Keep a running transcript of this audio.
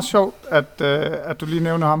sjovt, at du lige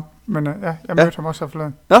nævner ham. Men jeg mødte ham også her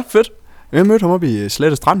forleden. Ja, fedt. Jeg mødte ham oppe i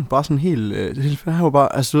Slette Strand, bare sådan helt han var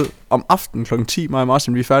bare, altså du ved, om aftenen kl. 10, mig og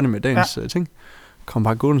Martin, vi er færdige med dagens ting. Kom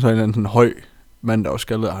bare gående, så en eller anden sådan høj mand, der var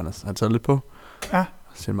skaldet, og han har taget lidt på. Ja. Og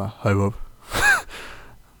siger mig, høj op.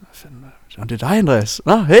 Det er dig, Andreas.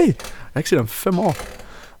 Nå, hey, jeg har ikke set ham 5 år.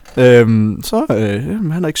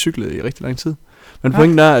 Han har ikke cyklet i rigtig lang tid. Men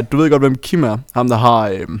pointen er, at du ved godt, hvem Kim er. Ham,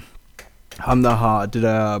 der har det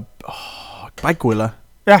der Bike Gorilla.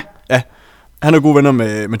 Ja. Ja. Han er gode venner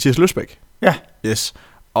med Mathias Løsbæk. Ja. Yes.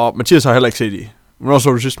 Og Mathias har heller ikke set i. Hvornår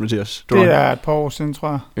så du sidst, Mathias? Det er et par år siden, tror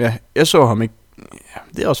jeg. Ja, jeg så ham ikke. Ja,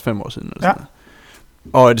 det er også 5 år siden. Eller sådan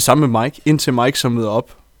noget. Og det samme med Mike. Indtil Mike så møder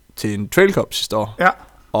op til en Trail Cup sidste år. Ja.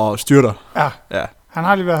 Og styrter. Ja. Han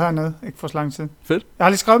har lige været hernede, ikke for så lang tid. Fedt. Jeg har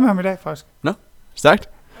lige skrevet med ham i dag, faktisk. Nå, stærkt.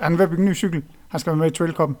 Han er ved at bygge en ny cykel. Han skal være med i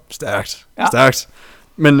Trail Cup'en. Stærkt.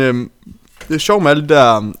 Men det er sjovt med alle de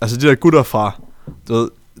der, altså de der gutter fra, du ved,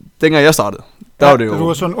 dengang jeg startede, der var det jo... Du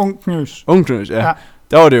var sådan en ung knøs. Ung knøs, ja.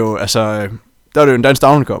 Der var det jo, altså, der var det jo en dansk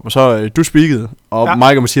downhill cup, og så du speakede, og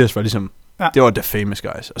Mike og Mathias var ligesom, det var the famous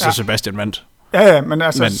guys, og så Sebastian vandt. Ja, men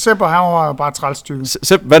altså, Sepp og han var bare trælstykke.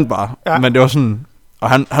 Sepp vandt bare, men det var sådan, og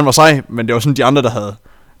han var sej, men det var sådan de andre, der havde...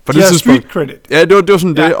 For det street credit. Ja, det var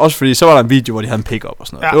sådan det, også fordi så var der en video, hvor de havde en pick-up og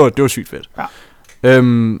sådan noget. Det var sygt fedt. Ja.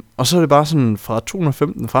 Og så er det bare sådan fra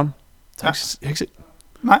 2015 frem. Jeg har ikke set.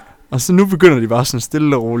 Nej. Og så nu begynder de bare sådan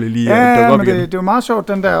stille og roligt lige at dukke op igen. Det er jo meget sjovt,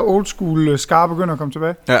 den der old school skar begynder at komme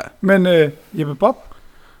tilbage. Ja. Men Jeppe Bob,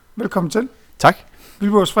 velkommen til. Tak.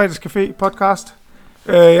 Vildborgs Fredagscafé podcast.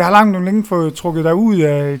 Jeg har langt længe fået trukket dig ud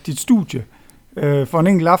af dit studie for en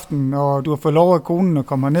enkelt aften, og du har fået lov af konen at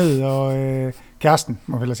komme herned, og kæresten,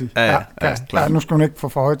 må jeg hellere sige. Ja, klar. Nu skal hun ikke få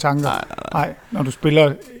for høje tanker. Nej, når du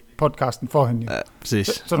spiller podcasten for hende. Ja,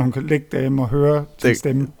 præcis. Så hun kan ligge derhjemme og høre sin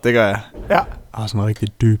stemme. Det gør jeg. Ja. Jeg har sådan en rigtig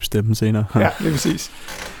dyb stemme senere. Ja, det er præcis.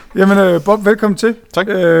 Jamen Bob, velkommen til. Tak.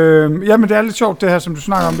 Jamen det er lidt sjovt det her, som du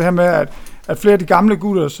snakker om, det her med, at flere af de gamle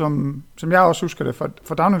gutter, som jeg også husker det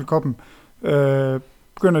fra Downhill Cup'en,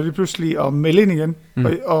 begynder lige pludselig at melde ind igen.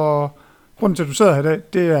 Og grunden til, at du sidder her i dag,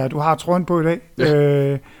 det er, at du har trøjen på i dag.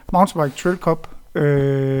 Ja. Mountainbike Trail Cup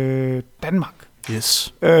Danmark.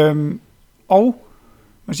 Yes. Og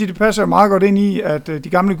man siger, det passer jo meget godt ind i, at de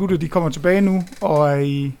gamle gutter, de kommer tilbage nu, og er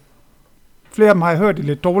i flere af dem har jeg hørt i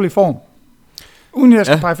lidt dårlig form. Uden jeg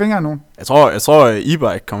skal pege fingre af nogen. Jeg tror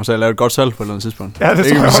e-bike kommer til at lave et godt salg på et eller andet tidspunkt. Ja, det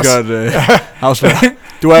tror jeg også.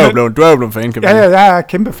 Du er jo blevet fan, kan man sige. Ja, jeg er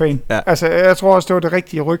kæmpe fan. Ja. Altså, jeg tror også, det var det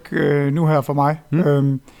rigtige ryg nu her for mig.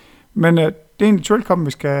 Men det er egentlig Trail Cup'en,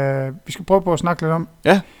 vi skal prøve på at snakke lidt om.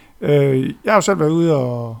 Ja. Jeg har jo selv været ude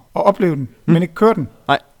og opleve den, men ikke kørt den.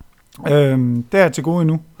 Nej. Det er til gode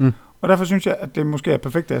endnu. Og derfor synes jeg, at det måske er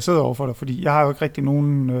perfekt, at jeg sidder overfor dig, fordi jeg har jo ikke rigtig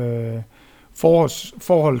nogen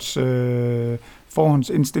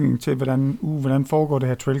forhåndsindstilling til, hvordan foregår det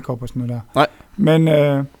her Trail Cup og sådan noget der. Nej. Men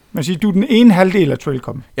man siger, du er den ene halvdel af Trail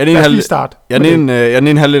Cup'en. Jeg er den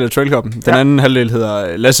ene halvdel af Trail Cup'en. Den anden halvdel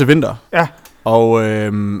hedder Lasse Winther. Ja. Og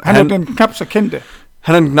han er den knap så kendte.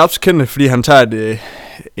 Han er den knap så kendte, fordi han tager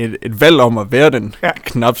et valg om at være den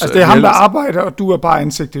knap så... Altså det er ham, der arbejder, og du er bare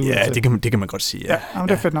ansigtet ud. Ja, det kan man godt sige. Ja, men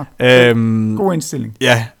det er fedt nok. God indstilling.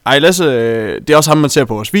 Ja, Lasse, det er også ham, man ser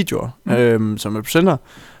på vores videoer, som er presenter.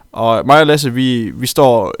 Og mig og Lasse, vi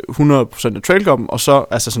står 100% af Trail Cup'en, og så,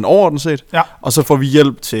 altså sådan overordnet set, og så får vi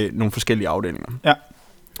hjælp til nogle forskellige afdelinger. Ja.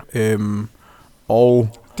 Og...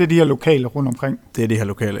 Det er de her lokale rundt omkring. Det er de her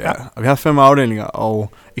lokale, ja. Og vi har 5 afdelinger,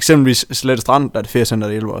 og eksempelvis Slette Strand, der er det feriecenter,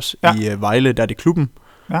 der hjælper os. Ja. I Vejle, der er det klubben.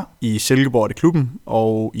 Ja. I Silkeborg er det klubben,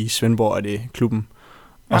 og i Svendborg er det klubben.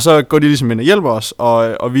 Ja. Og så går de ligesom ind og hjælper os,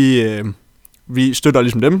 og vi støtter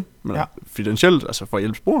ligesom dem, finansielt, altså for at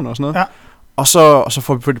hjælpe sporene og sådan noget. Ja. Og så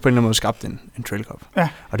får vi på en eller anden måde skabt en Trail Cup. Ja.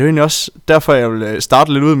 Og det er jo egentlig også derfor, jeg vil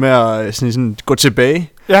starte lidt ud med at sådan gå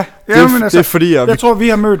tilbage. Ja, men altså, det er fordi, jeg tror, vi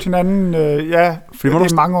har mødt hinanden, det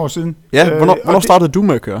er mange år siden. Ja, hvornår startede du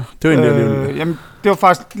med at køre? Det var egentlig jamen, det var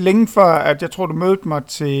faktisk længe før, at jeg tror, du mødte mig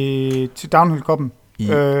til Downhill Cup'en.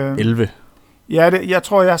 I 11? Ja, jeg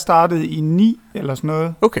tror, jeg startede i 9 eller sådan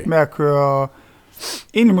noget. Okay. Med at køre,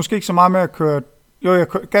 egentlig måske ikke så meget med at køre, jo, jeg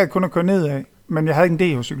gad kun at køre nedad, men jeg havde ikke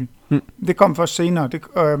en DH-cykel. Det kom først senere.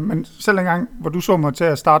 Men selv en gang, hvor du så mig til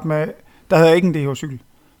at starte med, der havde jeg ikke en DH-cykel.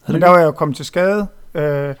 Men der var jeg jo kommet til skade.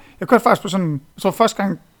 Jeg kørte faktisk på sådan, jeg tror første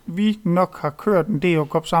gang, vi nok har kørt en DH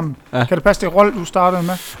Cup sammen. Ja. Kan det passe, det rolle, du startede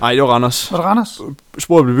med? Nej, det var Randers. Var det Randers?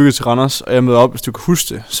 Sporet blev bygget til Randers, og jeg mødte op, hvis du kan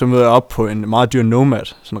huske det, så mødte jeg op på en meget dyr Nomad,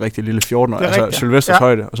 sådan en rigtig lille 14-årig, altså Sylvesters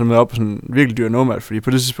højde, og så mødte jeg op på sådan en virkelig dyr Nomad, fordi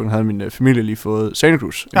på det tidspunkt havde min familie lige fået Santa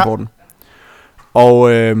Cruz importen.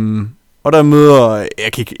 Og Og der møder,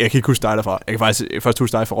 jeg kan ikke huske dig derfra. Jeg kan faktisk først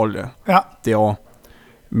huske dig fra Rold, det år.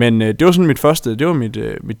 Men det var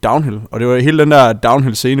sådan mit downhill. Og det var hele den der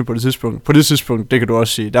downhill scene på det tidspunkt. På det tidspunkt, det kan du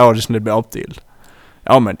også sige, der var det sådan lidt mere opdelt.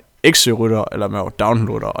 Jeg var man XC-rytter, eller med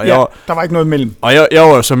downhill-rytter. Og der var ikke noget mellem. Og jeg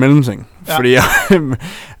var jo så mellemting. Ja. Fordi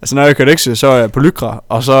altså når jeg kørte XC, så var jeg på Lycra.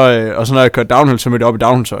 Og så når jeg kørte downhill, så mødte jeg op i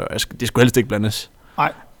downhill, så det skulle helst ikke blandes.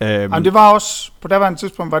 Nej. Men det var også, på daværende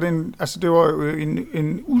tidspunkt, var det det var jo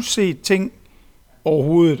en uset ting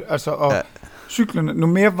overhovedet. Altså, og cyklerne, nu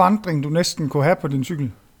mere vandring du næsten kunne have på din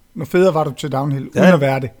cykel, nu federe var du til downhill, uden at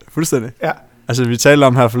være det. Fuldstændig. Ja. Altså, vi talte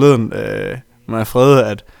om her forleden, med Frede,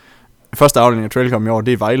 at første afdeling af Trailcom i år,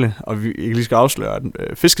 det er Vejle, og vi lige skal afsløre, at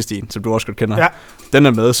Fiskestien, som du også godt kender, den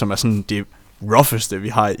er med, som er sådan det rougheste, vi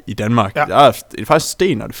har i Danmark. Ja. Der er faktisk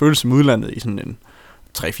sten, og det føles som udlandet i sådan en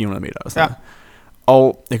 300-400 meter. Eller sådan noget.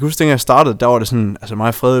 Og jeg kan huske, dengang jeg startede, der var det sådan, altså mig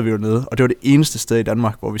og Frede, vi var nede, og det var det eneste sted i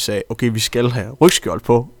Danmark, hvor vi sagde, okay, vi skal have rygskjold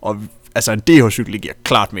på, og altså en DH-cykel giver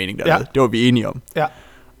klart mening dernede. Det var vi enige om. Ja.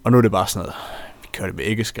 Og nu er det bare sådan noget, vi kører det med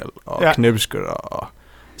æggeskal og knæppeskytter, og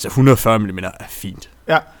altså 140 mm er fint.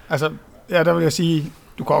 Ja, altså, der vil jeg sige,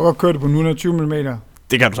 du kan godt køre det på 120 mm.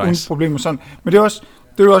 Det kan du sagtens. Uden problemer sådan. Men det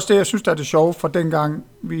er jo også det, jeg synes, der er det sjove fra dengang,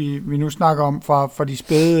 vi nu snakker om, fra de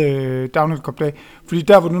spæde Downhill Cup dage. Fordi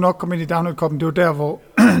der, hvor du nok kom ind i Downhill Cup'en, det var der, hvor,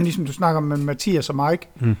 ligesom du snakker med Mathias og Mike,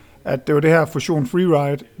 at det var det her Fusion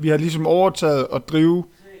Freeride. Vi har ligesom overtaget at drive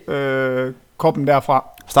koppen derfra.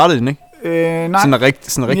 Startede den, ikke? Nej. Sådan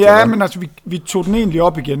rigtig. Ja, men altså, vi tog den egentlig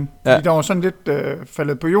op igen. Ja. Der var sådan lidt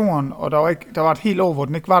faldet på jorden, og der var et helt år, hvor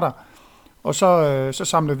den ikke var der. Og så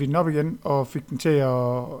samlede vi den op igen, og fik den til at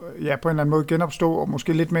på en eller anden måde genopstå, og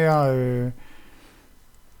måske lidt mere,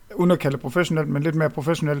 uden at kalde det professionelt, men lidt mere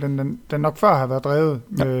professionelt, end den nok før har været drevet,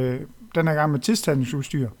 med, den her gang med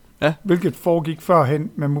tidstagningsudstyr, hvilket foregik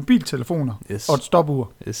førhen med mobiltelefoner og et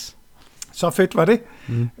stopur. Yes. Så fedt var det.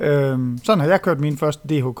 Sådan har jeg kørt min første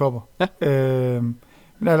DH-kopper. Ja.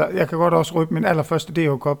 Jeg kan godt også røbe min allerførste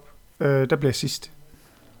DH-kop, der blev jeg sidst.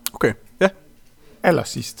 Okay, ja.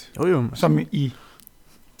 Allersidst. Jo. Som i...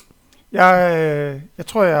 Jeg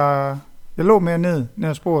tror, jeg lå mere ned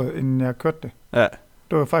ad sporet, end jeg kørte det. Ja.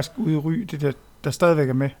 Det var faktisk ude i Ry, det der stadigvæk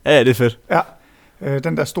er med. Ja, det er fedt. Ja.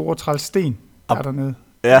 Den der store trælsten er dernede.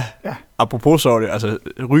 Ja. Apropos så var det, altså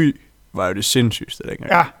Ry var jo det sindssygste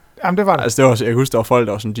dengang. Ja, jamen det var det. Altså det var også, jeg kan huske, der var folk,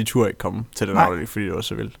 der var sådan, de turde ikke komme til den afdeling, fordi det var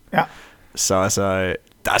så vildt. Ja. Så altså,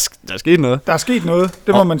 der er sket noget. Der er sket noget,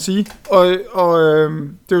 det må man sige. Og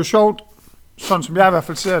det er jo sjovt, sådan som jeg i hvert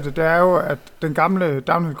fald ser det, det er jo, at den gamle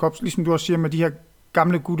Downhill Cups, ligesom du også siger, med de her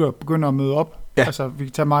gamle gutter begynder at møde op. Ja. Altså, vi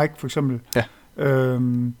kan tage Mike for eksempel. Ja.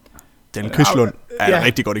 Daniel Krislund er et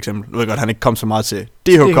rigtig godt eksempel. Nu ved jeg godt, han ikke kom så meget til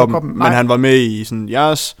DH-koppen, men han var med i sådan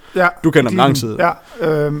jeres... Ja, du kender ham lang tid. Ja,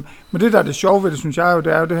 men det der er det sjove ved det, synes jeg jo,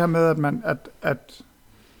 det er jo det her med, at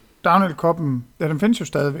Downhill Cuppen, den findes jo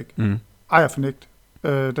stadigvæk. Ejer fornægt.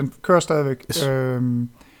 Den kører stadigvæk. Yes.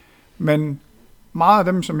 Men meget af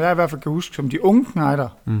dem, som jeg i hvert fald kan huske, som de unge knejder,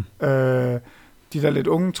 de der lidt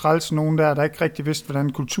unge træls, nogen der ikke rigtig vidste, hvordan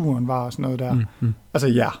kulturen var og sådan noget der. Altså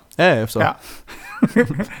Ja, jeg forstår. Ja.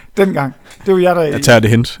 Dengang. Det er jo jer, der... Jeg tager det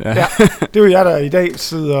hint. Ja. Det er jo jer, der i dag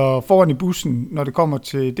sidder foran i bussen, når det kommer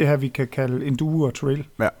til det her, vi kan kalde enduro og trail.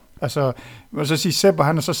 Ja. Altså, jeg vil så sige, Sepper,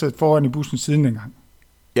 han har så siddet foran i bussen siden dengang.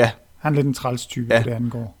 Ja. Han er lidt en træls type, det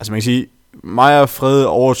angår. Altså man kan sige, mig og Frede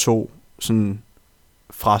overtog sådan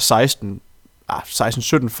fra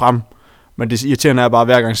 16-17 frem, men det irriterende er bare,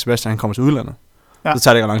 hver gang Sebastian han kommer til udlandet, så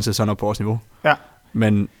tager det ikke lang tid sådan op på vores niveau. Ja.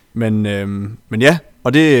 Men ja,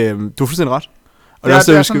 og det, du har fuldstændig ret. Og det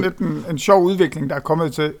er sådan lidt en sjov udvikling, der er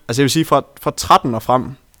kommet til. Altså jeg vil sige, fra 13 og frem,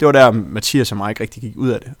 det var der Mathias og mig ikke rigtig gik ud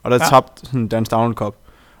af det. Og der tabte sådan Dansk Downhill Cup,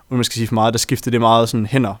 uden man skal sige for meget, der skiftede det meget sådan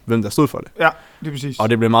hænder, hvem der stod for det. Ja, det er præcis. Og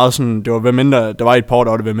det blev meget sådan, det var hvem mindre, der var et par, der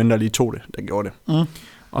var det hvem mindre lige tog det, der gjorde det.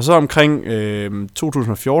 Og så omkring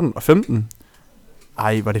 2014 og 15,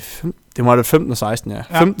 var det 15? Det var det 15 og 16, ja.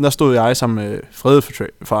 15, der stod jeg sammen med Frede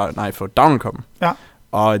for Downhill Cup'en. Ja.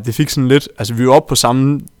 Og det fik sådan lidt, altså vi var oppe på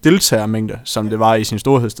samme deltagermængde, som det var i sin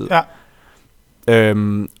storhedstid. Ja.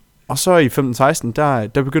 Og så i 15-16,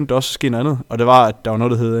 der begyndte der også at ske noget andet, og det var, at der var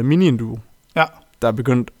noget, der hedder mini-enduro, der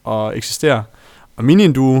begyndte at eksistere. Og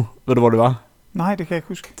mini-enduro, ved du hvor det var? Nej, det kan jeg ikke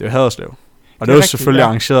huske. Det var Haderslev. Og det var selvfølgelig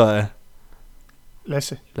arrangeret af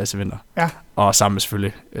Lasse Winther. Ja. Og sammen med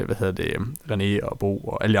selvfølgelig, René og Bo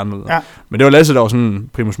og alle de andre. Ja. Men det var Lasse, der var sådan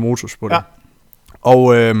primus motus på det. Ja.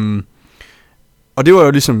 Og det var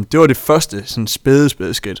jo ligesom, det var det første sådan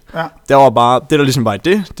spæde skridt. Ja. Der var bare, det der ligesom var i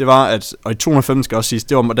det var, at, og i 215 skal også siges,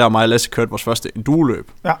 det var der mig og Lasse kørte vores første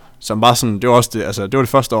enduro-løb. Ja. Som var sådan, det var også det, altså det var det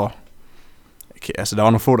første år, altså der var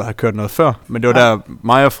nogle få, der havde kørt noget før, men det var der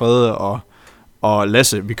mig og Frede og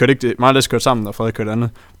Lasse, vi kørte ikke det, mig og Lasse kørte sammen, og Frede kørte andet.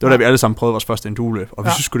 Det var der vi alle sammen prøvede vores første enduro-løb, og vi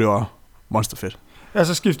synes det var monsterfedt. Ja,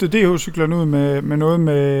 så skiftede DH-cyklerne ud med noget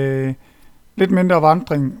med lidt mindre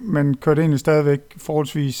vandring, men kørte egentlig stadigvæk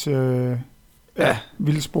forholdsvis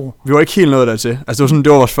vildspor. Vi var ikke helt nået dertil. Altså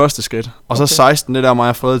det var vores første skridt. Og så 16, det der mig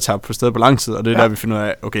og Frede tager på stedet på lang tid, og det er der vi finder ud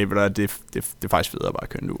af, okay, det er faktisk federe bare at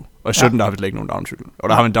køre en uge. Og i 17 der har vi slet ikke nogen downcykel. Og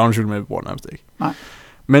der har vi en downcykel med, vi bruger nærmest ikke. Nej.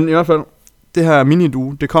 Men i hvert fald, det her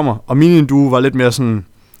mini-enduro, det kommer. Og mini-enduro var lidt mere sådan,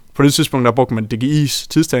 på det tidspunkt der brugte man DGI's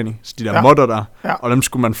tidstagning, så de der modder der, og dem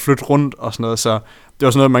skulle man flytte rundt og sådan noget, så det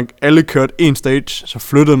var sådan noget, alle kørte en stage, så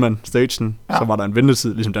flyttede man stagen, så var der en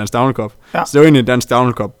ventetid, ligesom Dansk Downhill Cup. Så det var egentlig en Dansk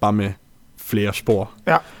Downhill Cup, bare med flere spor.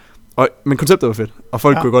 Ja. Men konceptet var fedt, og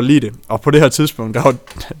folk kunne godt lide det. Og på det her tidspunkt, der var,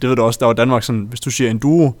 det ved du også, der var Danmark sådan, hvis du siger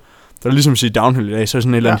enduro, der er ligesom at sige downhill i dag, så er det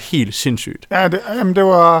sådan et eller andet helt sindssygt. Ja, det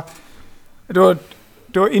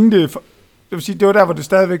var intet. Det vil sige, det var der, hvor det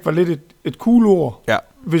stadigvæk var lidt et cool ord. Ja.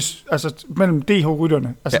 Hvis, altså mellem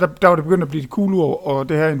DH-rytterne. Altså der var det begyndt at blive det cool ord, og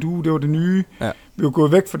det her enduro, det var det nye. Ja. Vi var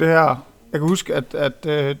gået væk fra det her. Jeg kan huske, at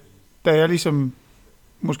da jeg ligesom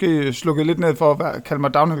måske slukkede lidt ned for at kalde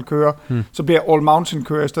mig downhill-kører, så blev jeg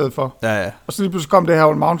all-mountain-kører i stedet for. Ja. Og så lige pludselig kom det her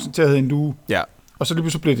all-mountain til at hedde enduro. Ja. Og så lige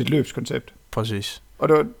pludselig blev det et løbskoncept. Præcis. Og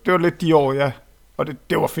det var lidt de år, ja. Og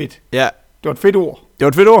det var fedt. Ja. Det var et fedt ord. Det var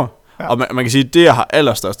et fedt ord. Ja. Og man kan sige, at det, jeg har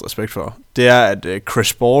allerstørst respekt for, det er, at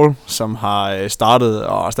Chris Ball, som har startet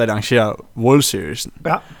og stadig arrangerer World Serien,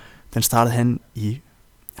 den startede han i,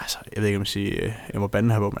 altså, jeg ved ikke, om jeg siger, jeg må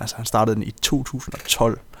bande her på, men altså, han startede den i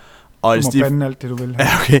 2012. Og du må bande alt det, du vil. Ja,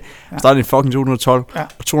 okay. Han startede i fucking 2012,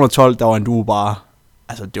 og 2012, der var en duo bare,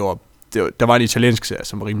 altså, der var en italiensk serie,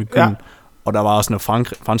 som var rimelig gylden, og der var også noget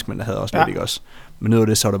franskmænd, der havde også lidt, ikke også? Men ned af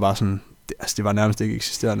det, så var det bare sådan, det var nærmest ikke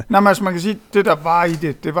eksisterende. Nej, men altså man kan sige, det der var i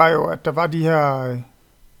det var jo, at der var de her,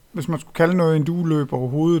 hvis man skulle kalde noget enduro-løb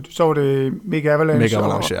overhovedet, så var det Mega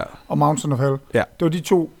Avalanche og Mountain of Hell. Ja. Det var de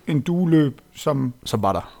to enduro-løb, som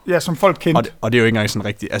var der. Ja, som folk kendte. Og det er jo ikke engang sådan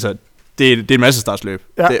rigtigt, altså det er en masse startsløb,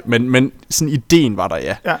 men sådan ideen var der,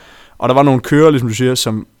 ja. Og der var nogle kører, ligesom du siger,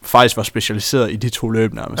 som faktisk var specialiseret i de to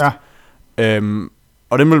løb nærmest. Ja.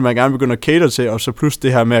 Og det ville man gerne begynde at cater til, og så plus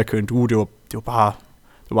det her med at køre enduro, det var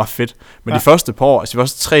bare fedt. Men de første par år, altså de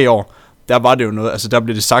første 3 år, der var det jo noget, altså der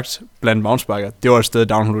blev det sagt blandt mountainbikere, det var et sted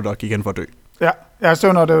downhill, der gik hen for at dø. Ja,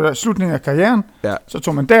 så når det var slutningen af karrieren, så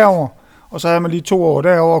tog man derover, og så havde man lige 2 år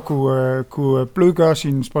derover kunne blødgøre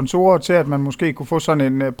sine sponsorer til, at man måske kunne få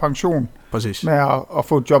sådan en pension. Præcis. Med at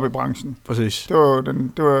få et job i branchen. Præcis. Det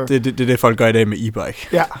var det folk gør i dag med e-bike.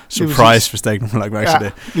 Ja. Surprise, hvis der ikke er nogen, der har lagt mærke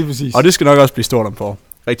til det. Lige præcis. Og det skal nok også blive stort om for.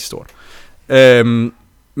 Rigtig stort.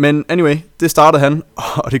 Men anyway, det startede han,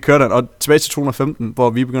 og det kørte han. Og tilbage til 215, hvor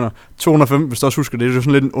vi begynder. 215, hvis du også husker det, det er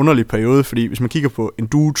sådan lidt en underlig periode, fordi hvis man kigger på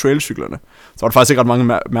enduro trailcyklerne, så var der faktisk ikke ret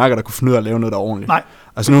mange mærker, der kunne finde ud af at lave noget, der er ordentligt. Nej,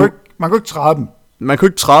 altså man kunne ikke træde dem. Man kunne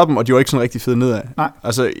ikke træde dem, og de var ikke sådan rigtig fede nedad. Nej.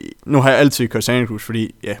 Altså, nu har jeg altid kørt Santa Cruz,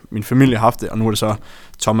 fordi min familie har haft det, og nu er det så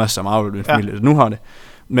Thomas, som arbejder med min familie, der nu har det.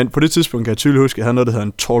 Men på det tidspunkt kan jeg tydeligt huske, at jeg havde noget, der hedder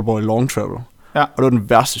en Tallboy Long Travel. Ja. Og det var den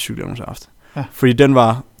værste cykel, jeg nogensinde har haft. Ja. Fordi den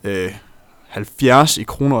var 70 i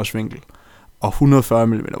kroneårsvinkel og 140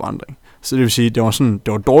 mm vandring. Så det vil sige, det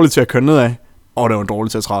var dårligt til at køre nedad, og det var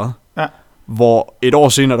dårligt til at træde. Ja. Hvor et år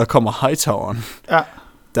senere, der kommer Hightoweren. Ja.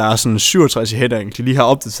 Der er sådan 67 i head-angle. De lige har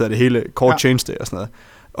opdateret det hele, core change day og sådan noget.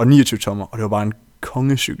 Og 29 tommer, og det var bare en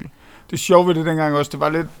kongecykel. Det sjove ved det dengang også, det var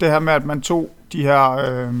lidt det her med, at man tog de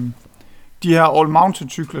her all-mountain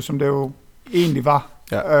cykler, som det jo egentlig var.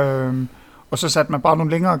 Ja. Og så satte man bare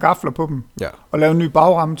nogle længere gafler på dem, og lavede en ny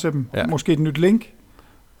bagramme til dem. Ja. Måske et nyt link.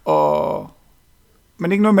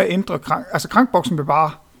 Men ikke noget med at ændre krankboksen blev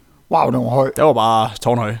bare, wow, den var høj. Det var bare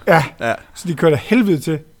tårnhøj. Ja, så de kørte helvede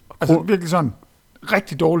til. Altså virkelig sådan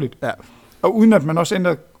rigtig dårligt. Ja. Og uden at man også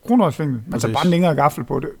ændrede kroneårsvinkel. Man satte bare en længere gaffel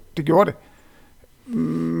på det. Det gjorde det.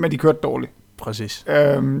 Men de kørte dårligt. Præcis.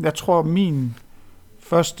 Jeg tror, min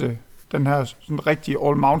første, den her sådan rigtige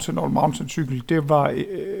all-mountain cykel, det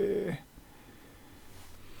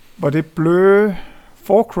var det bløde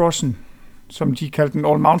Forecrossen, som de kaldte en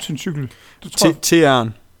all-mountain cykel. TR'en?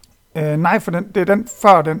 Nej, for det er den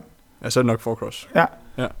før den. Ja, så er det nok Forecross. Ja.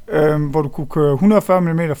 Hvor du kunne køre 140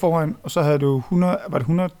 mm foran, og så havde du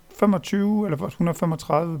 125 eller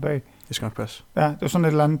 135 bag. Det skal nok passe. Ja, det var sådan et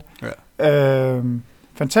eller andet. Ja.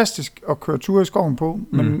 Fantastisk at køre ture i skoven på,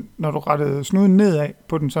 men når du rettede snuden nedad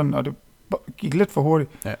på den sådan, og det gik lidt for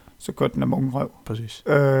hurtigt, så kørte den af mungerøv. Præcis.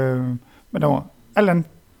 Men der var alt andet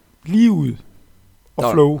lige ud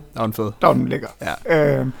og flow. Der var den fed. Der var den lækker.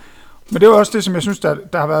 Ja. Men det var også det, som jeg synes, der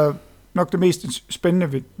har været nok det mest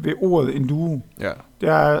spændende ved ordet enduro. Ja. Det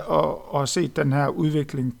er at have set den her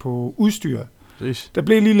udvikling på udstyret. Præcis. Det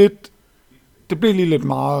blev lige lidt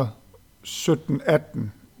meget 17-18,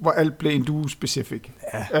 hvor alt blev enduro-specific.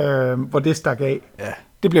 Ja. Hvor det stak af. Ja.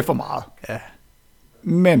 Det blev for meget. Ja.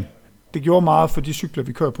 Men det gjorde meget for de cykler,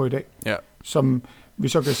 vi kører på i dag. Ja. Som vi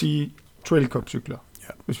så kan sige Trail Cup cykler.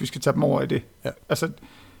 Ja. Hvis vi skal tage dem over i det. Ja. Altså,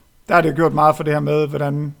 der har det gjort meget for det her med,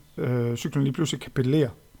 hvordan cyklen lige pludselig kan pedalere.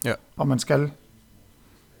 Ja. Og man skal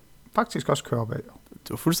faktisk også køre opad.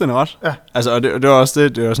 Du har fuldstændig ret. Ja. Altså, og det var også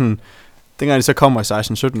det var sådan, dengang de så kommer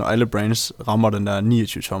i 16-17, og alle brands rammer den der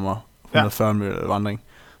 29 tommer, 140 meter vandring,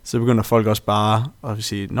 så begynder folk også bare at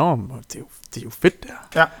sige, nå, det er jo fedt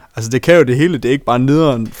der. Ja. Altså, det kan jo det hele, det er ikke bare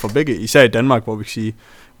nederen for begge, især i Danmark, hvor vi kan sige,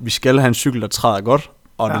 vi skal have en cykel, der træder godt,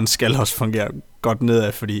 og den skal også fungere godt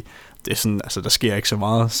nedad, fordi det er sådan, altså, der sker ikke så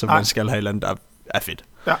meget, så man skal have et eller andet, der er fedt.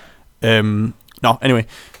 Ja. Anyway.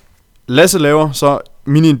 Lasse laver så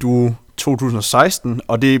Mini-Enduro 2016,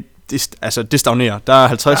 og det stagnerer. Der er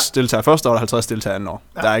 50 deltagere første år, og 50 deltagere andet år.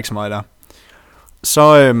 Ja. Der er ikke så meget der.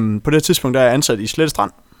 Så på det tidspunkt, der er jeg ansat i Slette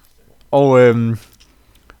Strand, og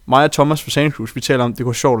mig og Thomas fra Sandcruise, vi taler om, det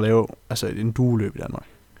går sjovt at lave et enduro-løb i Danmark.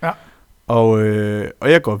 Ja.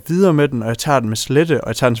 Og jeg går videre med den, og jeg tager den med Slette, og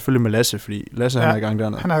jeg tager den selvfølgelig med Lasse, fordi Lasse han er i gang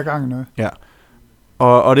dernede. Han er i gang i noget. Ja.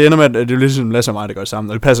 Og det ender med, at det er ligesom Lasse og mig, der går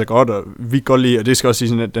sammen, og det passer godt, og vi går lige, og det skal også sige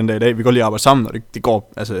sådan, den dag i dag, vi går lige arbejde sammen, og det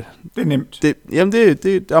går, altså... Det er nemt.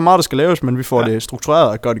 Der er meget, der skal laves, men vi får det struktureret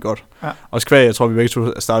og gør det godt. Ja. Og skvæg, jeg tror, vi begge to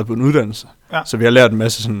er startet på en uddannelse, så vi har lært en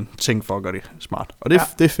masse sådan ting for at gøre det smart, og det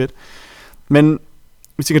er fedt. Men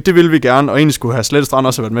vi tænker, det vil vi gerne, og egentlig skulle have Slette Strand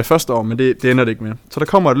også have været med første år, men det ender det ikke med. Så der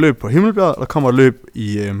kommer et løb på Himmelbjerget, og der kommer et løb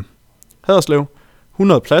i Haderslev,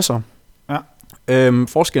 100 pladser. Ja.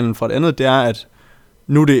 Forskellen fra det andet, det er, at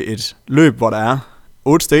nu er det et løb, hvor der er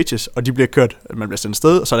 8 stages, og de bliver kørt, man bliver sendt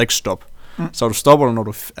sted, og så er der ikke stop. Så du stopper, når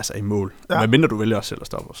du er i mål. Ja. Medmindre du vælger selv at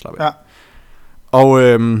stoppe og slappe af. Ja. Og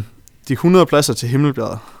de 100 pladser til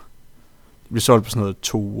Himmelbjerget, de bliver solgt på sådan noget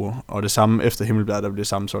 2 uger, og det samme efter Himmelbjerget, der bliver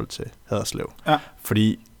samme solgt til Haderslev. Ja.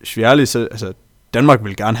 Fordi Danmark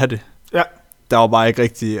vil gerne have det. Ja. Der var bare ikke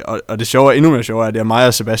rigtig, og det sjove er endnu mere sjove, at det er mig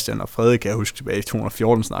og Sebastian og Frede, kan jeg huske tilbage i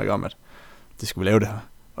 2014 snakke om, at det skal vi lave det her.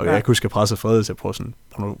 Og jeg kan huske, at jeg pressede Frede til at prøve sådan,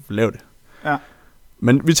 at nu lave det. Ja.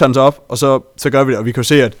 Men vi tager den så op, og så gør vi det, og vi kan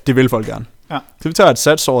se, at det vil folk gerne. Ja. Så vi tager et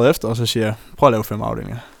sats året efter, og så siger jeg, prøv at lave 5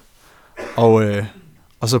 afdelinger.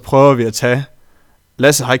 Og så prøver vi at tage,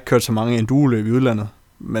 Lasse har ikke kørt så mange enduro-løb i udlandet,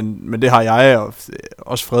 men det har jeg, og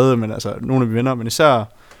også Frede, men altså nogle af mine venner, men især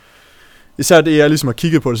det, jeg ligesom har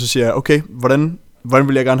kigget på det, så siger jeg, okay, hvordan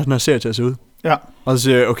vil jeg gerne have den her serie til at se ud? Ja. Og så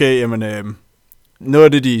siger jeg, okay, jamen, noget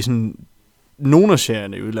af det, de sådan, nogle af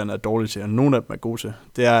serierne i udlandet er dårlige til, og nogle af dem er gode til,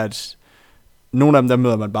 det er, at nogle af dem, der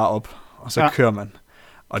møder man bare op, og så kører man.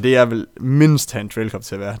 Og det er vel mindst have en Trail Cup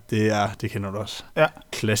til at være. Det kender du også. Ja.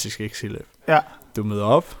 Klassisk exil-løb. Ja. Du møder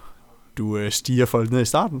op, du stiger folk ned i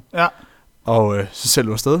starten, og så sælger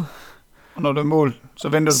du afsted. Og når du er mål, så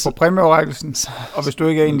venter du på præmieoverrækkelsen, og hvis du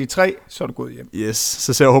ikke er en af de 3, så er du gået hjem. Yes,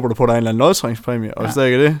 så håber du på, at der er en eller anden lodtræningspræmie, og hvis der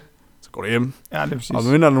ikke er det, så går du hjem. Ja, det er præcis. Og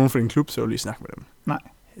medmindre der er nogen fra din klub, så vil du lige snakke med dem. Nej.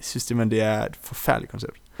 Jeg synes, det er et forfærdeligt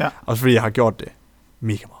koncept. Ja. Også fordi jeg har gjort det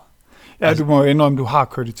mega meget. Ja, altså, du må jo indrømme, du har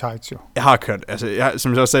kørt i tights, jo. Jeg har kørt,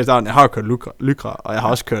 som jeg også sagde i starten, jeg har kørt Lycra, og jeg har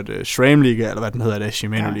også kørt SRAM Liga, eller hvad den hedder, det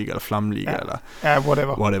Shimano Liga, eller Flamme Liga, eller... Ja,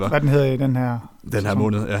 whatever. Hvad den hedder i den her... Den her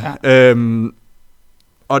måned, ja.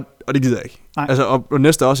 Og det gider jeg ikke. Altså, og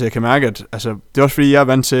næste også, jeg kan mærke, at altså, det er også fordi, jeg er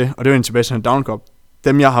vant til, og det var en tilbage til en Down Cup,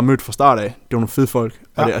 dem jeg har mødt fra start af, det var nogle fede folk.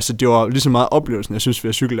 Ja. Og det var lige så meget oplevelsen, jeg synes, ved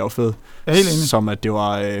at cykle var fed, som at det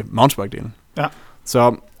var mountainbike-delen. Ja.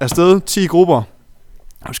 Så afsted 10 grupper,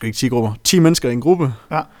 måske ikke 10 grupper, 10 mennesker i en gruppe.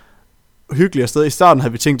 Ja. Hyggeligt afsted. I starten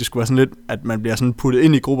havde vi tænkt, det skulle være sådan lidt, at man bliver sådan puttet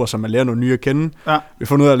ind i grupper, så man lærer nogle nye at kende. Ja. Vi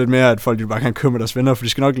får ud af lidt mere, at folk bare kan køre med deres venner, for de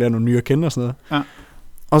skal nok lære nogle nye at kende og sådan noget. Ja.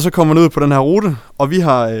 Og så kommer man ud på den her rute, og vi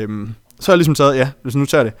har, så har jeg ligesom taget, hvis nu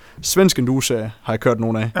tager det, svensk enduro-serie har jeg kørt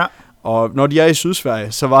nogle af. Ja. Og når de er i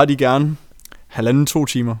Sydsverige, så var de gerne 1,5-2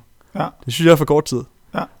 timer. Ja. Det synes jeg er for kort tid.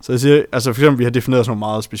 Ja. Så jeg siger, altså for eksempel, vi har defineret sådan nogle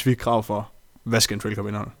meget specifikke krav for, hvad skal en Trail Cup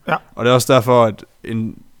indeholde. Ja. Og det er også derfor, at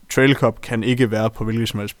en Trail Cup kan ikke være på hvilket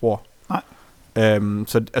som helst spor. Nej.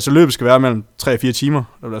 Så altså løbet skal være mellem 3 og 4 timer,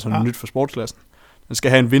 der er altså noget nyt for sportsklassen. Den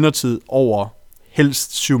skal have en vindertid over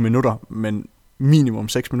helst 7 minutter, men minimum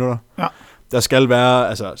 6 minutter. Ja. Der skal være,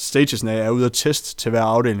 altså stagesne er ude at teste til hver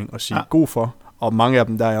afdeling og sige god for, og mange af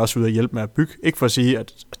dem der er også ude at hjælpe med at bygge. Ikke for at sige,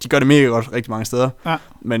 at de gør det mega godt rigtig mange steder,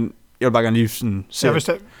 men jeg vil bare gerne lige sådan se... Ja, hvis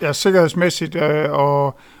der, sikkerhedsmæssigt,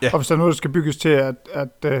 og hvis der er noget, der skal bygges til,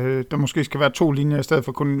 at der måske skal være 2 linjer, i stedet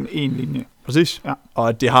for kun 1 linje. Præcis. Ja. Og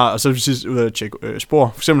at det har, og så vil vi sidst ud af at tjekke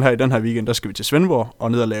spor. For eksempel her i den her weekend, der skal vi til Svendborg,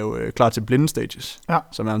 og ned og lave klar til blinde stages,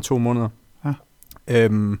 som er om 2 måneder. Ja.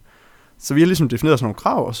 Så vi har ligesom defineret sådan nogle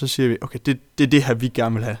krav, og så siger vi, okay, det er det her, vi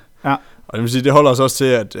gerne vil have. Ja. Og det vil sige, det holder os også til,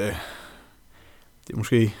 at det er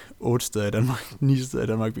måske 8 steder i Danmark, 9 steder i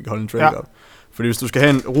Danmark, vi kan holde en trail up. Fordi hvis du skal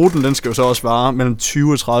have ruten, den skal jo så også vare mellem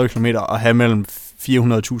 20 og 30 km og have mellem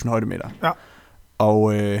 400.000 højdemeter. Ja.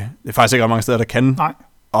 Og det er faktisk ikke ret mange steder, der kan. Nej.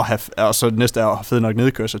 Og så næste år har fed nok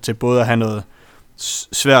nedkørsel til både at have noget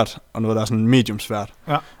svært og noget, der er sådan medium svært.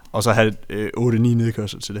 Ja. Og så have 8-9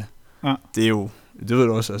 nedkørsel til det. Ja. Det er jo, det ved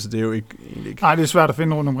du også, altså det er jo egentlig ikke... Nej, det er svært at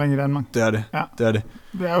finde rundt omkring i Danmark. Det er det, det er det.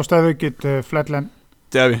 Det er jo stadigvæk et fladt land.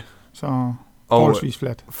 Det er vi. Så forholdsvis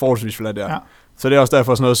fladt. Forholdsvis fladt, ja. Så det er også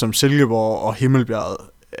derfor sådan noget som Silkeborg og Himmelbjerget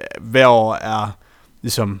hver år er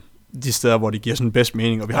ligesom de steder, hvor det giver sådan bedst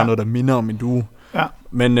mening, og vi har noget, der minder om en duo. Ja.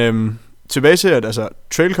 Men tilbage til, at altså,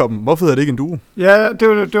 Trail Cup'en, hvorfor hedder det ikke en duo? Ja,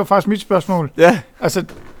 det var faktisk mit spørgsmål. Ja. Altså,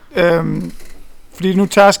 fordi nu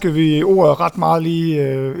tærskede vi ordet ret meget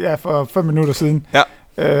lige for 5 minutter siden. Ja.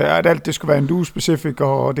 At alt det skulle være en duo-specific,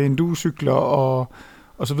 og det er en duo-cykler,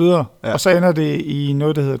 og så videre. Ja. Og så ender det i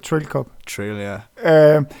noget, der hedder Trail Cup. Trail, ja.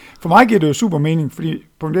 For mig giver det jo super mening, fordi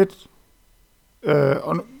punkt 1,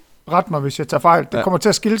 og ret mig, hvis jeg tager fejl, det kommer til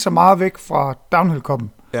at skille sig meget væk fra Downhill-cuppen.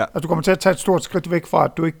 Ja. Altså, du kommer til at tage et stort skridt væk fra,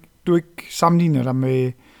 at du ikke sammenligner dig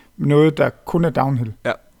med noget, der kun er downhill.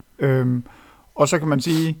 Ja. Og så kan man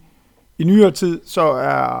sige, i nyere tid, så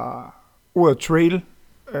er ordet trail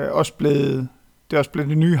også blevet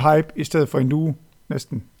det nye hype, i stedet for enduro,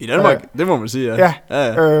 næsten. I Danmark, det må man sige, ja.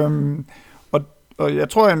 Ja. Og jeg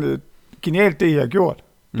tror, at genialt det, jeg har gjort,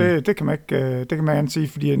 det kan man ikke sige,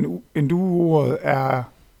 fordi enduro-ordet er,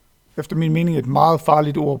 efter min mening, et meget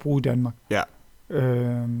farligt ord at bruge i Danmark. Ja.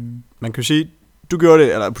 Man kan sige, du gjorde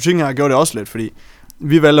det, eller butikken her gjorde det også lidt, fordi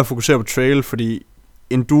vi valgte at fokusere på trail, fordi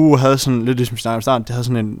enduro havde sådan, lidt ligesom vi snakkede i starten, det havde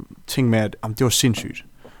sådan en ting med, at det var sindssygt.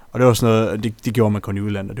 Og det var sådan noget, det gjorde man kun i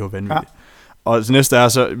udlandet, og det var vanvittigt. Ja. Og det næste er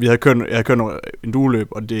så, jeg havde kørt en enduro-løb,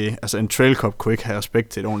 og det, altså en trail cup kunne ikke have respekt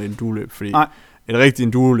til et ordentligt enduro-løb, fordi et rigtigt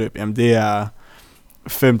enduro-løb, jamen det er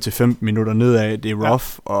 5-15 minutter nedad, det er rough,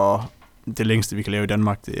 og det længste, vi kan lave i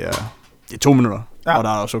Danmark, det er 2 minutter, og der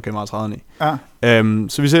er også okay meget 30 i. Ja.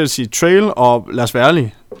 Så vi ser at sige trail, og lad os være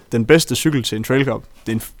ærlige, den bedste cykel til en trail cup,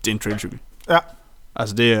 det er en trailcykel. Ja.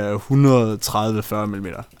 Altså det er 130-40 mm.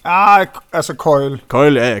 Ja, altså coil.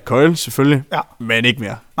 Coil, ja, coil selvfølgelig, men ikke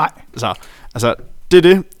mere. Nej. Altså det er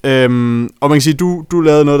det. Og man kan sige, du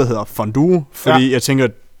lavede noget, der hedder Fondue, fordi jeg tænker,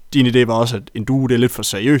 at din idé var også, at en duo, det er lidt for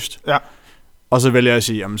seriøst. Ja. Og så vælger jeg at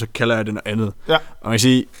sige, jamen så kalder jeg det noget andet. Ja. Og man kan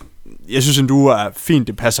sige, jeg synes, en duo er fint,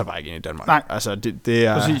 det passer bare ikke ind i Danmark. Nej. Altså det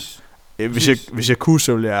er... Præcis. Hvis jeg kunne,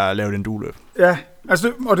 så ville jeg lave den duo-løb. Ja,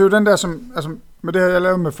 altså, og det er jo den der, som... Altså, med det her, jeg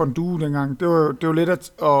lavede med Fondue dengang, det var lidt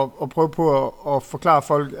at prøve på at forklare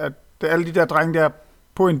folk, at det er alle de der drenge der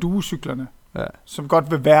på enduro-cyklerne, som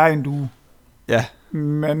godt vil være enduro. Ja.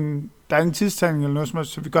 Men der er ingen tidstagning eller noget som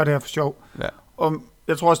helst, så vi gør det her for sjov. Ja. Og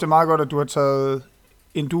jeg tror også, det er meget godt, at du har taget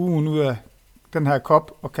enduroen ud af den her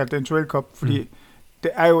cup og kaldt det en trail cup, fordi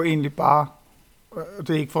det er jo egentlig bare, det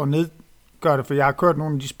er ikke for at nedgøre det, for jeg har kørt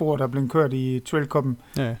nogle af de spor, der er blevet kørt i trail cuppen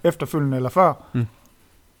efterfølgende eller før.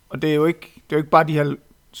 Og det er jo ikke bare de her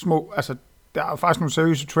små, altså der er jo faktisk nogle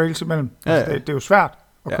seriøse trails imellem. Ja, ja. Altså, det er jo svært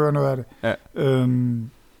at køre noget af det. Ja.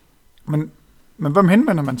 Men hvem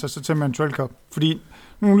henvender man sig så til med en trail cup? Fordi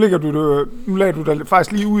nu lagde du dig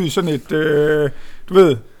faktisk lige ud i sådan et, du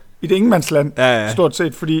ved, i det ingenmandsland, stort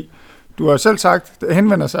set, fordi du har selv sagt, det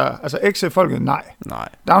henvender sig, altså XC-folket, nej.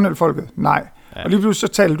 Downhill-folket, nej. Ja. Og lige pludselig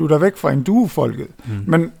så taler du dig væk fra enduro-folket.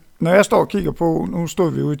 Men når jeg står og kigger på, nu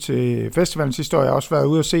stod vi ude til festivalen sidste år, jeg har også været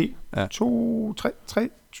ude at se 3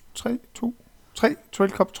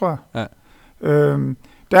 Trail Cup, tror jeg. Ja.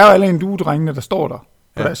 Der er jo alle enduro-drengene, der står der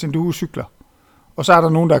på deres enduro-cykler. Og så er der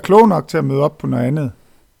nogen, der er kloge nok til at møde op på noget andet.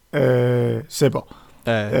 Sepper,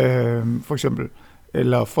 for eksempel.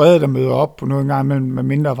 Eller Frede, der møder op på noget engang med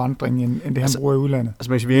mindre vandring, end det han bruger i udlandet.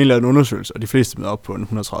 Altså man kan sige, vi har egentlig lavet en undersøgelse, og de fleste møder op på en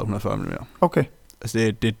 130-140 mm. Okay.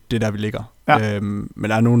 Altså det er der, vi ligger. Ja. Men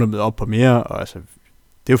der er nogen, der møder op på mere, og altså,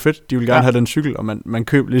 det er jo fedt. De vil gerne have den cykel, og man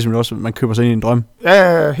køber, ligesom også, man køber sig ind i en drøm.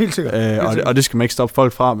 Ja, helt sikkert. Og det skal man ikke stoppe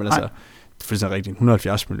folk fra, men altså, det er sådan rigtigt,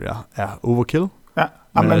 170 mm er overkill. Ja,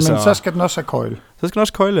 men altså, så skal den også have køjle. Så skal den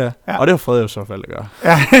også køjle, ja. Og det har Frede jo så fald at gøre.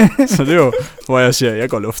 Ja. Så det er jo, hvor jeg siger, jeg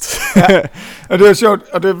går luft. Ja. Og det er sjovt,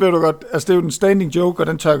 og det ved du godt, altså det er jo en standing joke, og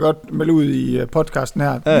den tør jeg godt melde ud i podcasten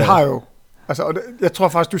her. Vi har jo, Altså, jeg tror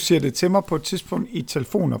faktisk, du siger det til mig på et tidspunkt i et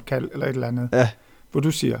telefonopkald eller et eller andet. Ja. Hvor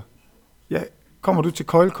du siger, ja, kommer du til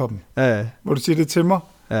Køjlekoppen? Ja. Hvor du siger det til mig.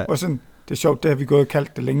 Ja. Og sådan, det er sjovt, det har vi gået og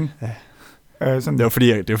kaldt det længe. Ja. Det var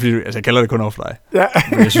fordi, altså, jeg kalder det kun over for dig. Ja.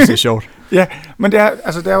 Men jeg synes, det er sjovt. Ja, men det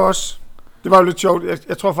er jo også, det var jo lidt sjovt.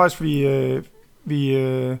 Jeg tror faktisk, vi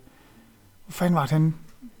hvor fanden var det henne?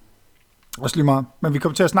 Også lige meget. Men vi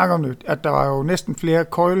kom til at snakke om det, at der var jo næsten flere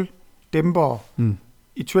coil-dæmpere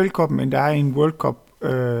i Trailkoppen, end der er i en World Cup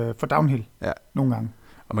for downhill nogle gange.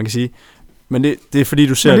 Og man kan sige, men det er fordi,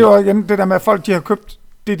 du ser... Men det er jo igen det der med, at folk de har købt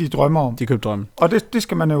det, de drømmer om. De købt drømmen. Og det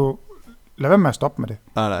skal man jo lade være med at stoppe med det.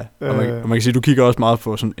 Nej. Og man kan sige, du kigger også meget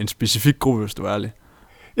på sådan en specifik gruppe, hvis du er ærlig.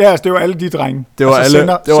 Ja, altså det var alle de drenge. Det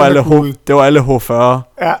var alle H40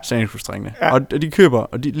 Sandwich-drengene. Ja. Og de køber,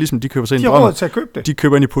 og de køber sig ind i drømmen. De har råd til at købe det. De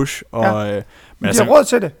køber ind i push. Og, men altså, de har råd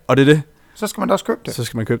til det. Og det er det. Så skal man da også købe det. Så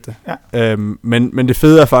skal man købe det. Ja. Men det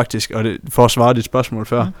fede er faktisk, og for at svare dit spørgsmål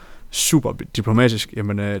før, super diplomatisk,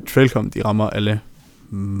 jamen Trailcom, de rammer alle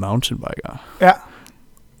mountainbikere. Ja,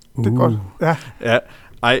 det er godt. Ja.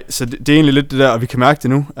 Ej, så det er egentlig lidt det der, og vi kan mærke det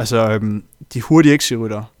nu. Altså, de hurtige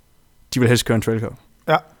XC-ryttere, de vil helst køre en Trailcom.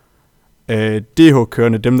 Ja.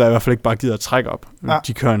 DH-kørende, dem der i hvert fald ikke bare gider at trække op,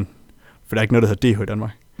 de kører en, for der er ikke noget, der hedder DH i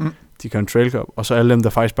Danmark. De kører en Trailcom, og så alle dem, der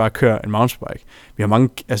faktisk bare kører en mountainbike. Vi har mange,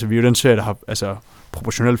 altså vi er jo den serie, der har altså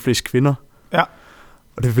proportionelt flest kvinder. Ja.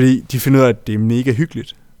 Og det er fordi, de finder ud af, at det er mega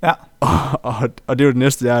hyggeligt. Ja. Og det er jo det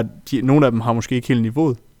næste, der er, at nogle af dem har måske ikke helt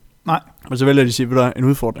niveauet. Nej. Og så vælger de at sige, ved du, en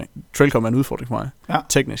udfordring. Trailcom er en udfordring for mig.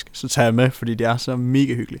 Teknisk. Så tager jeg med, fordi det er så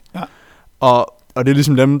mega hyggeligt. Ja. Og det er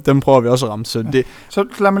ligesom dem prøver vi også at ramme. Så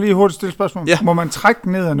lad mig lige hurtigt stille spørgsmål. Ja. Må man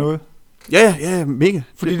trække ned af noget? Ja, mega.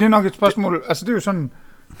 Fordi det er nok et spørgsmål, altså det er jo sådan,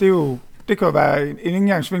 det kan jo være en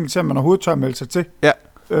indgangsvinkel til, at man overhovedet tør melde sig til.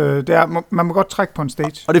 Ja. Man må godt trække på en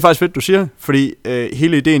stage. Og det er faktisk fedt, du siger, fordi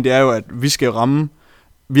hele ideen, det er jo, at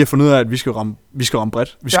vi har fundet ud af, at vi skal ramme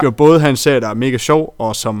bredt. Vi skal jo både have en serie, der er mega sjov,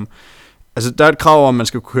 og som, altså der er et krav om, at man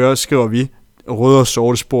skal kunne køre, skriver vi, røde og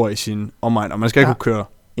sorte spor i sin omegn, og man skal ikke kunne køre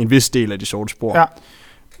en vis del af de sorte spor. Ja.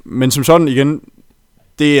 Men som sådan igen,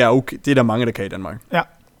 det er okay, det er der mange, der kan i Danmark. Ja.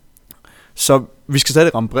 Så vi skal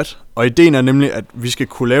stadig ramme bredt, og ideen er nemlig, at vi skal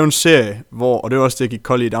kunne lave en serie, hvor, og det var også det, jeg gik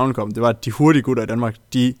kold i Downkom, det var, at de hurtige gutter i Danmark,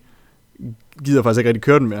 de gider faktisk ikke rigtig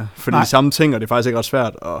køre den mere, fordi de samme ting, og det er faktisk ikke ret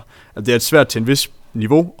svært, og at det er svært til en vis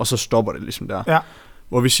niveau, og så stopper det ligesom der. Ja.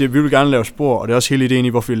 Hvor vi siger, at vi vil gerne lave spor, og det er også hele ideen i,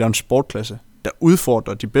 hvorfor vi laver en sportklasse, der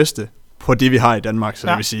udfordrer de bedste på det, vi har i Danmark. Så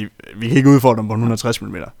det vil sige, vi kan ikke udfordre dem på 160 mm.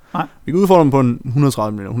 Nej. Vi kan udfordre dem på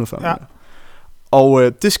 130 mm, 140 mm.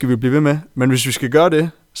 Og det skal vi blive ved med. Men hvis vi skal gøre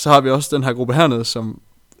det, så har vi også den her gruppe hernede, som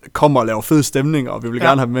kommer og laver fed stemning, og vi vil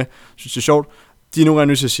gerne have dem med. Synes det er sjovt. De er nogle gange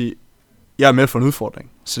nødt til at sige, jeg er med for en udfordring.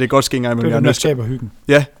 Så det er godt ske en gang, men jeg er nødt til at hyggen.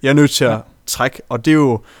 Ja, jeg er nødt til at trække. Og det er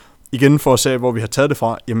jo igen for at se, hvor vi har taget det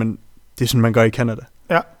fra. Jamen, det er sådan, man gør i Canada.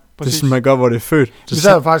 Ja. Præcis. Det er sådan, man gør, hvor det er født. Vi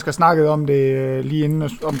sad jo faktisk og snakket om det lige inden,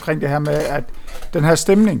 omkring det her med, at den her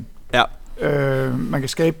stemning, man kan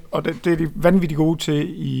skabe, og det er de vanvittigt gode til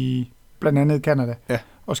i blandt andet Canada,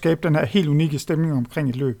 at skabe den her helt unikke stemning omkring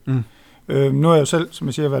et løb. Nu har jeg jo selv, som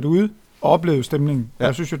jeg siger, været ude og oplevet stemningen, og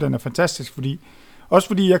jeg synes jo, den er fantastisk, fordi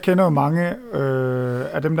jeg kender jo mange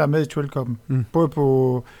af dem, der er med i Trailkoppen, både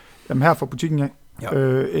på dem her fra butikken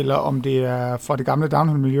eller om det er fra det gamle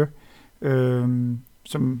downhill-miljø,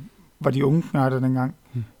 som var de unge knejder dengang.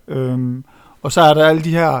 Og så er der alle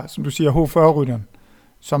de her, som du siger, H40-rytteren,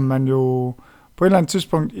 som man jo på et eller andet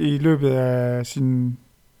tidspunkt i løbet af sin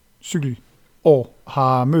cykelår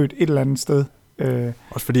har mødt et eller andet sted.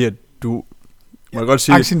 Også fordi, at du må godt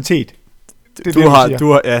sige... Anciennitet. Du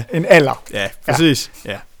har en alder. Ja, præcis.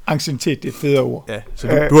 Ja. Anciennitet, det er et federe ord. Ja,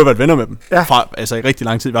 så du har været venner med dem fra, altså i rigtig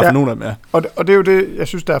lang tid, i hvert fald nogle af dem. Ja. Og det er jo det, jeg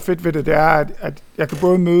synes, der er fedt ved det, det er, at jeg kan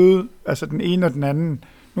både møde altså den ene og den anden.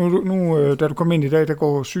 Nu da du kom ind i dag, der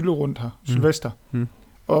går Sylle rundt her, Sylvester.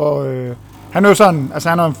 Og han er jo sådan, altså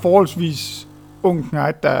han er en forholdsvis ung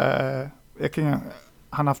knægt, der, han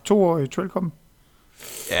har haft 2 år i Trailkoppen.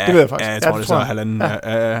 Ja, det ved jeg faktisk. Ja, jeg tror, det er så halvanden.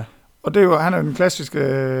 Ja. Og det er jo, han er den klassiske,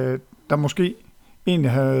 der måske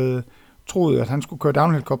egentlig havde troet, at han skulle køre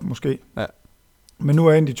downhill cup måske. Ja. Men nu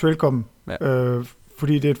er han i Trailkoppen,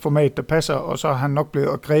 fordi det er et format, der passer, og så har han nok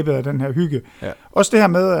blevet grebet af den her hygge. Ja. Også det her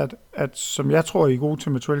med, at som jeg tror, I er gode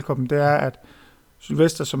til med Trailkoppen, det er, at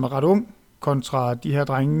Sylvester, som er ret ung, kontra de her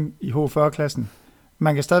drenge i H40-klassen,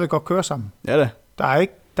 man kan stadig godt køre sammen. Ja da. Der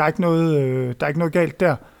er ikke noget galt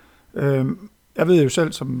der. Jeg ved jo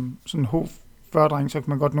selv, som sådan en H40-dreng, så kan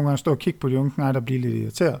man godt nogle gange stå og kigge på de unge knejder og blive lidt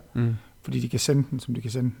irriteret, fordi de kan sende den, som de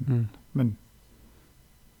kan sende den. Men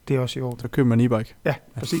det er også i orden. Så køber man e-bike. Ja,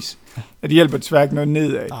 præcis. Ja, de hjælper desværre ikke noget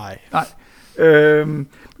nedad. Nej.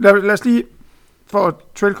 Lad os lige for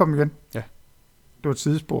trail kom igen. Ja. Det var et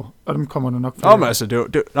sidespor, og dem kommer der nok flere. Men altså,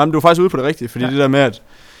 du var faktisk ude på det rigtige, fordi det der med, at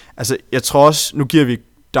altså, jeg tror også, nu giver vi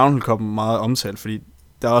Downhill Cup'en meget omtale, fordi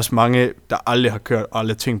der er også mange, der aldrig har kørt, og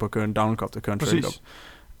aldrig tænkt på at køre en Downhill Cup, der kører en Trail Cup.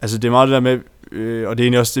 Altså, det er meget det der med, og det er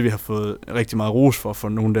egentlig også det, vi har fået rigtig meget ros for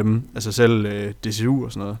nogle af dem, altså selv DCU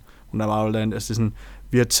og sådan noget, hun er meget altså det er sådan,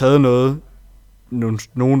 vi har taget noget,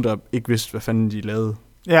 nogen der ikke vidste, hvad fanden de lavede.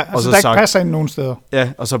 Ja, altså og så der sagt, ikke passer ind nogen steder.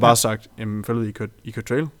 Ja, og så bare sagt, jamen følge I kører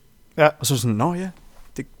trail. Ja. Og så sådan, nå ja,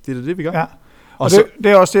 det er det, vi gør. Ja. Og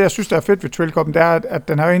det er også det, jeg synes, der er fedt ved Trail Cup'en, det er, at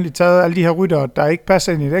den har egentlig taget alle de her ryttere, der ikke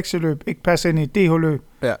passer ind i et XC-løb, ikke passer ind i et DH-løb,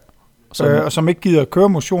 ja. Og som ikke gider at køre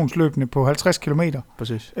motionsløbene på 50 km.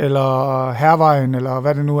 Præcis. Eller Hærvejen, eller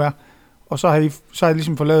hvad det nu er. Og så har I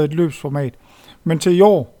ligesom fået lavet et løbsformat. Men til i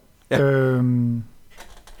år,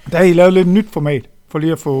 der har I lavet lidt nyt format, for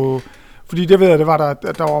lige at få... Fordi det ved jeg, det var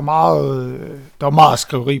der var meget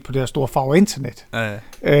skriveri på det her store farve internet.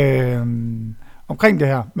 Ja. Omkring det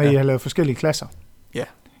her, med at I har lavet forskellige klasser. Ja.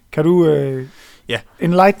 Kan du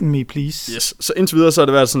enlighten me, please? Yes. Så indtil videre, så har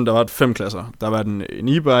det været sådan, der var 5 klasser. Der var en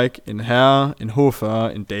e-bike, en herre, en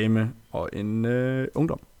H40, en dame og en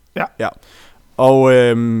ungdom. Ja. Og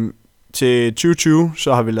til 2020,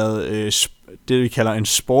 så har vi lavet det, vi kalder en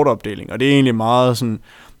sportopdeling. Og det er egentlig meget sådan...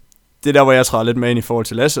 Det er der, hvor jeg træder lidt med ind i forhold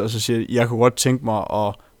til Lasse, og så siger jeg kunne godt tænke mig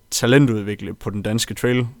at talentudvikle på den danske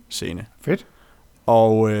trail-scene. Fedt.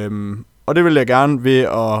 Og det vil jeg gerne ved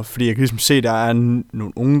fordi jeg kan ligesom se, der er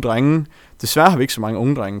nogle unge drenge. Desværre har vi ikke så mange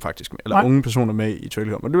unge drenge faktisk, eller unge personer med i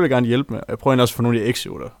Trail Cup, men det vil jeg gerne hjælpe med. Jeg prøver også at få nogle af de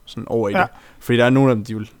XC'er sådan over i det, fordi der er nogle af dem,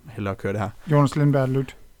 de vil hellere køre det her. Jonas Lindberg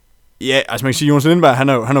Lyt. Ja, altså man kan sige, Jonas Lindberg, han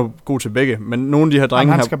er jo god til begge, men nogle af de her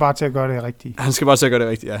drenge han skal bare til at gøre det rigtigt. Han skal bare til at gøre det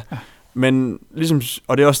rigtigt, ja. Men ligesom,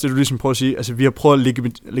 og det er også det, du ligesom prøver at sige, altså vi har prøvet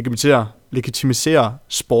at legitimisere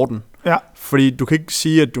sporten. Ja. Fordi du kan ikke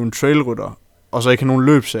sige, at du er en trailrytter, og så ikke have nogen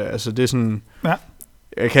løbsserie. Altså det er sådan,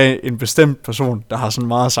 jeg kan en bestemt person, der har sådan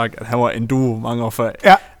meget sagt, at han var enduro mange år før.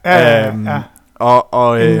 Ja.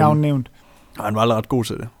 Og ingen navn nævnt. Og han var aldrig ret god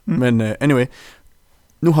til det. Men anyway,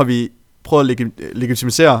 nu har vi prøvet at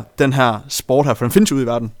legitimisere den her sport her, for den findes jo ude i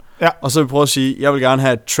verden. Ja. Og så vil vi prøve at sige, jeg vil gerne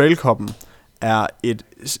have, at Trail Cup'en er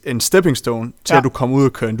en stepping stone til, at du kommer ud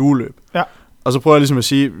og kører en dueløb. Ja. Og så prøver jeg ligesom at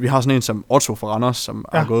sige, vi har sådan en som Otto fra Randers, som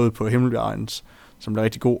er gået ud på Himmelbjergens, som er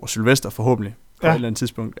rigtig god, og Sylvester forhåbentlig på et eller andet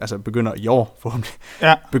tidspunkt, altså begynder i år forhåbentlig,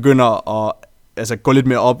 begynder at gå lidt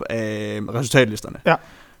mere op af resultatlisterne. Ja.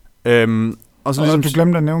 Og så ligesom, du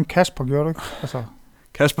glemte at nævne Kasper, gjorde du ikke? Altså.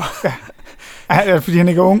 Kasper? Ja, fordi han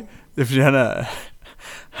ikke er ung. Det er fordi han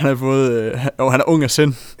er både, han er ung af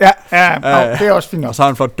sind. Ja, det er også fint. Og så har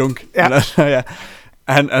han flot dunk. Ja.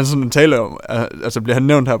 Han sådan taler om, altså bliver han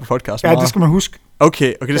nævnt her på podcasten. Ja, det skal man huske.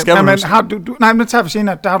 Okay, det skal man huske. Nej, men tager vi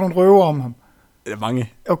senere, der har du en røver om ham. Det er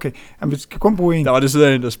mange. Okay, jamen, vi skal kun bruge en. Der var det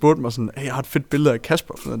sådan en, der spurgte mig sådan, hey, jeg har et fedt billede af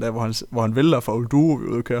Kasper for den dag, hvor han vælter fra Ulduro, vi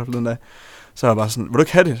ude og køre for den dag. Så jeg bare sådan, vil du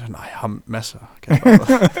ikke have det? Nej, jeg har masser af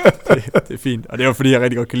Kasper. det er fint. Og det er jo fordi, jeg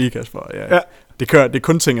rigtig godt kan lide Kasper. Det er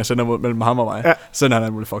kun ting, jeg sender mellem ham og mig. Ja. Sender han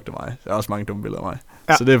alt muligt fuck til mig. Der er også mange dumme billeder af mig.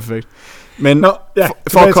 Ja. Så det er perfekt. Men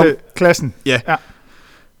for at komme til klassen. Ja.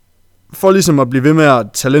 For ligesom at blive ved med at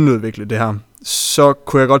talentudvikle det her, så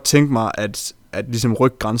kunne jeg godt tænke mig, at ligesom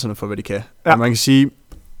rykke grænserne for, hvad de kan. Ja. Og man kan sige,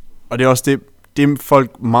 og det er også det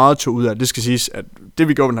folk meget tog ud af, det skal siges, at det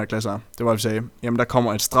vi gjorde i den her klasse, det var, at vi sagde, jamen der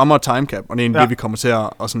kommer et strammere timecap, og det er egentlig det, vi kommer til at...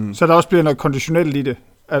 Og sådan, så der også bliver noget konditionelt i det?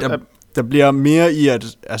 Der bliver mere i, at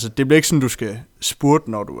altså, det bliver ikke sådan, du skal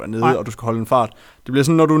spurte, når du er nede, og du skal holde en fart. Det bliver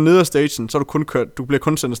sådan, når du er nede af stagen, så er du bliver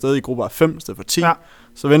kun sendt afsted i grupper af 5 i stedet for 10. Ja.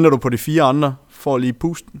 Så venter du på de 4 andre, for lige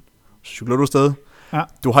boosten. Så cykler du afsted. Ja.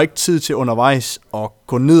 Du har ikke tid til undervejs at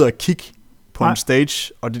gå ned og kigge på en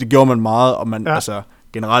stage, og det gjorde man meget, og man altså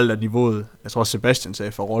generelt er niveauet, jeg tror også Sebastian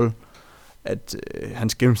sagde for Rolle, at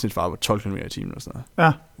hans gennemsnitsfart var 12 km i timen og sådan noget.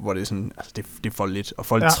 Ja. Hvor det er sådan, altså det er for lidt, og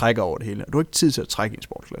folk trækker over det hele. Og du har ikke tid til at trække i en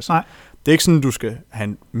sportsklasse. Nej. Det er ikke sådan, du skal have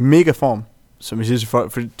en mega form, som jeg siger til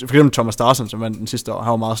folk. For eksempel Thomas Starsen, som vandt den sidste år,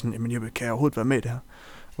 han var meget sådan, jamen kan jeg overhovedet være med i det her?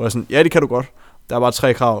 Hvor jeg sådan, ja, det kan du godt. Der er bare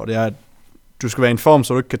 3 krav, og det er, at du skal være i en form,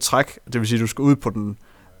 så du ikke kan trække. Det vil sige, at du skal ud på den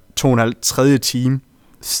 2,5-3. time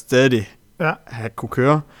stadig kunne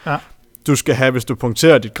køre. Ja. Du skal have, hvis du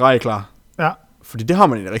punkterer dit grej klar. Ja. Fordi det har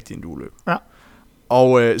man i det rigtige endureløb. Ja.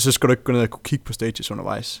 Og så skal du ikke gå ned og kunne kigge på stages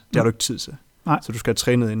undervejs. Det har du ikke tid til. Nej. Så du skal have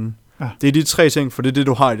trænet inden. Ja. Det er de 3 ting, for det er det,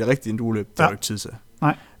 du har i det rigtige endureløb. Det har du ikke tid til.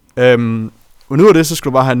 Nej. Og nu af det, så skal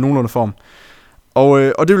du bare have en nogenlunde form.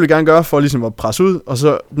 Og det vil jeg gerne gøre for ligesom at presse ud. Og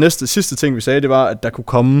så sidste ting, vi sagde, det var, at der kunne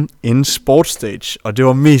komme en sportstage. Og det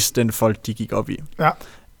var mest den folk, de gik op i.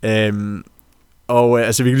 Ja. Og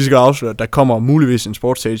altså, vi kan lige så godt afsløre, at der kommer muligvis en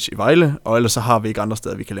sportsstage i Vejle, og ellers så har vi ikke andre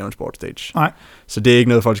steder, vi kan lave en sportsstage. Nej. Så det er ikke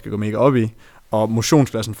noget, folk skal gå mega op i. Og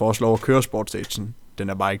motionsklassen foreslår at køre sportstagen. Den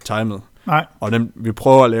er bare ikke timet. Nej. Og vi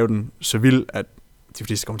prøver at lave den så vild, at de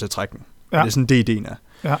fleste kommer til at trække den. Ja. Det er sådan det, ideen er.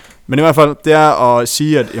 Ja. Men i hvert fald, det er at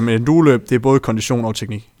sige, at jamen, enduroløb, det er både kondition og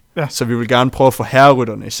teknik. Ja. Så vi vil gerne prøve at få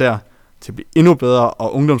herrerytterne især til at blive endnu bedre,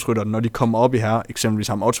 og ungdomsrytterne, når de kommer op i herre, eksempelvis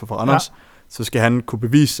ham Otto fra Randers, så skal han kunne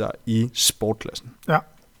bevise sig i sportklassen. Ja.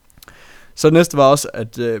 Så det næste var også,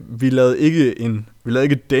 at vi lavede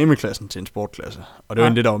ikke dameklassen til en sportklasse, og det var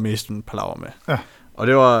det, der var mest en palaver med. Ja. Og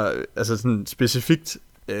det var altså sådan specifikt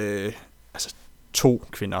 2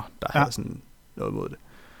 kvinder, der havde sådan noget mod det.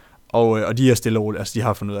 Og de er stille og roligt, altså de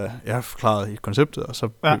har fundet ud af, jeg har forklaret i konceptet, og så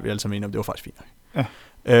blev vi alle sammen enige om, det var faktisk fint.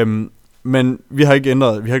 Ja. Men vi har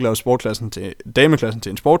ikke lavet sportklassen til dameklassen til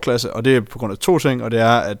en sportklasse, og det er på grund af 2 ting, og det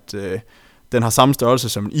er, at den har samme størrelse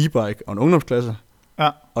som en e-bike og en ungdomsklasse. Ja.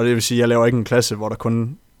 Og det vil sige, at jeg laver ikke en klasse, hvor der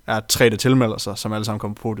kun er 3, der tilmelder sig, som alle sammen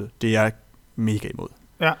kommer på det. Det er jeg mega imod.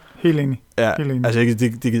 Ja, helt enig. Ja, helt enig. Altså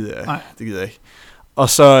det gider jeg ikke. Og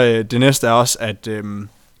så det næste er også, at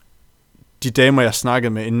de damer, jeg snakkede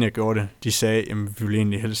med, inden jeg gjorde det, de sagde, at vi ville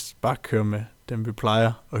egentlig helst bare køre med dem, vi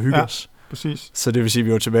plejer, og hygge os. Præcis. Så det vil sige, at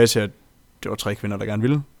vi var tilbage til, at det var 3 kvinder, der gerne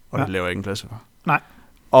ville, og det laver jeg ikke en klasse for. Nej.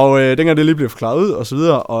 Og dengang det lige blev forklaret ud, og så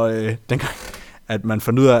videre, og dengang, at man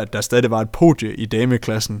fandt ud af, at der stadig var et podie i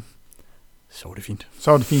dameklassen, så var det fint.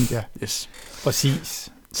 Så var det fint, ja. Yes.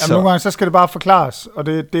 Præcis. Jamen, nogle gange, så skal det bare forklares, og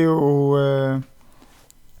det er jo,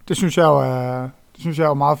 det synes jeg jo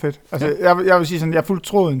er meget fedt. Altså, jeg vil sige sådan, jeg er fuldt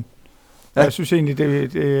tråden. Ja. Jeg synes egentlig,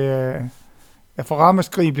 jeg får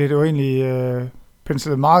ramaskrig, blev det jo egentlig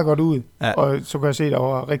penslet meget godt ud, og så kan jeg se, at der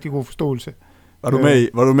var rigtig god forståelse. Var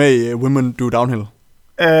du med i Women Do Downhill?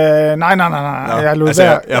 Nej. Jeg lod altså,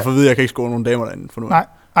 jeg får at vide, at jeg kan ikke score nogen damer derinde for nu. Nej.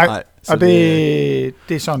 Og det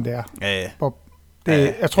er sådan, det er. Ja. Bob.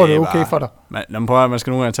 Jeg tror, det er okay bare, for dig. Man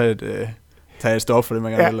skal nogle gange tage et stop for det,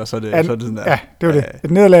 man gerne vil, og så er det sådan der. Ja, det var det.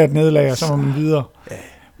 Et nederlag, og så må man videre. Ja.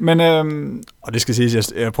 Men, og det skal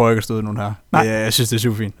siges, jeg prøver ikke at støde nogen her. Jeg synes, det er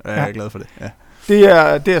super fint, og jeg er glad for det. Ja.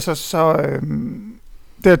 Det er så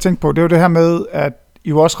det jeg tænkte på, det er jo det her med, at I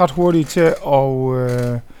er også ret hurtige til at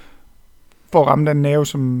få at ramme den nerve,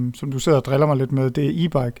 som du sidder og driller mig lidt med, det er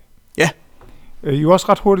e-bike. Ja. I er også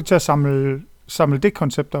ret hurtige til at samle det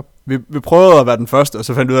koncept op. Vi prøvede at være den første, og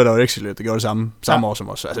så fandt vi ud af, at der var et Excel-løb, der gjorde det samme år som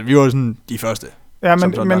os. Altså, vi var sådan de første. Ja,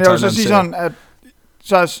 men jeg vil så sige sådan, at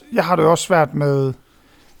så jeg har det jo også svært med,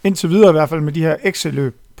 indtil videre i hvert fald, med de her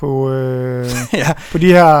Excel-løb på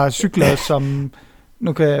de her cykler, som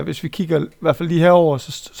nu kan jeg, hvis vi kigger i hvert fald lige herover,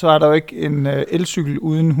 så er der jo ikke en elcykel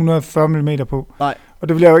uden 140 mm på. Nej. Og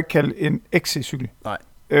det vil jeg jo ikke kalde en XC-cykel. Nej.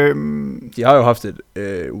 De har jo haft et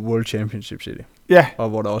World Championship City. Ja. Og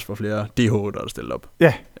hvor der også var flere DH, der stillet op.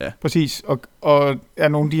 Ja, præcis. Og er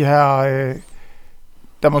nogle af de her,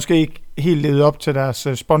 der måske ikke helt levede op til deres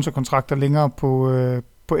sponsorkontrakter længere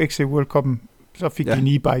på XC World Cup'en, så fik de en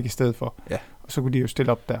e-bike i stedet for. Ja. Og så kunne de jo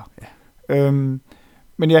stille op der. Ja.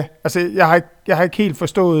 Men ja, altså jeg har ikke helt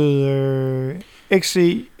forstået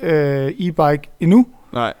XC e-bike endnu.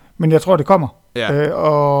 Nej. Men jeg tror, det kommer. Ja.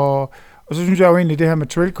 Og så synes jeg jo egentlig, det her med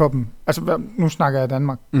Trail Cup'en, altså nu snakker jeg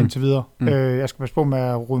Danmark indtil videre. Jeg skal passe på med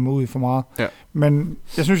at rode mig ud i for meget. Ja. Men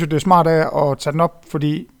jeg synes jo, det er smart af at tage den op,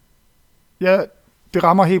 fordi det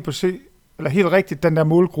rammer helt rigtigt den der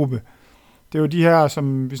målgruppe. Det er jo de her,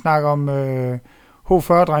 som vi snakker om,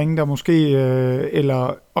 H40-drenge, der måske,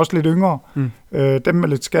 eller også lidt yngre, dem med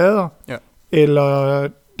lidt skader, eller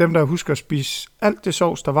dem, der husker at spise alt det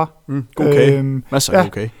sovs, der var. Okay, masser af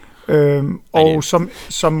okay. Og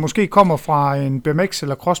som måske kommer fra en BMX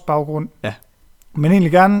eller cross-baggrund, men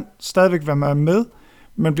egentlig gerne stadigvæk være med,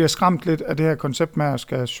 men bliver skræmt lidt af det her koncept med at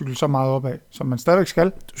skal cykle så meget opad, som man stadigvæk skal.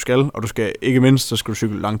 Du skal, og du skal ikke mindst, så skal du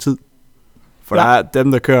cykle lang tid. For der er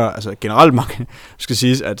dem, der kører, altså generelt mange, skal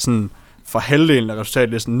siges, at sådan for halvdelen af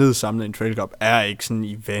resultatlisten nedsamlet i en Trail Cup, er ikke sådan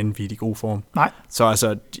i vanvittig god form. Nej. Så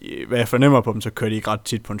altså, hvad jeg fornemmer på dem, så kører de ikke ret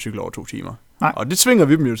tit på en cykel over 2 timer. Nej. Og det tvinger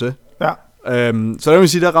vi dem jo til. Ja. Så der vil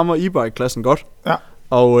sige, der rammer e-bike-klassen godt. Ja.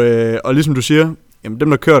 Og ligesom du siger, jamen dem,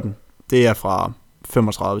 der kører den, det er fra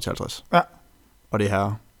 35 til 50. Ja. Og det er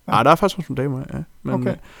her. Ja. Der er faktisk også nogle damer, ja. Men,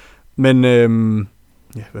 okay. Men,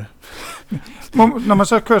 ja, hvad? Når man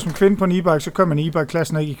så kører som kvinde på en e-bike, så kører man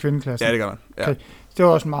e-bike-klassen og ikke i kvindeklassen. Ja, det gør man. Ja. Okay. Det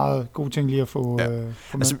var også en meget god ting lige at få med.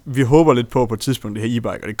 Altså, vi håber lidt på et tidspunkt det her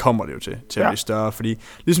e-bike, og det kommer det jo til at blive større, fordi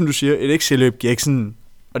ligesom du siger, et XC-løb giver ikke sådan,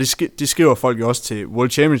 og det skriver folk jo også til World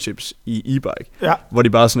Championships i e-bike, hvor de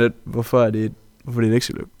bare sådan lidt, hvorfor er det et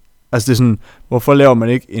XC-løb? Altså det er sådan, hvorfor laver man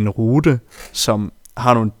ikke en rute, som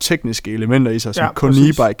har nogle tekniske elementer i sig, som kun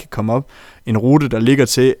præcis. e-bike kan komme op. En rute, der ligger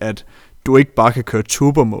til, at du ikke bare kan køre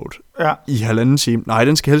turbo mode i 1,5 time. Nej,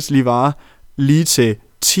 den skal helst lige vare lige til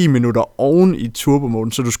 10 minutter oven i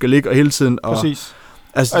turbo-moden, så du skal ligge og hele tiden... Præcis.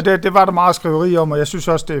 Og det var der meget skriveri om, og jeg synes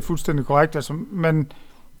også, det er fuldstændig korrekt. Altså, men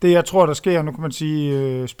det, jeg tror, der sker, nu kan man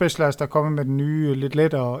sige, Specialized, der er kommet med den nye, lidt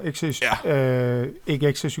lettere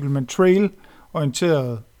ikke XC-cykel, men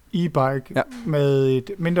trail-orienteret e-bike med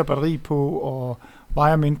et mindre batteri på og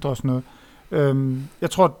vejer mindre og sådan noget. Jeg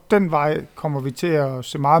tror, den vej kommer vi til at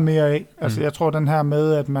se meget mere af. Altså, jeg tror, den her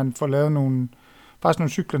med, at man får lavet nogle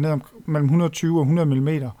cykler ned mellem 120 og 100 mm,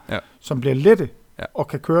 som bliver lette og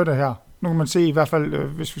kan køre det her. Nu kan man se i hvert fald,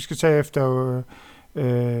 hvis vi skal tage efter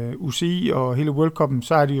UCI og hele World Cup'en,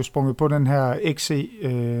 så er de jo sprunget på den her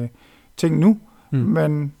XC-ting nu,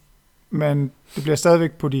 men det bliver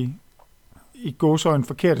stadigvæk på de i gåseøjne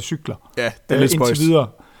forkerte cykler. Ja, det er lidt spøjst. Indtil videre.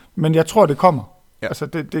 Men jeg tror, det kommer. Ja. Altså,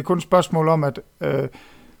 det er kun et spørgsmål om, at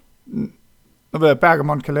nu ved jeg,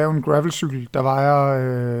 Bergamont kan lave en gravelcykel, der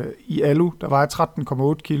vejer i alu, der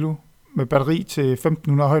vejer 13,8 kilo med batteri til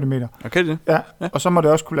 1500 højdemeter. Okay, det. Ja, og så må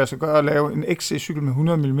det også kunne lade sig gøre at lave en XC-cykel med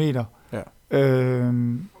 100 mm. Ja.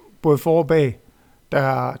 Både for og bag,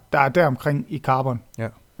 der er deromkring i carbon. Ja.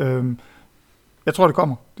 Jeg tror, det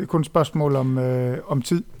kommer. Det er kun et spørgsmål om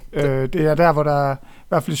tid. Det er der, hvor der i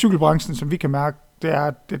hvert fald i cykelbranchen, som vi kan mærke, det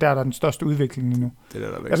er der er den største udvikling lige nu. Det der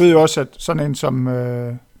jeg ved jo også, at sådan en som...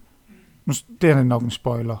 det er nok en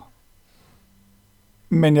spoiler.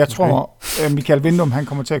 Men jeg tror, Michael Windum, han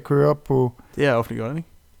kommer til at køre på... Det er offentliggjort, ikke?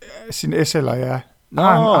 Sin SL'er, ja.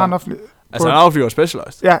 Han altså, han er offentliggjort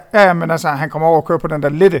Specialized? Ja, men altså, han kommer over og kører på den der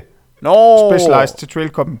lette Specialized til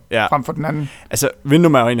Trail Cup'en, frem for den anden. Altså,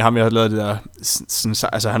 Windum er jo egentlig ham, jeg har lavet det der...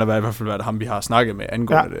 altså, han har i hvert fald været ham, vi har snakket med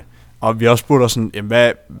angående det. Og vi har også spurgt os sådan,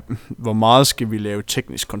 jamen, hvor meget skal vi lave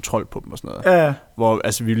teknisk kontrol på dem og sådan noget? Ja. Hvor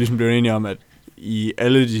altså, vi er ligesom blevet enige om, at i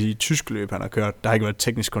alle de tyske løb, han har kørt, der har ikke været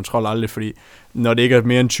teknisk kontrol aldrig, fordi når det ikke er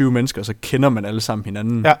mere end 20 mennesker, så kender man alle sammen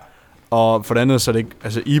hinanden. Ja. Og for det andet, så er det ikke,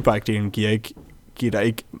 altså e-bike-delen giver dig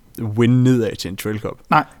ikke win nedad til en Trail Cup.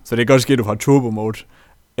 Nej. Så det kan godt ske, at du fra turbo mode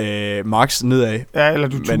max nedad. Ja, eller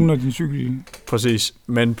du tuner din cykel. Præcis.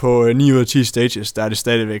 Men på 9 ud af 10 stages, der er det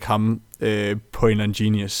stadigvæk ham på en eller anden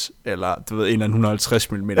Genius, eller du ved, en eller anden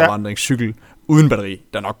 150 mm vandringscykel, uden batteri,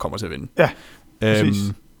 der nok kommer til at vinde. Ja,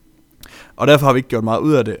 præcis. Og derfor har vi ikke gjort meget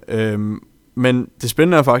ud af det. Men det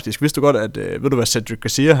spændende er faktisk, vidste du godt, at ved du hvad Cedric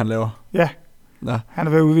Garcia han laver? Ja, han er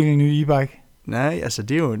ved at udvikle en ny e-bike. Nej, altså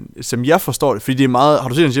det er jo, som jeg forstår det, fordi det er meget, har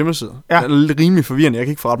du set hans hjemmeside? Ja. Den er lidt rimelig forvirrende, jeg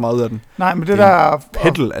kan ikke få ret meget ud af den. Nej, men det der...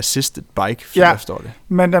 pedal assisted bike, for jeg forstår det.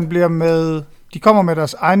 Men den bliver med, de kommer med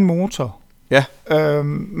deres egen motor. Ja.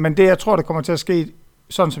 Men det jeg tror, det kommer til at ske,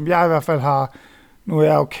 sådan som jeg i hvert fald har, nu er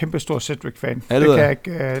jeg jo kæmpe stor Cedric-fan. Ja,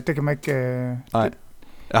 det kan man ikke... Nej.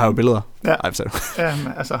 Jeg har jo billeder. Ja,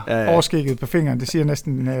 men altså overskægget på fingeren, det siger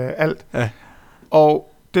næsten alt. Ja. Og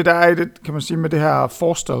det der er i det, kan man sige, med det her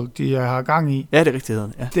Forstal, de har gang i. Ja, det er rigtigt.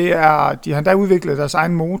 Ja. Det er, de har da udviklet deres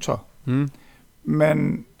egen motor.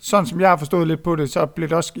 Men sådan som jeg har forstået lidt på det, så bliver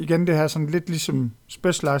det også igen det her sådan lidt ligesom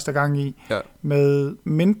Specialized der gang i, med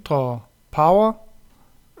mindre power,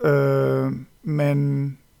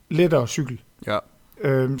 men lettere cykel. Ja.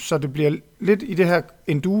 Så det bliver lidt i det her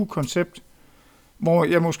enduro-koncept, hvor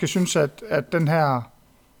jeg måske synes, at den her...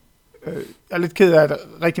 jeg er lidt ked af, at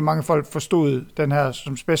rigtig mange folk forstod den her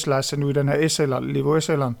som Specialized nu i den her SL'er, Levo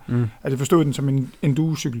SL'eren, at de forstod den som en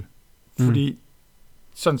enduro-cykel. Fordi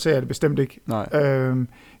sådan ser jeg det bestemt ikke.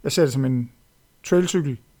 Jeg ser det som en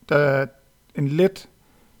trailcykel, der er en let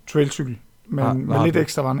trailcykel, med lidt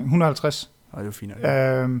ekstra vandring. 150. Det er fint.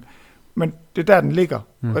 Men det er der, den ligger.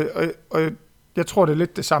 Og jeg tror, det er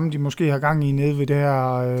lidt det samme, de måske har gang i nede ved det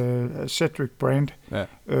her Cedric brand. Ja.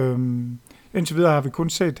 Indtil videre har vi kun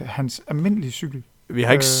set hans almindelige cykel.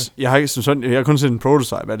 Jeg har kun set en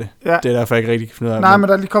prototype af det. Ja. Det er derfor, jeg ikke rigtig kan finde ud af. Nej, men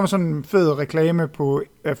der lige kommer sådan en fed reklame på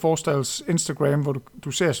Forstals Instagram, hvor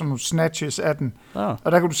du ser sådan nogle snatches af den. Ah.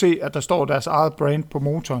 Og der kan du se, at der står deres eget brand på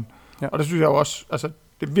motoren. Ja. Og der synes jeg jo også, altså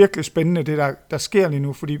det er virkelig spændende, det der sker lige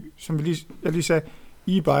nu, fordi som jeg lige sagde,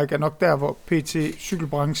 e-bike er nok der, hvor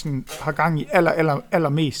cykelbranchen har gang i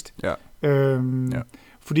allermest. Ja.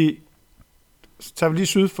 Fordi tager vi lige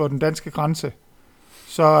syd for den danske grænse,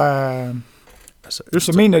 så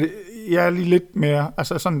så mener jeg lige lidt mere,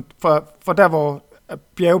 altså sådan for der, hvor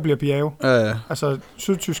bjerge bliver bjerge, altså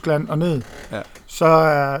Sydtyskland og ned,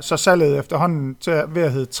 så salget efterhånden ved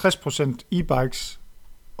at hedde 60% e-bikes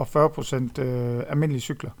og 40% almindelige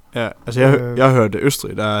cykler. Ja, altså jeg har hørt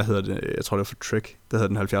Østrig, der hedder det, jeg tror det er for Trek, der hedder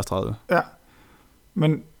den 7030. Ja,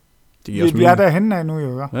 men vi er derhenne af nu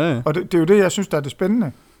jo, ja. Og det er jo det, jeg synes, der er det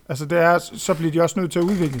spændende. Altså det er, så bliver de også nødt til at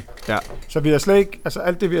udvikle. Ja. Så vi har slet ikke, altså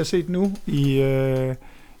alt det vi har set nu i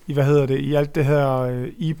i alt det her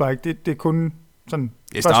e-bike, det er kun sådan...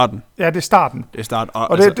 Det er starten. Ja, det er starten. Det er starten.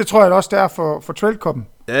 Og altså, det tror jeg også, det er for Trail Cup'en.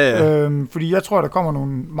 Ja. Fordi jeg tror, der kommer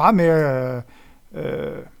nogle meget mere...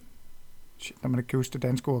 når man ikke kan huske det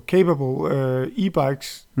danske ord, capable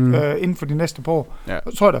e-bikes inden for de næste par år. Ja.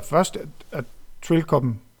 Så tror jeg da først, at Trail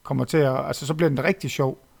Cup'en kommer til at... Altså, så bliver den rigtig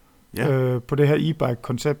sjov på det her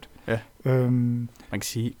e-bike-koncept. Ja. Man kan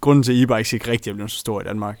sige, grunden til e-bikes ikke rigtig er blevet så stor i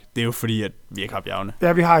Danmark, det er jo fordi, at vi ikke har bjergene.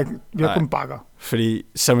 Ja, vi har kun bakker. Fordi,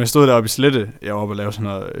 som jeg stod deroppe i Slette, jeg var oppe og lavede sådan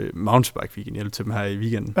noget mountainbike weekend, hjælp til dem her i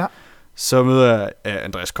weekenden. Ja. Så møder jeg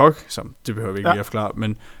Andreas Koch, som det behøver vi ikke lige at forklare,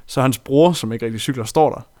 men så hans bror, som ikke rigtig cykler, står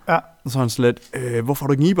der. Ja. Og så er han sådan lidt, hvorfor har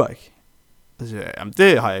du ikke en e-bike? Og så siger jeg, jamen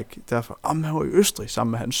det har jeg ikke. Derfor, han var i Østrig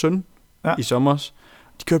sammen med hans søn i sommer.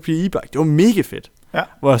 De kørte på e-bike, det var mega fedt. Ja.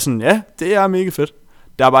 Hvor jeg sådan, ja, det er mega fedt.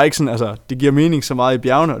 Der er bare ikke sådan, altså, det giver mening så meget i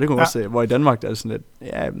bjergene, og det kan man også se, hvor i Danmark, der er sådan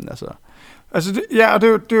lidt, altså... Altså, og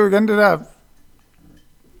det er jo igen det der...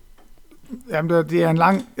 Jamen, det er en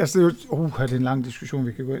lang... Altså, det er en lang diskussion,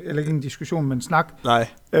 vi kan gå... Eller ikke en diskussion, men en snak. Nej.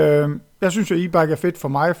 Jeg synes jo, e-bike er fedt for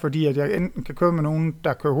mig, fordi at jeg enten kan køre med nogen,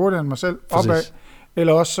 der kører hurtigere end mig selv, opad,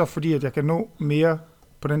 eller også så fordi, at jeg kan nå mere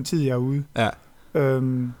på den tid, jeg er ude. Ja.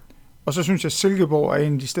 Og så synes jeg, Silkeborg er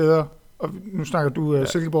en af de steder... Og nu snakker du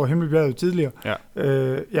Silkeborg og Himmelbjerget tidligere. Ja.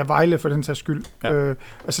 Jeg Vejle for den sags skyld. Ja.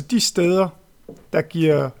 Altså de steder, der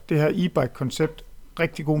giver det her e-bike-koncept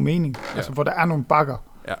rigtig god mening. Ja. Altså hvor der er nogle bakker.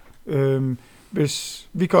 Ja. Hvis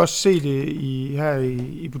vi kan også se det her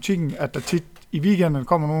i butikken, at der tit i weekenden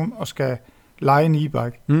kommer nogen og skal leje en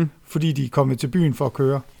e-bike, fordi de er kommet til byen for at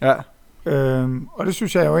køre. Ja. Og det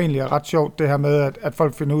synes jeg jo egentlig er ret sjovt, det her med, at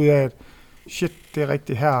folk finder ud af, at shit, det er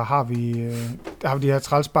rigtigt, her har vi de her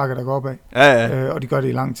trælsbakker, der går opad, og de gør det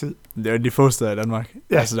i lang tid. Det er jo de få steder i Danmark.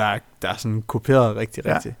 Ja. Altså, der er sådan kopieret rigtig.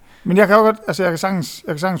 Men jeg kan jo godt, altså jeg kan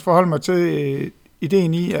sagtens forholde mig til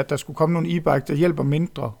ideen i, at der skulle komme nogle e-bike, der hjælper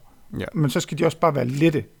mindre, men så skal de også bare være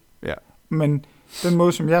lette. Ja. Men den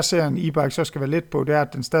måde, som jeg ser en e-bike så skal være let på, det er,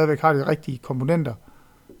 at den stadigvæk har de rigtige komponenter,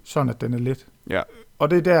 sådan at den er let. Ja.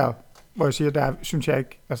 Og det er der, hvor jeg siger, der synes jeg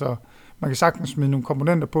ikke, altså man kan sagtens smide nogle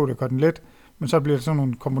komponenter på, der gør den let, men så bliver det sådan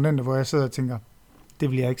nogle komponenter, hvor jeg sidder og tænker,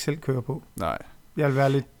 det vil jeg ikke selv køre på. Nej. Jeg vil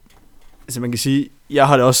være lidt... Altså man kan sige, jeg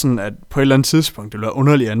har det også sådan, at på et eller andet tidspunkt, det bliver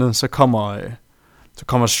underligt andet, så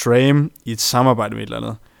kommer SRAM i et samarbejde med et eller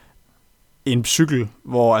andet. En cykel,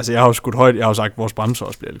 hvor, altså jeg har jo skudt højt, jeg har jo sagt, at vores bremser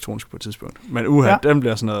også bliver elektronisk på et tidspunkt. Men den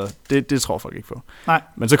bliver sådan noget, det tror folk ikke på. Nej.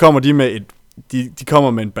 Men så kommer de med de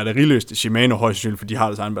kommer med en batteriløsning, Shimano højst sandsynligt, for de har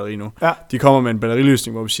deres egen batteri nu. Ja. De kommer med en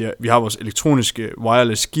batteriløsning, hvor vi siger, vi har vores elektroniske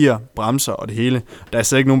wireless gear, bremser og det hele. Der er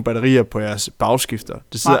slet ikke nogen batterier på jeres bagskifter.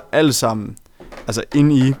 Det sidder alle sammen altså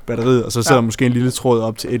inde i batteriet, og så sidder måske en lille tråd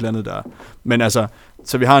op til et eller andet der. Men altså,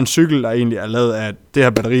 så vi har en cykel, der egentlig er lavet af det her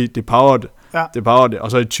batteri, det power det,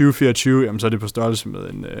 og så i 2024, jamen så er det på størrelse med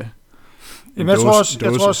en jeg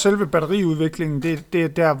tror også, selve batteriudviklingen, det er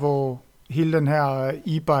der, hvor hele den her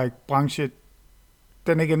e-bike-branche,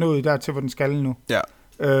 den ikke er nået der til, hvor den skal nu. Ja.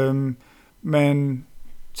 Men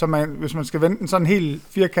så hvis man skal vende den sådan helt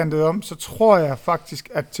firkantet om, så tror jeg faktisk,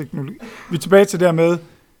 at teknologi... Vi er tilbage til der med,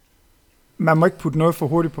 man må ikke putte noget for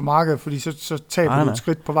hurtigt på markedet, fordi så taber du et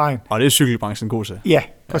skridt på vejen. Og det er cykelbranchen god til. Ja,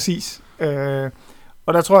 præcis.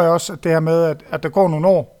 Og der tror jeg også, at det her med, at der går nogle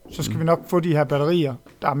år, så skal vi nok få de her batterier,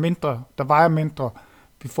 der er mindre, der vejer mindre.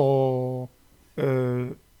 Vi får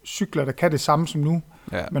cykler, der kan det samme som nu,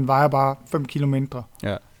 men vejer bare 5 kilo mindre.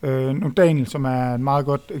 Ja. Nu Daniel, som er et meget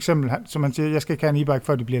godt eksempel, som han siger, jeg skal ikke have en e-bike,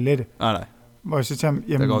 før de bliver lette. Nej. Hvor jeg siger til ham,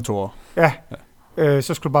 jamen, der går 2 år. Ja.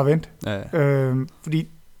 Så skal du bare vente. Ja. Fordi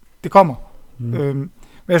det kommer. Men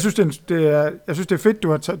jeg synes, det er fedt,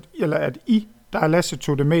 du har taget, eller at der er Lasse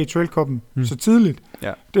tog det med i Trail Cup'en så tidligt.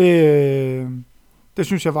 Ja. Det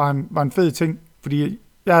synes jeg var en fed ting, fordi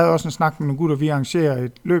jeg havde også en snak med nogle gutter, vi arrangerer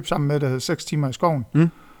et løb sammen med, der hedder 6 timer i skoven.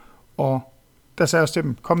 Og der sagde jeg også til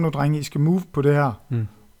dem, kom nu drenge, I skal move på det her.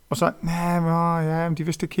 Og så, de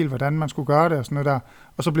vidste ikke helt, hvordan man skulle gøre det og sådan noget der.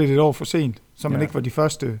 Og så blev det et år for sent, så man ikke var de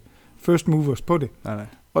first movers på det. Nej.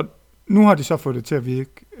 Og nu har de så fået det til at virke,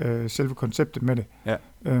 selve konceptet med det. Ja.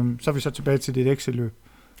 Så er vi så tilbage til det Excel-løb.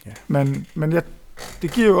 Ja. Men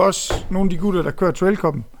det giver jo også nogle af de gutter, der kører Trail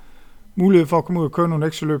Cup'en, mulighed for at komme ud og køre nogle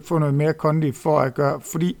Excel-løb, få noget mere kondi for at gøre,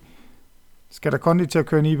 fordi skal der kondi til at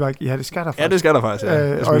køre en e-bike? Ja, det skal der faktisk. Ja, det skal der faktisk,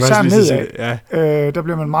 ja. Og især nedad, der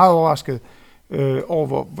bliver man meget overrasket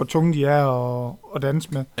over, hvor tunge de er at danse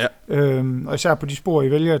med. Ja. Og især på de spor,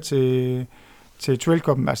 I vælger til Trail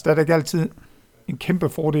Cup'en, altså der er det ikke altid en kæmpe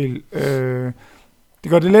fordel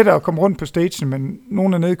Det gør det lettere at komme rundt på stagen, men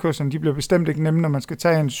nogle af nedkørslerne, de bliver bestemt ikke nemme, når man skal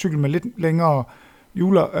tage en cykel med lidt længere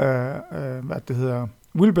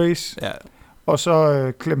wheelbase, og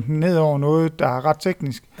så klemme den ned over noget, der er ret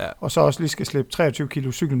teknisk, og så også lige skal slippe 23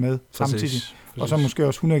 kilo cykel med samtidig, og så måske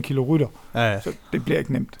også 100 kilo rytter. Så det bliver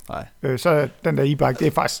ikke nemt. Så den der e-bike, det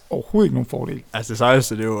er faktisk overhovedet ikke nogen fordel. Altså det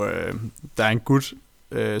sejeste, det er jo, der er en gut,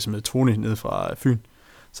 som hedder Tony, nede fra Fyn,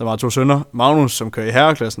 som har 2 sønner. Magnus, som kører i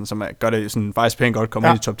herreklassen, som gør det sådan faktisk pænt godt, kommer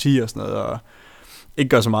ind i top 10 og sådan noget, og ikke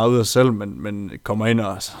gør så meget ud af sig selv, men kommer ind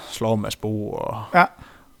og slår Mads Bo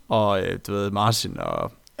og du ved, Martin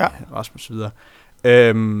og Rasmus og videre.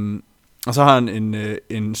 Og så har han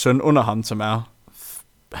en søn under ham, som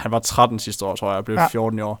han var 13 sidste år, tror jeg, og blev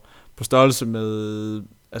 14 år, på størrelse med,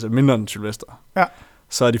 altså mindre end Sylvester.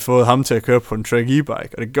 Så har de fået ham til at køre på en track e-bike,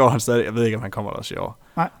 og det gjorde han stadig. Jeg ved ikke, om han kommer der også i år.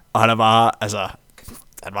 Og han er bare, altså,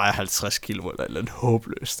 han vejer 50 kilo eller et eller andet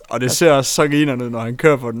håbløst. Og det ser også så griner ud, når han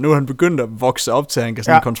kører på den. Nu er han begyndt at vokse op til, at han kan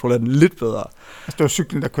sådan kontrollere den lidt bedre. Altså, det var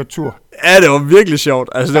cyklen, der kørte tur. Ja, det var virkelig sjovt.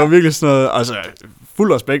 Altså, det var virkelig sådan noget, altså,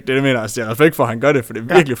 fuld respekt, det mener. Altså, det er respekt for, at han gør det, for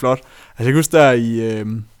det er virkelig flot. Altså, jeg kan huske der i,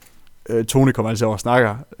 Tony kommer altid over og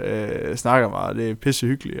snakker meget, det er pisse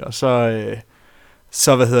hyggeligt. Og så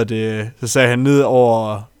så sagde han ned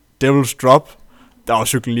over Devil's Drop, der var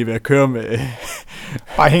cyklen lige ved at køre med.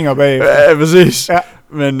 Bare hænger bag. Ja, præcis.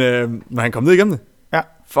 Men han kom ned igennem det.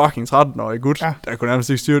 Fucking 13-årig gut, der kunne nærmest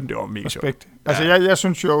ikke styre den. Det var mega sjovt. Altså, jeg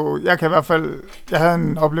synes jo, jeg kan i hvert fald, jeg havde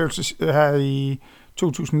en oplevelse her i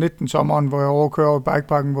 2019 sommeren, hvor jeg overkørte over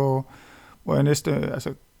Bikeparken, hvor jeg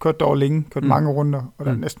kørte derovre længe, kørte mange runder, og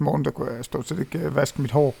den næste morgen, der kunne jeg stort set ikke vaske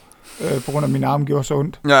mit hår, på grund af min arme gjorde så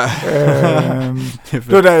ondt.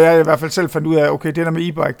 Det var da jeg i hvert fald selv fandt ud af, okay, det der med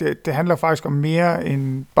e-bike, det handler faktisk om mere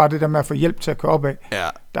end bare det der med at få hjælp til at køre opad.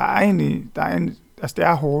 Der er egentlig, altså det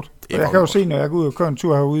er hårdt. Og jeg kan jo se, når jeg går ud og kører en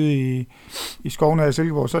tur herude i skoven her i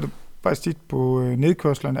Silkeborg, så er det faktisk tit på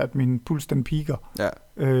nedkørslerne, at min puls den piker.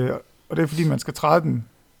 Og det er fordi, man skal træde den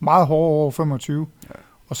meget hårdere over 25.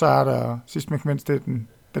 Og så er der, sidst men ikke mindst,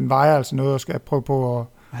 den vejer altså noget, og skal prøve på at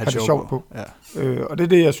have det sjovt på. Og det er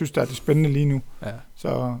det, jeg synes, der er det spændende lige nu.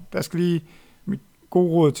 Så der skal lige mit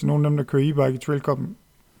gode råd til nogle af dem, der kører e-bike i trailcuppen.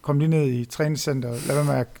 Kom lige ned i træningscenteret. Lad være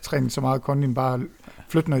med at træne så meget kondi, bare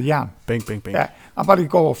flytte noget jern. Bang. Og bare lige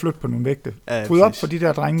gå over og flytte på nogle vægte. Fod op for de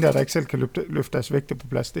der drenge der ikke selv kan løfte deres vægte på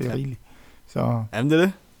plads. Det er rigeligt. Så, jamen,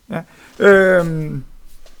 det er det.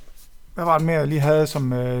 Hvad var det mere, jeg lige havde som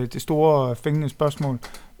det store fængende spørgsmål?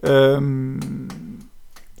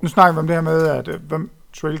 Nu snakker vi om det her med, at hvem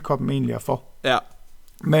trailcuppen egentlig er for.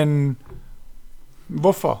 Men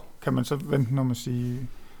hvorfor, kan man så vente om at sige,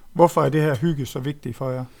 hvorfor er det her hygge så vigtigt for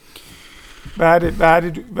jer?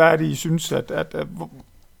 Hvad er det I synes, at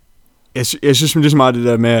Jeg synes lige så meget det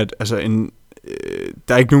der med, at altså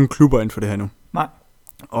der er ikke nogen klubber inden for det her nu. Nej.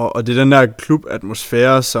 Og det er den der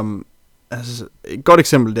klubatmosfære, som, altså et godt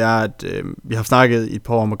eksempel, det er, at vi har snakket i et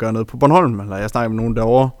par år om at gøre noget på Bornholm, eller jeg snakker med nogen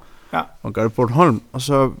derovre, og gør det på Bornholm, og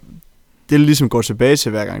så det ligesom går tilbage til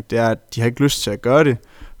hver gang, det er, at de har ikke lyst til at gøre det,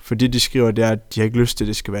 fordi de skriver, det er, at de har ikke lyst til, at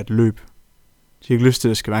det skal være et løb. De har ikke lyst til, at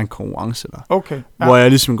det skal være en konkurrence. Hvor jeg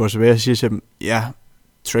ligesom går tilbage og siger til dem, ja,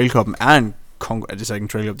 trailcuppen er en konkurrence, det er så ikke en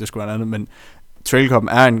trailcup, det skulle være noget andet, men trailcuppen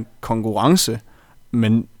er en konkurrence,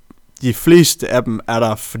 men de fleste af dem er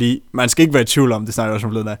der, fordi man skal ikke være i tvivl om, det snakker jeg også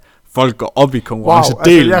om lidt af, folk går op i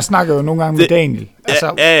konkurrencedelen. Altså, jeg snakker jo nogle gange med Daniel.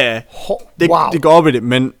 Det går op i det,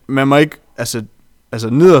 men man må ikke, altså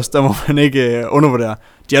nederst, der må man ikke undervurdere.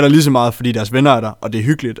 De er der lige så meget, fordi deres venner er der, og det er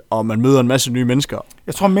hyggeligt, og man møder en masse nye mennesker.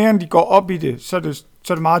 Jeg tror mere, end de går op i det, så er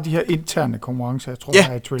det meget de her interne konkurrencer, jeg tror, der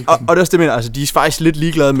er i trailcuppen. Og det er også det, mener, altså de er faktisk lidt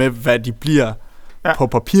ligeglade med, hvad de bliver på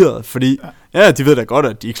papiret, fordi de ved da godt,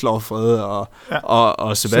 at de ikke slår Frede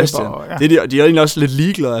og Sebastian. De er egentlig også lidt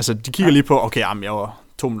ligeglade, altså de kigger lige på, okay, jamen, jeg var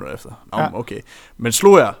 2 minutter efter. Okay. Men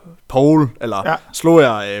slog jeg Paul, eller slog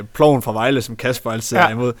jeg Ploven fra Vejle, som Kasper altid er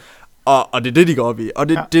imod, og det er det, de går op i. Og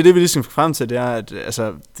det er det, vi ligesom skal frem til, det er, at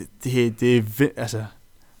altså, det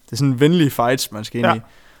er sådan venlige fights, man skal ind i.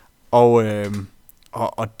 Og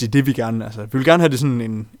det er det, vi gerne, altså, vi vil gerne have det sådan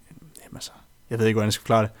en jeg ved ikke, hvordan jeg skal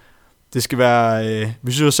forklare det. Det skal være,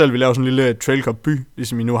 vi synes selv, vi laver sådan en lille trailcup by,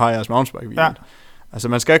 ligesom I nu har jeres mountainbike weekend. Altså,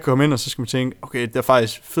 man skal ikke komme ind, og så skal man tænke, okay, det er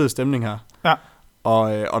faktisk fed stemning her.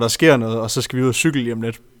 Og der sker noget, og så skal vi ud og cykle lige om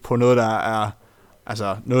lidt på noget, der er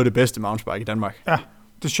altså noget af det bedste mountainbike i Danmark.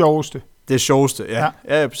 Det sjoveste. Det sjoveste,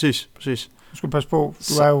 ja, præcis. Du skal passe på,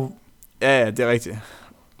 du er jo... Ja, det er rigtigt.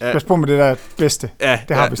 Pas på med det der bedste. Det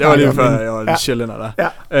har vi snakket om. Det var lige før, jeg var lidt sjældent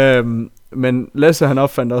der. Men Lasse, han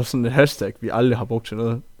opfandt også sådan et hashtag, vi aldrig har brugt til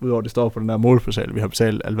noget, udover det står på den der målportal, vi har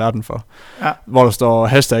betalt alverden for. Hvor der står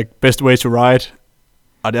hashtag best way to ride.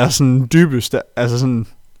 Og det er sådan dybest, altså sådan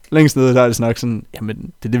længst nede, der er det sådan nok sådan,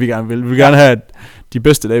 jamen det er det, vi gerne vil. Vi vil gerne have, at de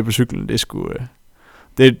bedste dage på cyklen, det skulle...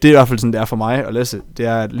 Det er i hvert fald sådan, det er for mig og Lasse. Det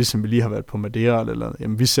er, at ligesom vi lige har været på Madeira, eller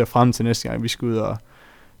jamen, vi ser frem til næste gang, vi skal ud og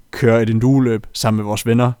køre et enduroløb sammen med vores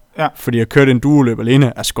venner. Ja. Fordi at køre et enduroløb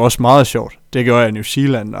alene er sgu også meget sjovt. Det gjorde jeg i New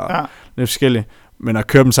Zealand og lidt forskelligt. Men at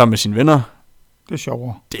køre dem sammen med sine venner, det er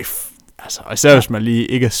sjovere. Det er altså, især hvis man lige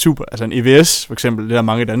ikke er super. Altså en EVS for eksempel, det er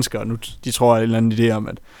mange danskere nu, de tror en eller anden idé om,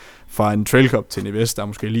 at fra en Trail Cup til en EVS, der er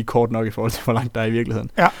måske lige kort nok i forhold til, hvor langt der er i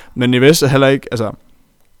virkeligheden. Ja. Men EVS er heller ikke, altså,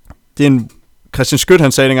 det er en, Christian Skødt,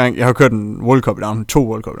 han sagde dengang, jeg har kørt en World Cup i downhill, 2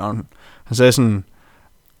 World Cup i downhill. Han sagde sådan,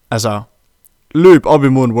 altså, løb op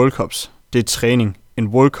imod en World Cups, det er træning. En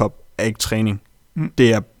World Cup er ikke træning.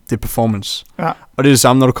 Det er performance. Ja. Og det er det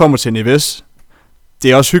samme, når du kommer til en EVS,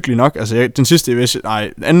 det er også hyggeligt nok. Altså, den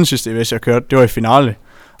anden sidste EVS, jeg kørte, det var i finale.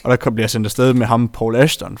 Og der blev jeg sendt afsted med ham, Paul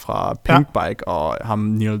Ashton fra Pinkbike, og ham,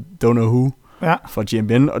 Neil Don't Know Who fra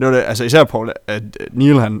GMBN. Og det var det, altså især Paul,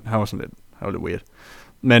 Neil, han var sådan lidt weird.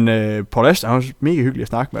 Men Paul Ashton, han var mega hyggelig at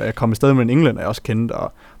snakke med. Jeg kom afsted med en englænder, jeg også kendte,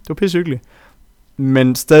 og det var pisse hyggeligt.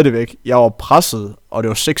 Men stadigvæk, jeg var presset, og det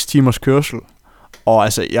var 6 timers kørsel. Og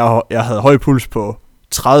altså, jeg havde høj puls på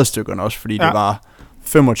 30 stykkerne også, fordi det var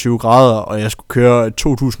 25 grader, og jeg skulle køre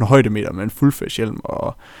 2000 højdemeter med en fuldfældshjelm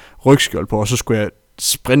og rygskjold på, og så skulle jeg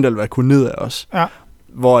sprinte eller hvad jeg kunne nedad også. Ja.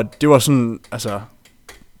 Hvor det var sådan, altså,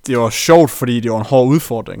 det var sjovt, fordi det var en hård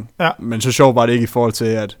udfordring. Ja. Men så sjovt var det ikke i forhold til,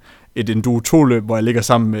 at et Enduro 2-løb, hvor jeg ligger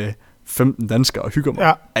sammen med 15 danskere og hygger mig,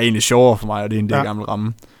 er egentlig sjovere for mig, og det er en del gammel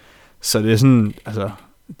ramme. Så det er sådan, altså,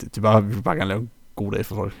 det er bare, vi vil bare gerne lave en god dag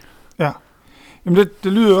for folk. Ja. Jamen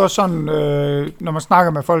det lyder jo også sådan, når man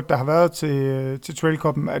snakker med folk, der har været til Trail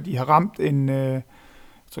Cup'en, at de har ramt en,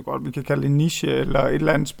 så godt vi kan kalde det en niche, eller et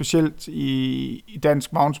eller andet specielt i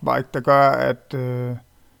dansk mountainbike, der gør,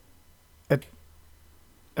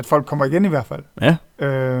 at folk kommer igen i hvert fald. Ja.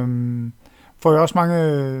 Får jo også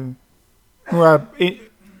mange, nu er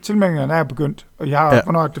tilmeldingerne er begyndt, og jeg har,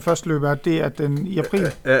 hvornår det første løb er, det er den i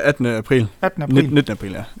april. 18. april. 19.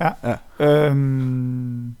 april, ja.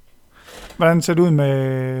 Hvordan ser det ud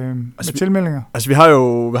med tilmeldinger? Altså vi har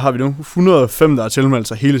jo, hvad har vi nu? 105, der er tilmeldt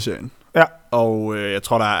sig hele serien. Ja. Og jeg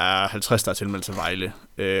tror, der er 50, der er tilmeldt sig Vejle.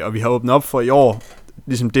 Og vi har åbnet op for i år,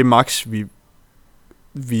 ligesom det max,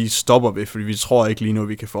 vi stopper ved, fordi vi tror ikke lige nu,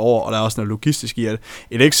 vi kan få over. Og der er også noget logistisk i, at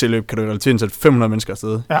et Excel-løb kan du relatere til 500 mennesker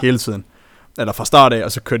afsted hele tiden. Eller fra start af,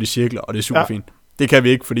 og så kører de cirkler, og det er super fint. Det kan vi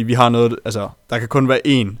ikke, fordi vi har noget, altså der kan kun være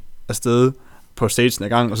en afsted på stagen ad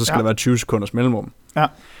gang, og så skal der være 20 sekunders mellemrum. Ja.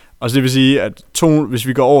 Og så det vil sige, at hvis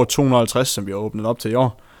vi går over 250, som vi har åbnet op til i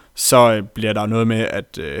år, så bliver der noget med,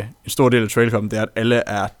 at en stor del af Trail Cup'en, det er, at alle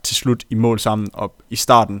er til slut i mål sammen, og i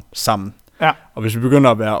starten sammen. Ja. Og hvis vi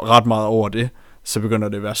begynder at være ret meget over det, så begynder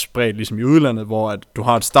det at være spredt, ligesom i udlandet, hvor at du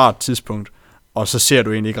har et starttidspunkt, og så ser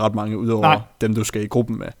du egentlig ikke ret mange ud over dem, du skal i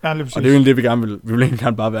gruppen med. Ja, og det er jo egentlig det, vi gerne vil. Vi vil egentlig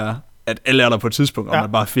gerne bare være, at alle er der på et tidspunkt, og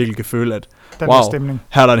man bare virkelig kan føle, at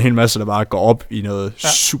her er der en hel masse, der bare går op i noget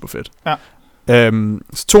super fedt. Ja.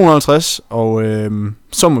 250, og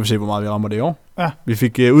så må vi se, hvor meget vi rammer det i år. Ja. Vi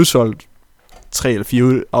fik udsolgt 3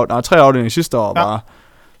 afdelinger sidste år, og bare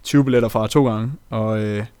 20 billetter fra 2 gange.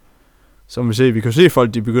 Og så må vi se, vi kan se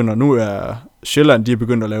folk, de begynder, nu er Sjælland, de er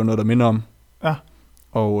begyndt at lave noget, der minder om. Ja.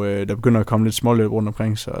 Og der begynder at komme lidt småløb rundt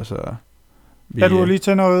omkring, så altså... Du var lige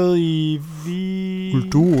til noget i...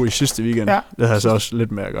 Ulduro i sidste weekend. Ja. Det havde jeg så også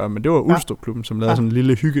lidt med at gøre, men det var Ulstrup-klubben, som lavede sådan en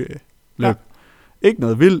lille hyggeløb. Ja. Ikke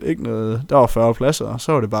noget vildt, ikke noget... Der var 40 pladser, og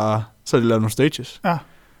så var det bare... Så havde de lavet nogle stages. Ja.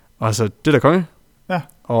 Og altså, det der konge. Ja.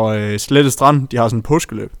 Og Slette Strand, de har sådan en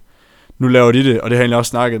påskeløb. Nu laver de det, og det har jeg egentlig også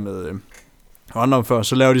snakket med andre om før,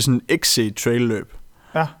 så laver de sådan en XC-trail-løb.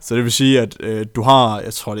 Ja. Så det vil sige, at du har,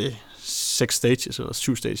 jeg tror det er 6 stages, eller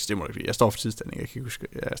 7 stages, det må det ikke. Jeg står for tidsstanding, jeg kan ikke huske,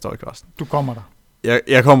 jeg står ikke resten. Du kommer der.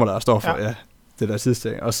 Jeg kommer der og står for, det der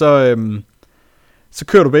tidsstanding. Og så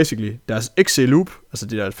kører du basically deres XC-loop, altså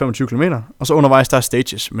de der 25 km, og så undervejs der er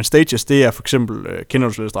stages. Men stages, det er for eksempel, kender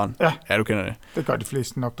du Slette Strand? Ja. Ja, du kender det. Det gør de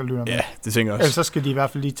fleste nok, der lytter med. Ja, det tænker jeg også. Ellers så skal de i hvert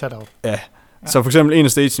fald lige tage det op. Ja. Så for eksempel en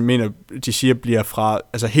af stagen, de siger, bliver fra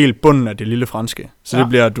altså helt bunden af det lille franske. Så det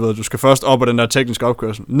bliver, du skal først op ad den der tekniske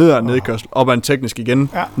opkørsel, ned ad en nedkørsel, op ad en teknisk igen,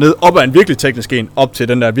 ned, op ad en virkelig teknisk en, op til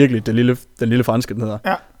den der virkelig, den lille franske, den hedder.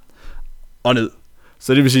 Ja. Og ned.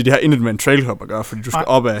 Så det vil sige, det har intet med en trail cup at gøre, fordi du skal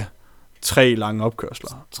op ad 3 lange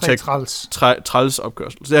opkørsler. 3 træls. Træls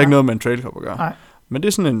opkørsler. Så det har ikke noget med en trail cup at gøre. Nej. Men det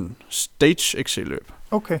er sådan en stage XC-løb.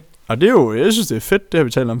 Okay. Og det er jo, jeg synes, det er fedt, det har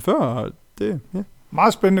vi talt om før, og det,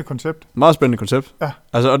 Meget spændende koncept. Meget spændende koncept. Ja.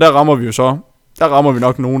 Altså, og der rammer vi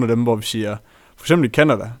nok nogle af dem, hvor vi siger, for eksempel i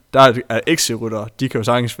Canada, der er XC-ryttere, de kan jo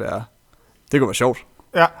sagtens være, det kan være sjovt.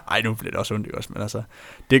 Ja. Ej, nu bliver det også ondt, ikke også? Men altså,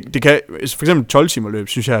 det kan, for eksempel 12 timer løb,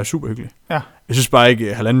 synes jeg er super hyggeligt. Ja. Jeg synes bare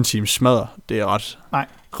ikke, 1,5 time smadrer, det er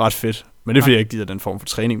ret fedt. Men det er fordi, jeg ikke gider den form for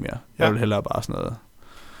træning mere. Jeg vil hellere bare sådan noget,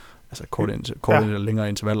 altså korte eller længere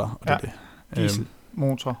intervaller. Og det.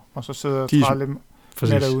 Dieselmotor, og så sidder og træde lidt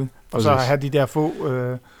med derude. Og så have de der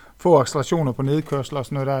få accelerationer på nedkørsel og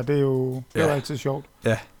sådan noget der, det er jo altid sjovt.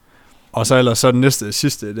 Ja. Og så ellers så den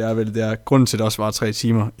sidste, det er vel, det er grunden til, at det også var 3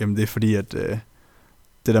 timer, jamen det er fordi, at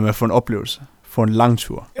det der med at få en oplevelse, få en lang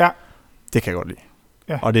tur, det kan jeg godt lide.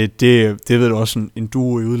 Ja. Og det ved du også, en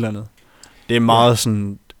duo i udlandet. Det er meget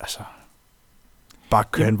sådan, altså, bare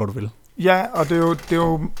køre hen, hvor du vil. Ja, og det er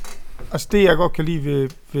jo altså det, jeg godt kan lide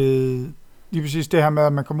ved lige præcis det her med,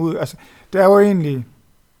 at man kommer ud, altså, det er jo egentlig,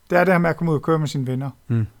 det er det her med at komme ud og køre med sine venner.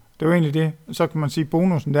 Det er jo egentlig det. Så kan man sige,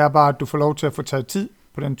 bonusen, det er bare, at du får lov til at få taget tid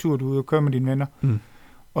på den tur, du er ude og køre med dine venner.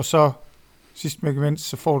 Og så, sidst med gevinst,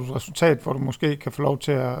 så får du et resultat, hvor du måske kan få lov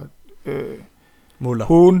til at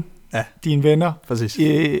håne dine venner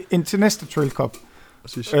indtil næste Trail Cup.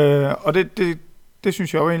 Og det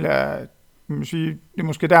synes jeg jo egentlig er, man sige, det er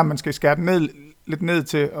måske der, man skal skære den lidt ned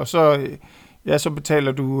til, og så, så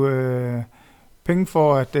betaler du penge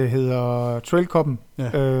for, at det hedder Trail Cup'en,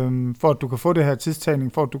 for at du kan få det her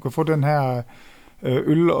tidstagning, for at du kan få den her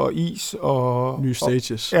øl og is og nye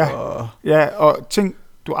stages og ting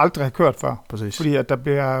du aldrig har kørt før. Præcis. Fordi at der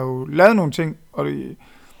bliver jo lavet nogle ting, og det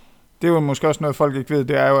er jo måske også noget folk ikke ved,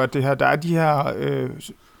 det er jo at det her, der er de her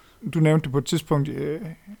du nævnte det på et tidspunkt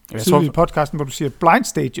tidligere i podcasten, hvor du siger blind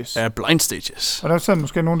stages. Ja, blind stages. Og der er sådan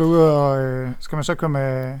måske nogen derude, og skal man så køre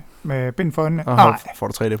med bind for øjnene? Nej. Får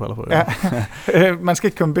du 3D-briller på? Ja. Man skal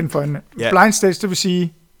ikke køre med bind for øjnene. Blind stage, det vil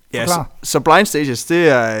sige så blind stages, det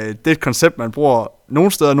er et koncept, man bruger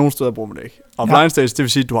nogle steder bruger man det ikke. Og blind stages, det vil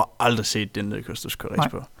sige, at du har aldrig set den nedkørsel, du skal køre race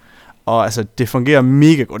på. Og altså, det fungerer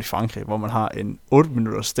mega godt i Frankrig, hvor man har en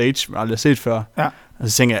 8-minutters stage, man aldrig har set før. Ja. Og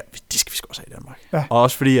så tænker jeg, det skal vi sgu også have i Danmark. Ja. Og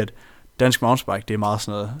også fordi, at dansk mountainbike, det er meget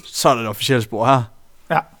sådan noget, så er der et officielt spor her.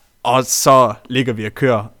 Ja. Og så ligger vi og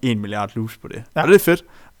kører 1 milliard loops på det. Ja. Og det er fedt.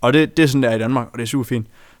 Og det er sådan, der i Danmark, og det er super fint.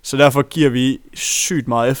 Så derfor giver vi sygt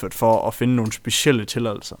meget effort for at finde nogle specielle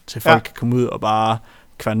tilladelser, til folk kan komme ud og bare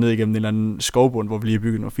kværne ned igennem en eller anden skovbund, hvor vi lige har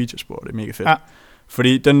bygget nogle featurespor. Det er mega fedt. Ja.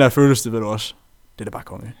 Fordi den der følelse, det ved du også, det er da bare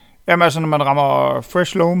konge. Jamen altså, når man rammer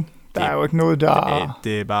fresh loam, der er jo ikke noget, der...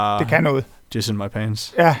 Det er bare... Det kan noget. Jizz in my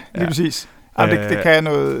pants. Ja, lige præcis. Det kan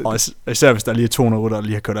noget... Og især hvis der lige er 200 rutter, der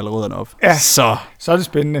lige har kørt alle rødderne op. Ja, så er det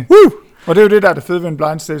spændende. Og det er jo det, der er det fede ved en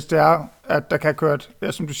blind stage, det er, at der kan køre,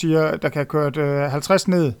 som du siger, der kan køre 50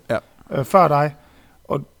 ned før dig,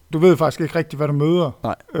 og du ved faktisk ikke rigtigt, hvad du møder.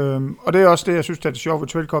 Nej. Og det er også det, jeg synes, der er det sjove ved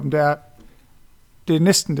Trail Cup'en, det er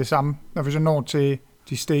næsten det samme, når vi så når til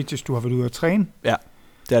de stages, du har været ude at træne. Ja,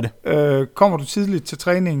 det er det. Kommer du tidligt til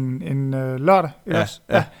træningen en lørdag,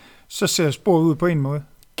 så ser sporet ud på en måde.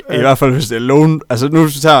 I hvert fald, hvis det er lone. Altså nu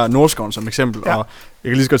tager Nordskoven som eksempel, og jeg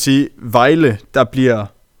kan lige så godt sige, Vejle, der bliver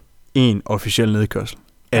en officiel nedkørsel.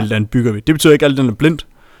 Alt den bygger vi. Det betyder ikke, at alt den er blindt.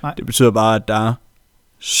 Nej. Det betyder bare, at der er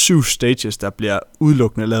 7 stages, der bliver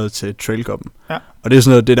udelukkende lavet til Trail Cup'en. Ja. Og det er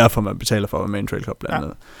sådan noget, det er derfor, man betaler for at være med i en Trail Cup blandt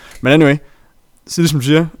andet. Men anyway, så ligesom du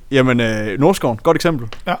siger, jamen Nordskoven, godt eksempel.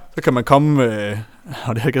 Ja. Så kan man komme,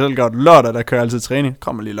 og det har jeg selv gjort lørdag, der kører altid træning.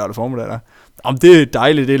 Kommer lige lørdag formiddag der. Om det er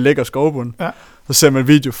dejligt, det er lækker skovbund. Ja. Så ser man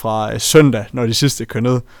video fra søndag, når de sidste kører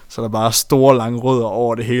ned, så er der bare store lange rødder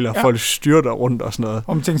over det hele, og folk styrter rundt og sådan noget.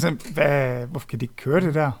 Og man tænker sådan, hvorfor kan de ikke køre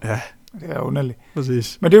det der? Ja. Det er underligt.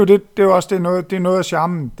 Præcis. Men det er jo det er jo også det er noget af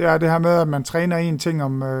charmen. Det er det her med, at man træner en ting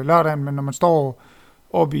om lørdagen, men når man står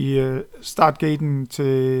oppe i startgaten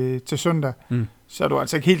til søndag, så er du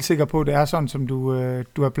altså ikke helt sikker på, at det er sådan, som du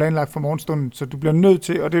har planlagt for morgenstunden. Så du bliver nødt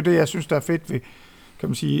til, og det er det, jeg synes, der er fedt ved, kan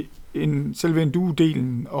man sige, selve en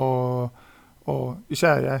duo-delen, og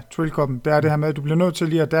især Trail Cup'en, det er det her med, at du bliver nødt til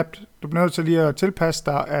lige at adapte, du bliver nødt til lige at tilpasse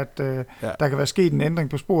dig, at der kan være sket en ændring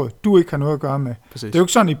på sporet, du ikke har noget at gøre med. Præcis. Det er jo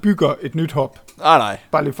ikke sådan, I bygger et nyt hop. Nej.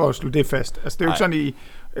 Bare lige for at slå det fast. Altså, det er jo ikke sådan, I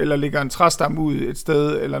eller ligger en træstam ud et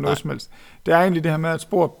sted, eller noget som helst. Det er egentlig det her med, at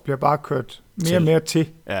sporet bliver bare kørt mere og mere til.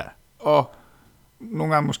 Ja. Og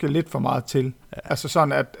nogle gange måske lidt for meget til. Ja. Altså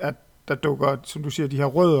sådan, at der dukker, som du siger, de her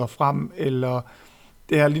rødder frem, eller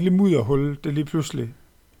det her lille mudderhul, det er lige pludselig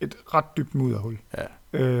et ret dybt mudderhul. Ja.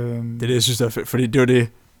 Det er det, jeg synes, er fedt, fordi det var det,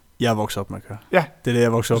 jeg voksede op med at køre. Ja. Det er det,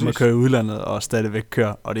 jeg voksede op med at køre i udlandet, og stadigvæk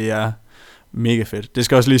køre, og det er mega fedt. Det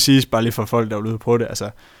skal også lige siges, bare lige for folk, der er ude på det, altså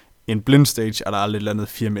en blind stage er der aldrig et eller andet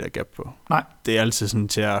 4 meter gap på. Nej. Det er altid sådan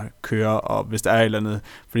til at køre, og hvis der er et eller andet,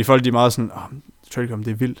 fordi folk de er meget sådan, Trail Cup'en, det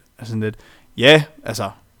er vildt, altså lidt, ja, altså,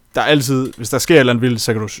 der er altid, hvis der sker et eller andet vildt,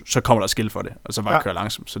 så kommer der et skilt for det, og så bare køre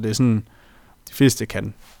langsomt, så det er sådan, de fleste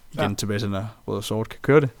kan igen tilbage til, når rød og sort kan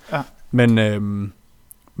køre det. Ja.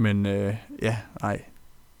 Men ja, nej,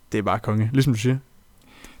 det er bare konge, ligesom du siger.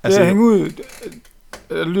 Altså, det at hænge ud,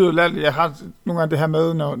 det lyder latterligt. Jeg har nogle gange det her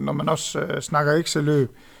med, når man også snakker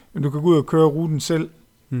Excel-løb, men du kan gå ud og køre ruten selv,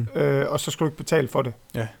 og så skal du ikke betale for det.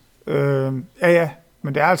 Ja. Ja,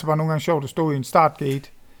 men det er altså bare nogle gange sjovt at stå i en startgate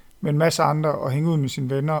med en masse andre og hænge ud med sine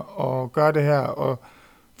venner og gøre det her og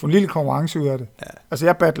få en lille konkurrence ud af det. Ja. Altså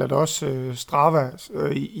jeg battlede også Strava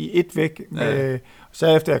i et væk. Så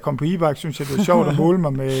efter jeg kom på e-bike, synes jeg, det er sjovt at måle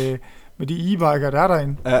mig med de e-biker, der er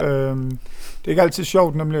derinde. Ja. Det er ikke altid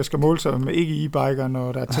sjovt, nemlig at skal måle sig med ikke e-biker,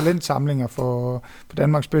 når der er talentsamlinger for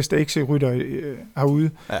Danmarks bedste XC-rytter herude.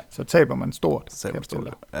 Ja. Så taber man stort.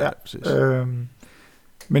 Ja, præcis.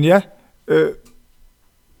 Men ja,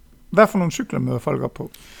 hvad for nogle cykler møder folk op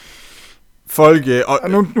på?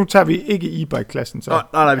 Nu tager vi ikke e-bike-klassen, så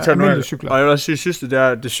nej, vi tager almindelige cykler. Og jeg vil også sige, sidste, det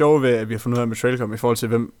er det sjove ved, at vi har fundet ud af med Trailcom i forhold til,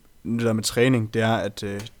 det der med træning, det er, at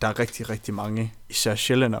der er rigtig, rigtig mange, især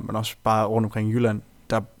sjællænder, men også bare rundt omkring i Jylland,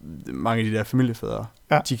 der er mange af de der familiefædre,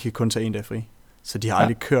 de kan kun tage en dag fri. Så de har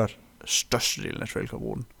aldrig kørt størstedelen af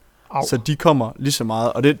Trailcom-ruten. Så de kommer lige så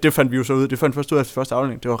meget, og det fandt vi jo så ud, det fandt først ud af første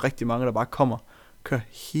afdeling, det var rigtig mange, der bare kører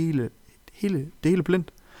det hele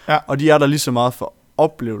blindt. Ja. Og de er der lige så meget for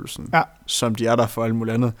oplevelsen, som de er der for alt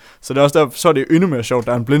muligt andet. Så det er også der, så er det endnu mere sjovt,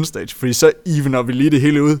 der er en blind stage, fordi så evener vi lige det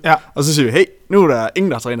hele ud, og så siger vi, hey, nu er der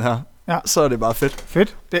ingen, der træner her. Ja. Så er det bare fedt.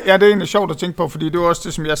 Fedt. Det er egentlig sjovt at tænke på, fordi det var også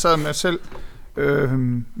det, som jeg sad med selv,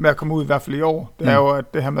 med at komme ud i hvert fald i år. Det er jo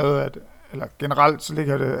at det her med, at eller generelt, så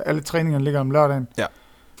ligger det, alle træningerne ligger om lørdagen. Ja.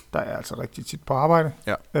 Der er altså rigtig tit på arbejde.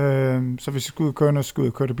 Ja. Så hvis jeg skal ud og køre noget, så skal jeg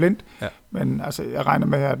ud og køre det blindt. Ja. Men altså, jeg regner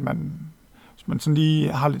med, at hvis man sådan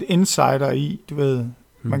lige har lidt insider i, du ved,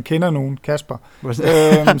 man kender nogen, Kasper,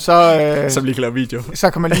 som lige kan lave video.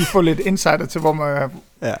 Så kan man lige få lidt insider til,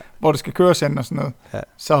 hvor det skal køres hen og sådan noget. Ja.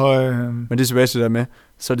 Så, men det er tilbage til det der med,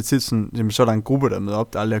 så er det tit sådan, jamen, så er der en gruppe, der er med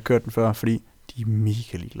op, der aldrig har kørt den før, fordi de er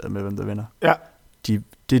mega ligeglade med, hvem der vinder. Ja.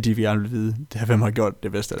 Det de gerne vil vide, det er, hvem har gjort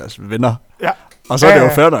det bedste af deres venner. Ja. Og så er det jo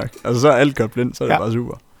fair nok. Altså så er alt kørt blind, så er det bare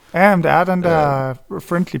super. Ja, men der er den der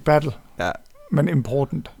friendly battle. Ja. Men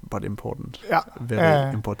important. But important. Ja.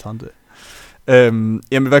 Very important.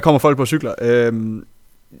 Jamen, hvad kommer folk på cykler?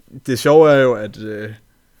 Det sjove er jo, at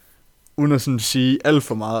uden at sådan sige alt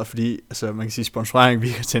for meget, fordi altså, man kan sige, sponsorering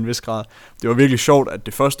virker til en vis grad. Det var virkelig sjovt, at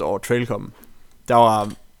det første år Trailcom,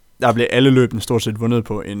 der blev alle løbene stort set vundet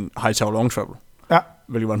på en Hightower Long Travel. Ja.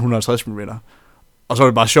 Hvilket var en 150 mm. Og så var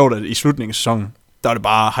det bare sjovt, at i slutningen af sæsonen, der var det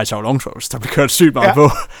bare Hightower Long Travels, der blev kørt sygt meget på.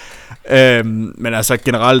 Men altså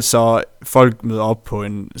generelt så folk møder op på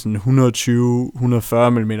en sådan 120-140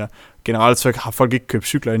 mm. Generelt så har folk ikke købt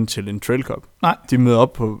cykler ind til en Trail Cup. Nej. De møder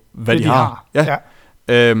op på, hvad de har. Ja.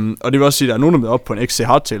 Og det vil også sige, at der er nogen, der møder op på en XC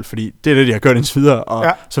Hardtail, fordi det er det, de har kørt indtil videre.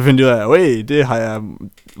 Og så finder de ud af, det har jeg,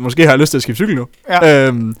 måske har jeg lyst til at skifte cykel nu. Ja.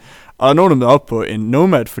 Og der er nogen, der møder op på en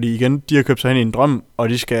Nomad, fordi igen, de har købt sig hen i en drøm, og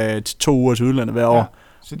de skal til 2 uger til udlandet hver år.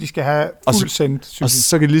 Så de skal have fuldsendt cykel. Og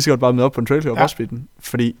så kan de lige så godt bare møde op på en Trail Cup og speeden,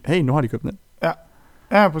 fordi, hey, nu har de købt den.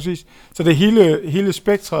 Ja, præcis. Så det hele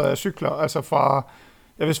spektret af cykler, altså fra,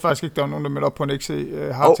 jeg vidste faktisk ikke, der var nogen, der mødte op på en XC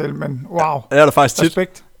Hardtail, men wow. Ja, det er der faktisk tit.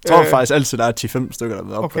 Respekt. Jeg tror faktisk altid, der er 10-15 stykker, der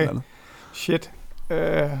møder op på den anden. Shit.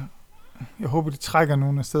 Jeg håber, de trækker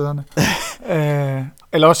nogle af stederne.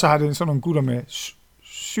 Eller også så har det sådan nogle gutter med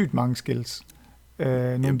sygt mange skills.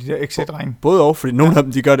 Nogle af de der XC-drenge. Både og, fordi nogle af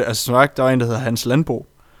dem, de gør det. Altså som sagt, der var en, der hedder Hans Landbo,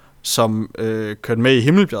 som kørte med i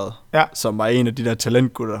Himmelbjerget, som var en af de der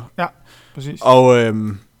talentgutter. Ja, præcis. Og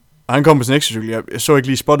han kom på sin XC-cykel. Jeg så ikke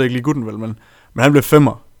lige, spottede ikke lige gutten, vel, men han blev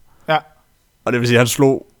 5'er. Ja. Og det vil sige, at han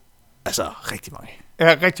slog altså rigtig mange.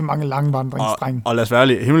 Ja, rigtig mange langvandringsdrenge. Og lad os være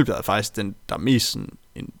ærlige, Himmelbjerget er faktisk den, der er mest sådan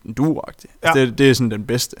en duo-agtig. Ja. Altså, det er sådan den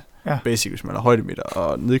bedste, basic, hvis man har højdemeter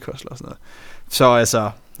og nedkørsler og sådan noget. Så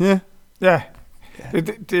altså, ja.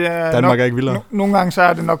 Det er Danmark nok, er ikke vildere. Nogle gange så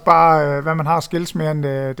er det nok bare, hvad man har skills mere, end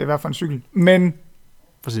det er for en cykel. Men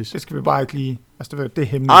præcis. Det skal vi bare ikke lige, altså det er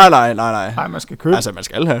hemmeligt. Nej. Nej, man skal købe. Altså man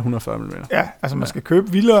skal have 140 mm. Ja, altså man skal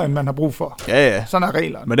købe vildere, end man har brug for. Ja. Sådan er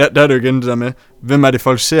reglerne. Men der er det jo igen det der med, hvem er det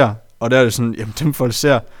folk ser? Og der er det sådan, jamen dem folk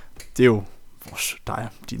ser, det er jo dig,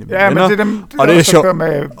 dine venner. Ja, men det er dem, og det er sjovt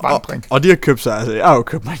med vandring. Og de har købt sig, altså jeg har jo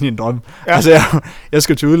købt mig ind i en drøm. Ja. Altså jeg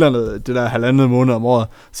skal til udlandet det der 1,5 måned om året,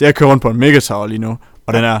 så jeg kører rundt på en Megatower lige nu,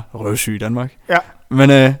 og den er røvsyg i Danmark. Ja. Men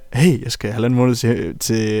hey, jeg skal 1,5 måned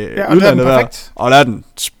til udlandet der, og der er den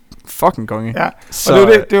fucking konge. Ja,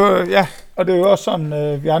 så, og det er jo også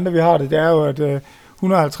sådan, vi andre vi har det er jo, at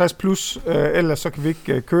 150 plus, ellers så kan vi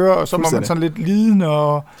ikke køre, og så må man sådan lidt lide,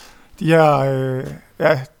 når de her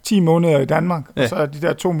 10 måneder i Danmark, og så er de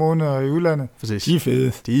der 2 måneder i udlandet. Præcis. De er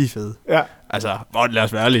fede. De er fede. Ja. Altså, lad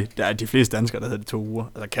os være ærlige, der er de fleste danskere, der hedder det 2 uger.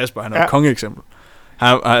 Altså Kasper, han er et kongeeksempel.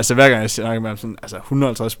 Altså hver gang jeg snakker med ham sådan, altså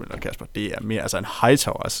 150 meter Kasper, det er mere, altså en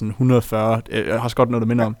Hightower, altså sådan 140, jeg har også godt noget, du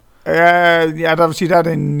minder om. Ja, der vil sige, der er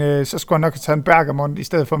det så skulle han nok have taget en Bergamont i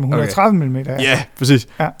stedet for med 130 mm. Ja, præcis.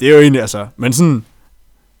 Ja. Det er jo egentlig, altså, men sådan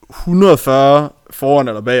 140 foran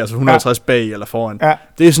eller bag, altså 150 bag eller foran. Ja.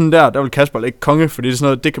 Det er sådan der vil Kasper ikke konge, fordi det er sådan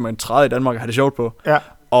noget, det kan man træde i Danmark og have det sjovt på. Ja.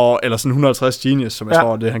 Eller sådan 150 Genius, som jeg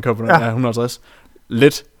tror, det han kører på den. Ja, 150.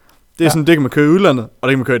 Let. Det er sådan, det kan man køre i udlandet, og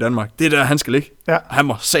det kan man køre i Danmark. Det er der, han skal ligge. Ja. Og han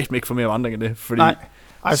må satme ikke få mere vandring end det, fordi... Nej,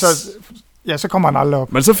 altså... Ja, så kommer han aldrig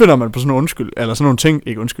op. Men så finder man på sådan nogle eller sådan nogle ting,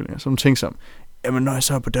 ikke undskyldninger, sådan nogle ting som, jamen når jeg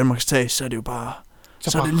så er på Danmarks tag, så er det jo bare,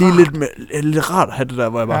 så er det lige lidt rart at have det der,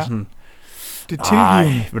 hvor jeg bare sådan, det er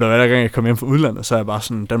tilgivende. Ved du hvad, hver gang jeg kommer hjem fra udlandet, så er jeg bare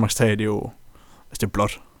sådan, Danmarks tag, det er jo, altså det er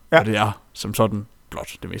blåt, og det er som sådan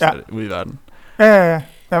blåt, det meste af det ude i verden. Ja,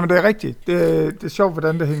 men det er rigtigt. Det er sjovt,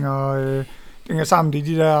 hvordan det hænger sammen i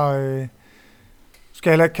de der... skal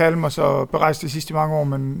jeg heller ikke kalde mig så berejst de sidste mange år,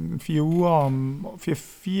 men 4,5 uger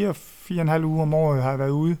om året har jeg været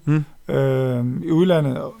ude i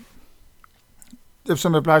udlandet. Og det,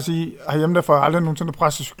 som jeg plejer at sige, herhjemme der får jeg aldrig nogensinde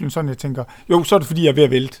presset cyklen sådan, jeg tænker, jo, så er det fordi, jeg er ved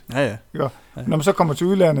at vælte. Ja. Når man så kommer til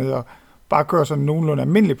udlandet og bare kører sådan nogenlunde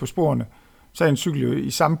almindeligt på sporene, så er en cykel jo i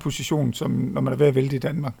samme position, som når man er ved at vælte i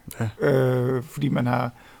Danmark. Ja. Fordi man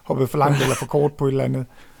har hoppet for langt eller for kort på et eller andet.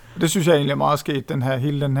 Og det synes jeg egentlig er meget sket,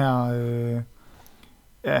 hele den her...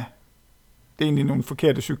 Ja, det er egentlig nogle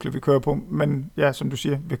forkerte cykler, vi kører på, men ja, som du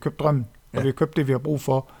siger, vi har købt drømmen, og vi har købt det, vi har brug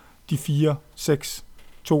for, de 4, 6,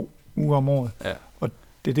 2 uger om året. Ja. Og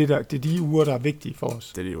det er de uger, der er vigtige for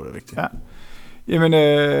os. Det er de uger, der er vigtige. Ja. Jamen,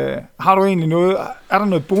 har du egentlig er der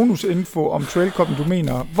noget bonusinfo om Trailcuppen, du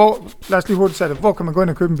mener? Lad os lige hurtigt sige det, hvor kan man gå ind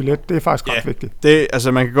og købe en billet? Det er faktisk ret vigtigt.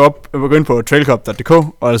 Altså man kan gå ind på trailcup.dk,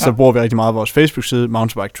 og ellers så bruger vi rigtig meget vores Facebook-side,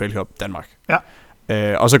 Mountainbike Trailcup Danmark. Ja.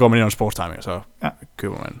 Og så går man ind under sportstiming, og så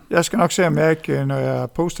køber man. Jeg skal nok se, om jeg ikke, når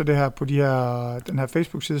jeg poster det her på den her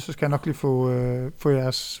Facebook-side, så skal jeg nok lige få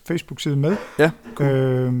jeres Facebook-side med. Ja,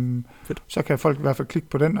 cool. Så kan folk i hvert fald klikke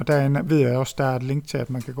på den, og derinde ved jeg også, der er et link til, at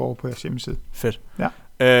man kan gå over på jeres hjemmeside. Fedt.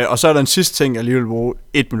 Ja. Og så er der en sidste ting, jeg lige vil bruge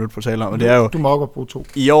 1 minut på at tale om, og det er jo... Du må også bruge 2.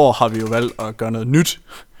 I år har vi jo valgt at gøre noget nyt,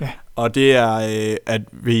 og det er, at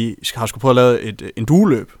vi har skulle prøve at lave en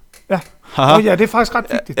dueløb. Ja. Ja, det er faktisk ret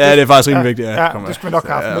vigtigt. Ja, det er faktisk rimelig vigtigt. Ja, det skal vi nok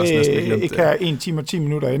have med, ikke have 1 time og 10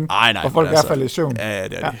 minutter inden, hvor folk er faldet i søvn. Ja,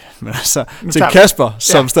 det er det. Men altså, til Kasper,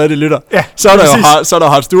 som stadig lytter, så er der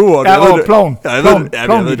Hards Duo. Og Ploven.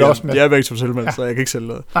 Ploven lytter også med. Jeg er begge to tilmeldt, så jeg kan ikke sælge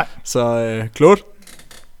noget. Så Claude,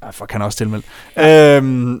 kan også tilmeldt.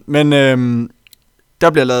 Men der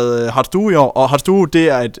bliver lavet Hards Duo i år, og Hards Duo, det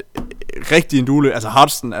er et rigtig enduro. Altså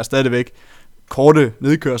Hardsten er stadigvæk korte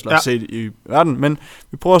nedkørsler set i verden, men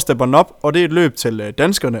vi prøver at steppe den op, og det er et løb til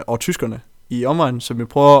danskerne og tyskerne i omegnen, som vi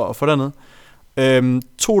prøver at få derned.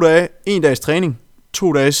 2 dage, 1 dags træning,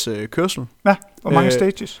 2 dages kørsel. Ja, hvor mange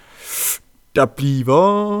stages? Der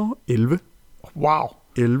bliver 11. Wow.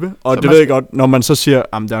 11, og så det ved jeg godt, når man så siger,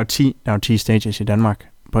 at der er 10 stages i Danmark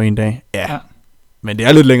på 1 dag. Ja, men det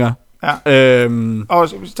er lidt længere. Ja. Og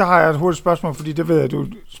så har jeg et hurtigt spørgsmål, fordi det ved jeg, du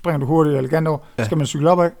springer hurtigt elegant over. Skal man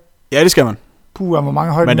cykle op af? Ja, det skal man. Hvor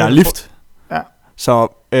mange højde. Men der er lift. Ja. Så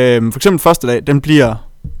for eksempel første dag, den bliver,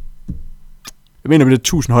 jeg mener, det bliver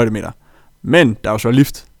 1000 højdemeter. Men der er jo så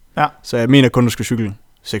lift. Ja. Så jeg mener kun, du skal cykle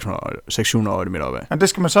 600-700 højdemeter opad. Men det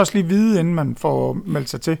skal man så også lige vide, inden man får meldt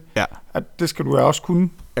sig til. Ja. At det skal du også kunne.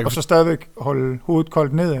 Og så stadigvæk holde hovedet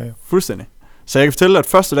koldt nedad. Fuldstændig. Så jeg kan fortælle dig, at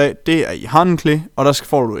første dag, det er i Hardenklee, og der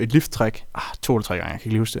får du et lifttræk. 2 eller 3 gange, jeg kan ikke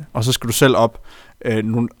lige huske det. Og så skal du selv op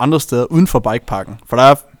nogle andre steder uden for bikeparken. For der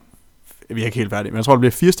er, vi er ikke helt færdige, men jeg tror, det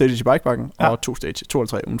bliver 4 stages i bikeparken, og 2 stages, 2 eller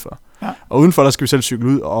 3 udenfor. Ja. Og udenfor, der skal vi selv cykle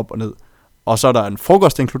ud og op og ned. Og så er der en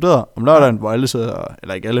frokost inkluderet om lørdagen, hvor alle sidder,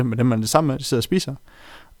 eller ikke alle, men dem man er sammen med, de sidder og spiser.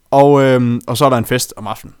 Og så er der en fest om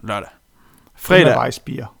aftenen, lørdag. Fredag. Det er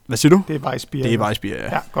Weissbier. Hvad siger du? Det er Weissbier. Det er Weissbier,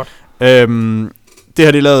 ja. Ja, godt. Det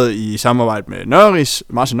har de lavet i samarbejde med Nørris,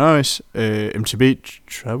 Martin Nørris, MTB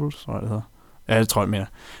Travels, tror jeg det hedder. Ja, det tror jeg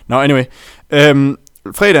mere. Anyway.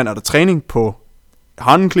 Fredagen er der træning på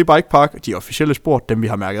Hardenklee Bike Park, de officielle spor, dem vi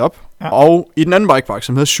har mærket op. Ja. Og i den anden bikepark,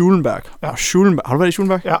 som hedder Schulenberg. Ja. Og Schulenberg, har du været i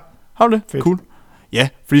Schulenberg? Ja. Har du det? Fedt. Cool. Ja,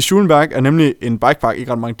 fordi Schulenberg er nemlig en bikepark,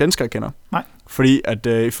 ikke ret mange danskere kender. Nej. Fordi at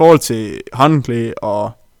i forhold til Hardenklee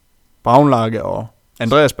og Braunlage og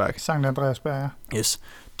Andreasberg. Sankt Andreasberg, ja. Yes.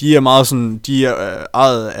 De er meget sådan, de er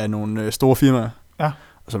ejet af nogle store firmaer,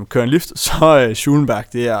 som kører en lift. Så Schulenberg,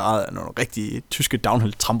 det er ejet af nogle rigtige tyske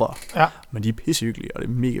downhill-trampere. Ja. Men de er pissehyggelige, og det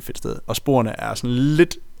er mega fedt sted. Og sporene er sådan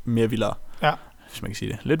lidt mere vildere. Ja. hvis man kan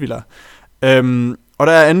sige det. Lidt vildere. Og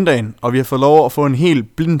der er anden dagen, og vi har fået lov at få en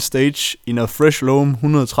helt blind stage i noget fresh loam,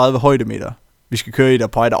 130 højdemeter. Vi skal køre i der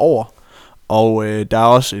på vej derover. Og der er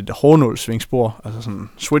også et hårnålsvingspor, altså sådan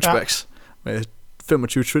switchbacks, med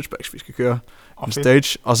 25 switchbacks, vi skal køre en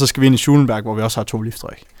stage. Og så skal vi ind i Schulenberg, hvor vi også har 2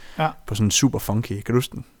 liftræk. Ja. På sådan en super funky, kan du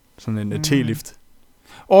huske den? Sådan en T-lift.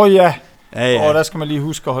 Ja. Der skal man lige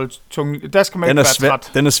huske at holde tungen. Der skal man ikke være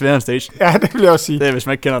træt. Den er svær en stage. Ja, det vil jeg også sige. Det er, hvis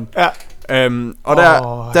man ikke kender den. Ja. Og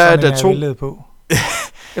der er 2... på.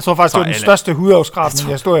 Jeg tror faktisk, det var den største hudafskrabning,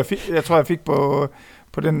 jeg tror, jeg fik på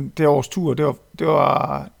det års tur. Det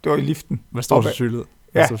var i liften. Med stor sandsynlighed.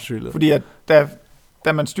 Ja, fordi at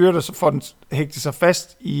da man styrter, så får den hægtet sig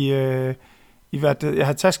fast i jeg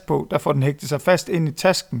har task på, der får den hægtet sig fast ind i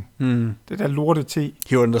tasken. Det der lorte te.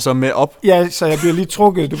 Hiver den der så med op? Ja, så jeg bliver lige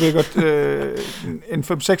trukket, du ved godt, en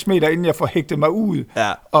 5-6 meter, inden jeg får hægtet mig ud,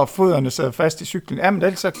 og fødderne sidder fast i cyklen. Jamen,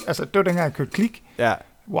 det var dengang, jeg kørte klik. Ja.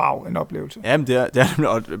 Wow, en oplevelse. Jamen, det er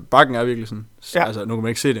og bakken er virkelig sådan, altså, nu kan man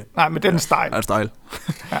ikke se det. Nej, men den er stejl. Den er stejl.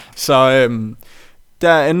 Ja. Så der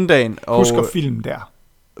er anden dagen. Og husk at film der.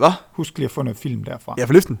 Hvad? Husk lige at få noget film derfra. Ja,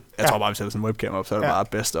 for liften. Jeg tror bare, vi sætter sådan en webcam op, så er det bare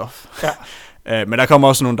best of. Ja. Men der kommer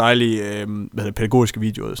også nogle dejlige pædagogiske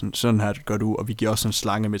videoer. Sådan her gør du, og vi giver også sådan en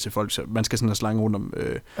slange med til folk. Så man skal sådan en slange rundt om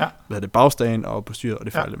bagstagen og på styret, og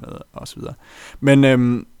det fejler med, og så videre. Men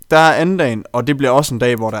der er anden dagen, og det bliver også en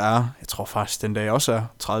dag, hvor der er, jeg tror faktisk, den dag også er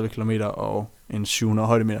 30 km og en 700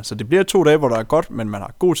 højdemeter. Så det bliver 2 dage, hvor der er godt, men man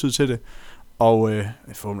har god tid til det. Og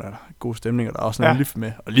forhåbentlig er der god stemning, og der er også noget lift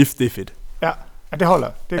med. Og lift, det er fedt. Ja, det holder.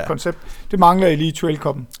 Det er et koncept. Det mangler i lige Trail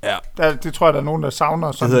Cup'en. Ja. Det tror jeg, der er nogen, der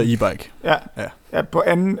savner. Sådan, det hedder e-bike. Ja, på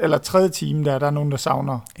anden eller tredje time, der er nogen, der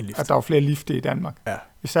savner, at der er flere lifte i Danmark. Ja.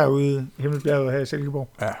 Især ude i Himmelbjerget her i Silkeborg.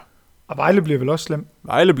 Ja. Og Vejle bliver vel også slem?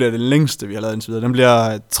 Vejle bliver det længste, vi har lavet indtil videre. Den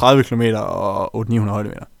bliver 30 km og 800-900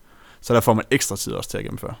 højdemeter. Så der får man ekstra tid også til at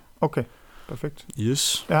gennemføre. Okay, perfekt.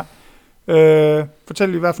 Yes. Ja. Fortæl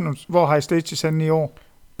lige, hvor har I stages henne i år?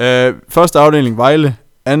 Første afdeling Vejle,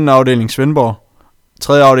 anden afdeling Svendborg,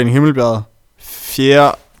 tredje afdeling Himmelbjerget,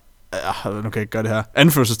 fjerde, nu kan jeg ikke gøre det her,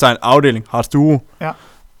 anførselstegn afdeling Hards Duo. Ja.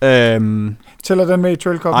 Tæller den med i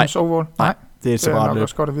Trail Cup'ens overall? Nej, det er et separat løb.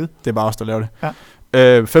 Også godt at vide. Det er bare os, der laver det. Ja.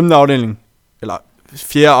 Femte afdeling, eller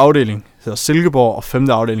fjerde afdeling hedder Silkeborg, og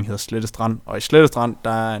femte afdeling hedder Slette Strand. Og i Slette Strand,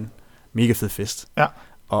 der er en mega fed fest. Ja.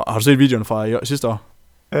 Og har du set videoen fra sidste år?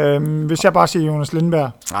 Hvis jeg bare siger Jonas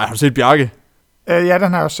Lindberg. Nej, har du set Bjarke? Ja,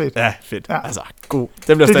 den har jeg også set. Ja, fedt. Ja. Altså, god.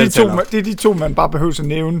 Den bliver stadig det er de to, man bare behøver at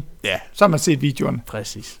nævne. Ja. Så har man set videoen.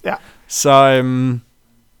 Præcis. Ja. Så,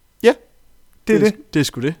 ja. Det er det. Det er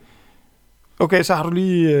sgu det. Okay, så har du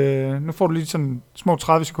lige, nu får du lige sådan små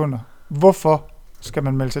 30 sekunder. Hvorfor skal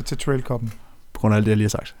man melde sig til Trail Cup'en? På grund af alt det, jeg lige har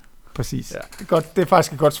sagt. Præcis. Ja. Det er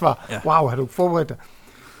faktisk et godt svar. Ja. Wow, har du forberedt dig?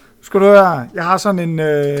 Skal du høre, jeg har sådan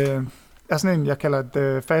en, jeg kalder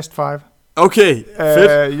det Fast Five. Okay,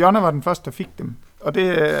 fedt. Jonna var den første, der fik dem. Og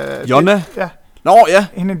det Jonna? Ja. Nå, ja.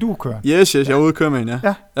 Hende du kører. Yes, jeg er ude at køre med hende,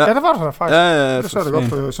 ja. Ja, der var du der faktisk. Ja, det så det godt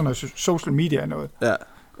på sådan noget social media og noget. Ja.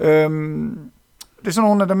 Det er sådan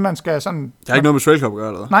nogle af dem, man skal sådan... Det har ikke noget med Trail Cup at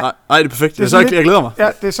gøre, eller? Nej, det er perfekt. Jeg glæder mig.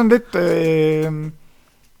 Ja, det er sådan lidt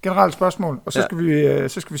generelt spørgsmål, og så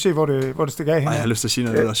skal vi se, hvor det stikker af hen. Nej, jeg har lyst til at sige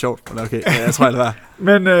noget, der er sjovt, men okay, jeg tror, det er.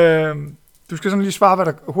 Men du skal sådan lige svare, hvad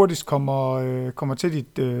der hurtigst kommer til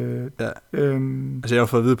dit... Altså, jeg har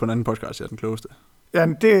fået at vide på en anden podcast, jeg er den klogeste. Ja,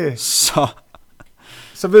 det...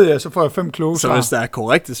 Så ved jeg, så får jeg 5 kloge svar. Så hvis der er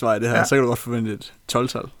korrekte svar i det her, så kan du godt forvente et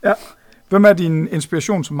 12-tal. Ja. Hvem er din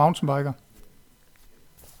inspiration som mountainbiker?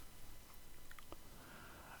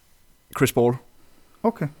 Chris Ball.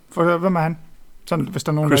 Okay. For hvem er han? Sådan, hvis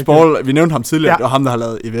der er nogen, Chris Ball, vi nævnte ham tidligere, det var ham, der har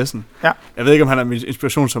lavet EVS'en. Ja. Jeg ved ikke, om han er min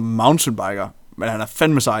inspiration som mountainbiker, men han er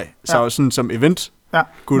fandme sej. Så sådan som event,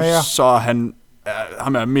 så er han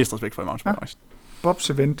ham er mest respekt for i mountainbike. Ja.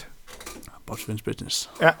 Bob's Event. Bob's Event Business.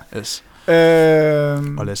 Ja. Yes.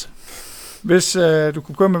 Og Lasse. Hvis du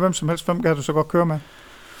kunne køre med hvem som helst, hvem kan du så godt køre med?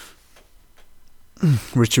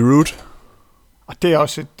 Richie Root. Og det er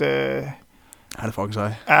også et... Han er fucking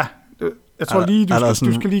sej. Ja, jeg tror lige,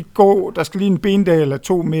 du skal lige gå... Der skal lige en bendag eller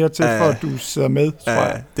 2 mere til, for at du sidder med, tror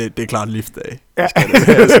jeg. Det er klart liftdag. Ja.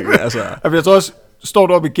 Altså. Jeg tror også, står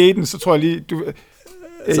du oppe i gaten, så tror jeg lige...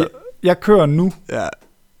 jeg kører nu. Ja.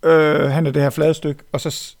 Han er det her flade stykke, og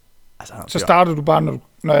så starter du bare,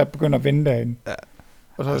 når jeg begynder at vende derinde. Ja.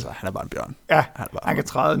 Og så, han er bare en bjørn. Ja, han kan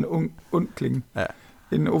træde en ond klinge. Ja.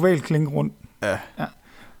 En oval klinge rundt. Ja.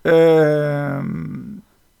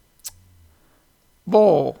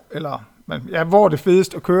 Hvor er det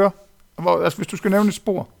fedest at køre? Hvis du skal nævne et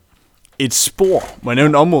spor. Et spor? Må jeg nævne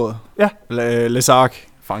et område? Ja. Les Arc,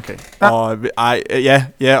 Frankrig. Og,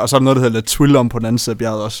 og så er der noget, der hedder La Tuile om på den anden side af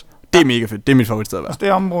bjerget også. Det er mega fedt. Det er mit favoritsted at være. Altså det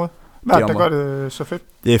er området. Hvad er det, der gør det så fedt?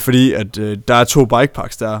 Det er fordi, at der er 2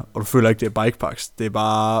 bikeparks der, og du føler ikke, det er bikeparks. Det er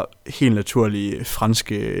bare helt naturlige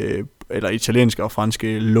franske, eller italienske og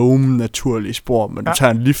franske naturlige spor, men du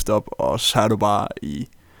tager en lift op, og så er du bare i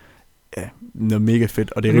noget mega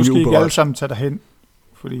fedt, og det er rimelig uberørt. Nu skal ikke alle sammen tage derhen.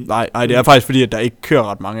 Fordi Nej, det er faktisk fordi, at der ikke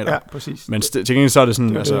kører ret mange der. Ja, præcis. Men til gengæld så er det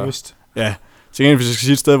sådan, det er det, ja, til gengæld hvis jeg skal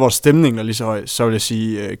sige et sted, hvor stemningen er lige så høj, så vil jeg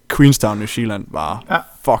sige, Queenstown, New Zealand var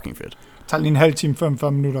fucking fedt. Det tager lige en halv time,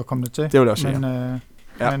 45 minutter at komme der til. Det vil jeg også sige,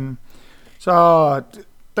 men, så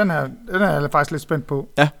den er jeg faktisk lidt spændt på.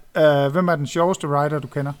 Ja. Hvem er den sjoveste rider, du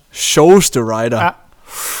kender? Sjoveste rider? Ja.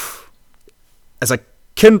 Altså,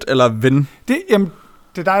 kendt eller ven? Det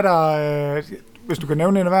er dig, der... hvis du kan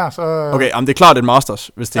nævne en af hver, så... Okay, det er klart en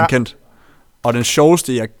Masters, hvis det er en kendt. Og den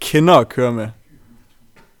sjoveste, jeg kender at køre med,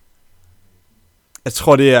 jeg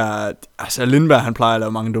tror, det er... Altså, Lindberg, han plejer at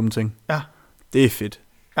lave mange dumme ting. Ja. Det er fedt.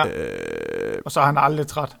 Ja. Og så er han aldrig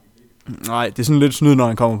træt. Nej, det er sådan lidt snyd, når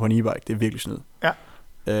han kommer på en e-bike. Det er virkelig snyd. Ja.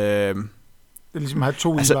 Det er ligesom at have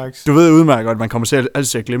 2 e-bikes. Du ved udmærket godt, at man kommer til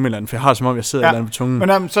altid at glemme et eller andet, for jeg har det som om, jeg sidder et eller andet på tungen.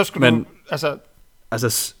 Men så skal du...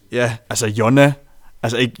 Altså Jonna...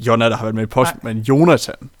 Altså ikke Jonna, der har været med i posten, men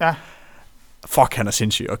Jonathan. Ja. Fuck, han er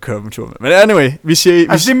sindssyg at køre med tur med. Men anyway, vi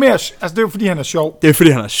siger... det er mere... Altså, det er jo fordi, han er sjov. Det er fordi,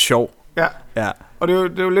 han er sjov. Ja. Og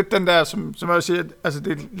det er jo lidt den der, som jeg siger, altså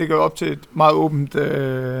det ligger jo op til et meget åbent...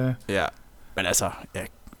 Ja, men altså,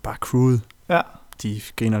 bare crewet. Ja. De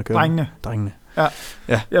griner og kører. Drengene.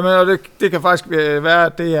 Ja. Jamen, og det kan faktisk være,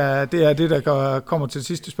 at det er det, der kommer til det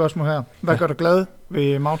sidste spørgsmål her. Hvad gør dig glad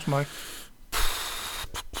ved mountainbike?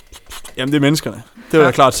 Jamen, det er menneskerne. Det vil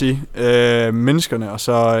jeg klart sige. Menneskerne, og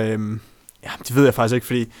så... det ved jeg faktisk ikke,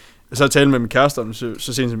 fordi... Jeg så talte med min kæreste om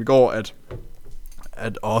så sent som i går,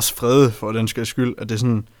 at også Frede, for den skyld, at det er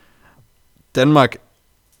sådan... Danmark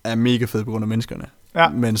er mega fed på grund af menneskerne. Ja.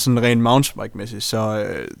 Men sådan rent mountainbike-mæssigt, så...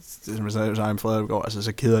 det som jeg sagde med Frede i går, altså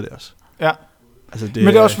så keder det os. Ja. Altså, men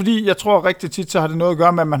det er også fordi, jeg tror rigtig tit, så har det noget at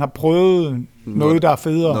gøre med, at man har prøvet noget der er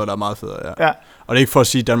federe. Noget, der er meget federe, ja. Og det er ikke for at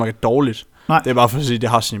sige, at Danmark er dårligt. Nej. Det er bare for at sige, at det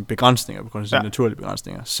har sine begrænsninger, på grund af sine naturlige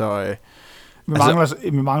begrænsninger. Så,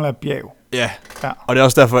 vi mangler et bjerg. Ja, og det er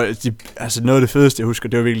også derfor, at noget af det fedeste, jeg husker,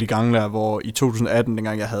 det var virkelig gangen der, hvor i 2018,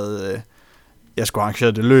 dengang jeg skulle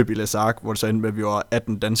arrangere det løb i Les Arc, hvor det så endte med, at vi var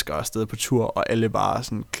 18 danskere afsted på tur, og alle bare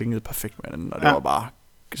sådan klingede perfekt med hinanden, og det var bare...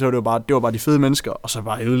 Så det var bare de fede mennesker, og så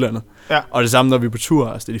bare i udlandet. Ja. Og det samme, når vi er på tur,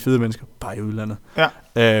 altså det er de fede mennesker, bare i udlandet. Ja.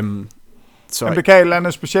 Så men det kan et eller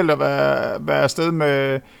andet specielt at være afsted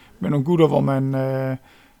med nogle gutter, hvor man,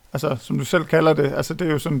 altså som du selv kalder det, altså det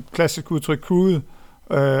er jo sådan et klassisk udtryk, crewet,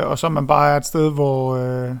 og så man bare er et sted, hvor...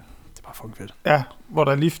 det er bare fucking fedt. Ja, hvor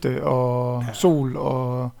der er lifte og sol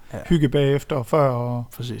og hygge bagefter og før. Og,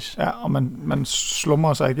 præcis. Ja, og man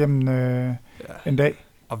slumrer sig igennem en dag.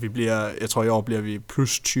 Og jeg tror i år bliver vi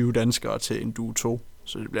plus 20 danskere til en Duo 2,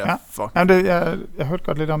 så det bliver fucking... Jamen jeg hørte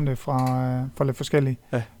godt lidt om det fra lidt forskellige,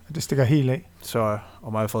 at det stikker helt af. Så,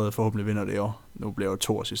 og mig og Frede forhåbentlig vinder det i år. Nu bliver jeg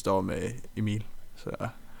 2 sidste år med Emil. Så.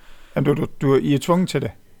 Jamen I er tvunget til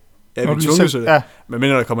det? Ja, vi er tvunget til det. Ja. Men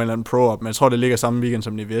mindre der kommer en eller anden pro op, men jeg tror det ligger samme weekend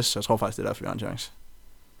som Nives, så jeg tror faktisk det er derfor vi har en chance.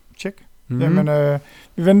 Check. Mm-hmm. Jamen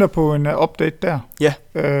vi venter på en update der. Ja.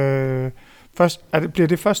 Først, bliver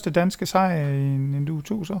det første danske sejr i en Duo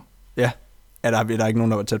 2 så? Ja. Der er ikke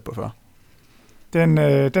nogen, der var tæt på før.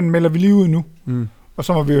 Den melder vi lige ud nu. Mm. Og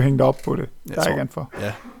så må vi jo hænge op på det. Der er ikke andet for.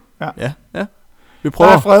 Ja. Vi prøver.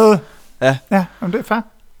 Der er Frede. Ja. Ja, men det er fair.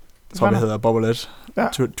 Jeg tror, det hedder Bobbelet. Ja.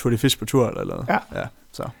 Tour de Fisk på tur eller noget. Ja.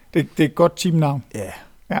 Så. Det er et godt teamnavn. Ja.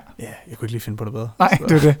 Jeg kunne ikke lige finde på det bedre. Nej, så.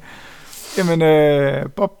 Det er det. Jamen,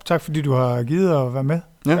 Bob, tak fordi du har givet at være med.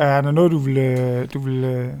 Ja. Er der noget, du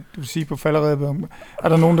vil sige på falderede? Er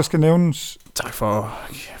der nogen, der skal nævnes? Tak for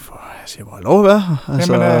jeg siger bare lov at være her.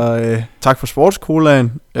 Altså, tak for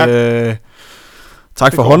sportskolaen. Ja.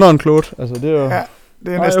 Tak for hånderen, Claude. Altså, det er jo... Ja,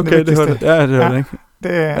 det er næsten det vigtigste. Det hørte ikke.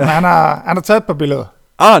 Men han har taget et par billeder.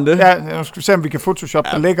 Han det? Ja, nu skal vi se, om vi kan photoshop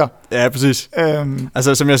der ligger. Ja, præcis.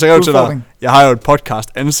 Altså, som jeg sagde til dig, jeg har jo et podcast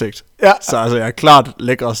ansigt. Ja. Så altså, jeg er klart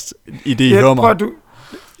lækrest i det, I hører mig.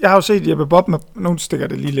 Jeg har jo set Jeppe Bob med, nogen stikker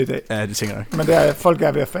det lige lidt af. Ja, det tænker jeg nok. Men det er, folk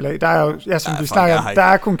er ved at falde af. Der er jo, som vi snakker, der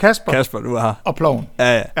er kun Kasper du er her. Og Ploven.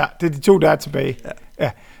 Ja. Ja, det er de 2, der er tilbage.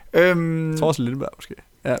 Ja. Thorsten Lindberg måske.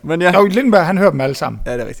 Ja, men ja. Jo, Lindberg, han hører dem alle sammen.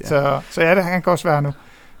 Ja, det er rigtigt. Så ja, han kan også være her nu.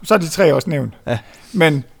 Så er de 3 også nævnt. Ja.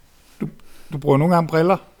 Men du bruger nogle gange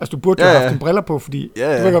briller. Altså, du burde jo have haft dine briller på, fordi du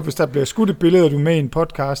ved godt, hvis der bliver skudt et billede, og du er med i en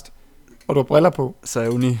podcast, og du har briller på. Så er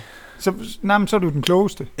jeg uni. Så er du den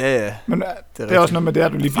klogeste. Ja. Men det er også noget med det,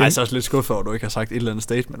 at du lige bliver... Jeg er også lidt skuffet over, at du ikke har sagt et eller andet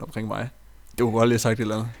statement omkring mig. Du kunne aldrig have sagt et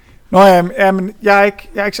eller andet. Nå, men jeg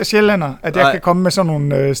er ikke så sjældent, at jeg kan komme med sådan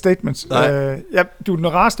nogle statements. Du er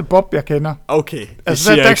den rareste Bob, jeg kender. Okay, det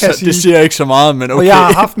siger jeg ikke så meget, men okay. Og jeg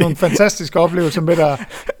har haft nogle fantastiske oplevelser med dig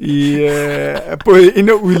i både ind-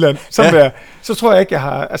 og udland. Så tror jeg ikke, jeg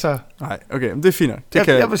har... Altså, nej, okay, men det er fint.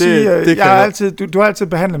 Jeg vil sige, du har altid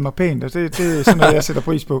behandlet mig pænt, og det er sådan noget, jeg sætter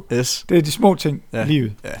pris på. Yes. Det er de små ting i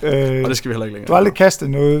livet. Ja. Og det skal vi heller ikke længere. Du har aldrig kastet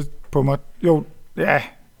noget på mig. Jo, ja...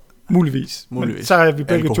 Muligvis. Men så har vi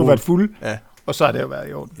begge to været fulde, og så har det jo været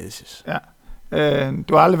i orden. Yes. Ja.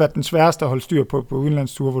 Du har aldrig været den sværeste at holde styr på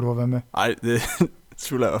udenlandsture, hvor du har været med. Nej, det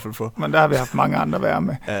tvivler jeg i hvert fald på. Men der har vi haft mange andre at være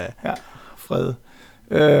med. Ja. Fred.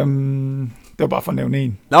 Det var bare for at nævne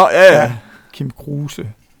en. Nå, ja. Kim Kruse.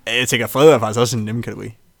 Ja, jeg tænker, Fred er faktisk også en nem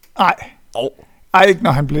kategori. Nej. Ej, ikke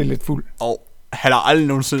når han blev lidt fuld. Han har aldrig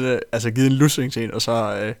nogensinde givet en lussing til en, og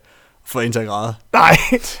så... for en til grad. Nej,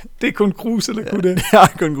 det er kun Kruse, der kunne det. Det er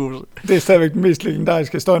kun Kruse. Det er stadigvæk den mest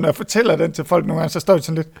legendariske historie. Når jeg fortæller den til folk nogle gange, så står de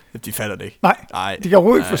sådan lidt... De fatter det ikke. Nej. De kan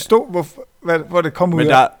overhovedet ikke forstå, hvor det kommer ud af.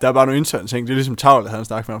 Men der er bare nogle interne ting. Det er ligesom Tavle, der havde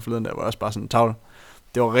snakket med ham forleden, der var også bare sådan, Tavle,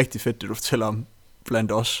 det var rigtig fedt, det du fortæller om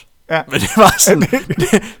blandt os. Ja. Men det var sådan,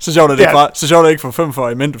 så sjovt, at det ikke var, så sjovt, at det ikke for 5 for,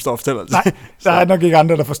 imens du står og fortæller det. Nej, der er nok ikke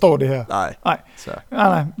andre, der forstår det her. Nej.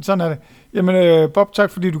 Nej, sådan er det. Jamen, Bob,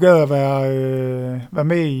 tak fordi du gad at være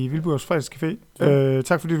med i Vildbjørns Fredagscafé.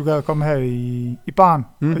 Tak fordi du gad at komme her i baren,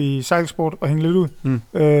 i sejlsport og hænge lidt ud.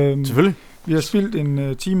 Selvfølgelig. Vi har spildt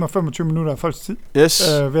en time og 25 minutter af folks tid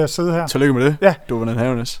ved at sidde her. Tillykke med det. Ja. Du var den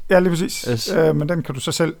havenes. Ja, lige præcis. Yes. Men den kan du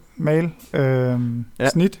så selv male.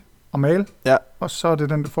 Snit og male. Ja. Og så er det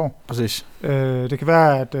den, du får. Præcis. Det kan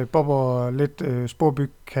være, at Bob og lidt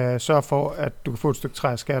sporbyg kan sørge for, at du kan få et stykke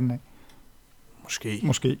træ at skære den af.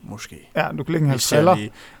 Måske. Ja, du kan lægge en halv triller.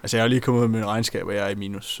 Jeg har lige kommet ud med min regnskab, og jeg er i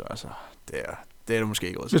minus. Altså, det er du måske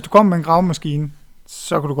ikke råd til. Hvis du kommer med en gravemaskine,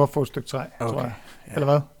 så kan du godt få et stykke træ, tror jeg. Ja, eller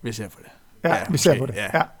hvad? Vi ser på det. Ja, vi ser på det.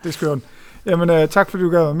 Ja, det er skørt. Jamen, tak fordi du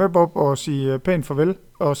gad være med, Bob, og sige pænt farvel.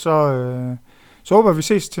 Og så håber jeg, vi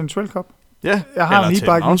ses til en Trail Cup. Ja, jeg har eller til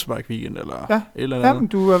en mountainbike weekend, eller et eller andet. Ja, men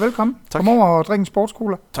du er velkommen. Tak. Kom over og drik en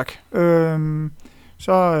sportscola. Tak.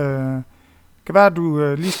 Kan være, at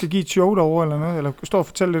du lige skal give et show derovre eller noget, eller stå og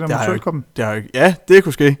fortælle lidt om Trailcuppen. Ja, det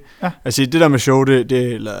kunne ske. Ja. Altså, det der med show,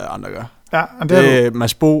 det lader andre gøre. Ja, det er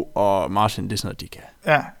Mads Bo og Martin, det er sådan noget, de kan.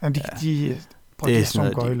 Ja, de er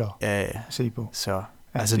sådan gøjler at se på. Så,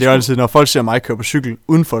 altså, det er jo altid, når folk ser mig køre på cykel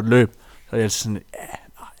uden for et løb, så er det altid sådan,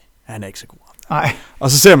 nej, han er ikke så god. Nej.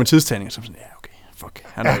 Og så ser man tidstagninger, som sådan, okay, fuck,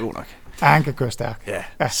 han er god nok. Ja, han kan køre stærkt.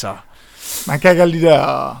 Ja, så... Man kan ikke alle de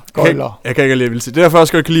der gøjler. Jeg kan ikke alle det. Det er derfor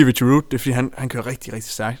også godt kan lide Richie Root. Det er fordi han kører rigtig,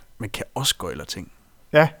 rigtig stærkt, men kan også gøjler ting.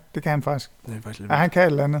 Ja, det kan han faktisk. Det er faktisk lidt han kan et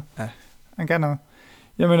eller andet. Ja. Han kan noget.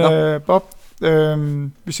 Jamen, Bob,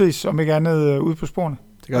 vi ses om ikke andet ude på sporene.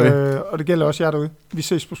 Det gør vi. Og det gælder også jer derude. Vi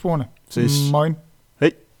ses på sporene. Ses. Moin.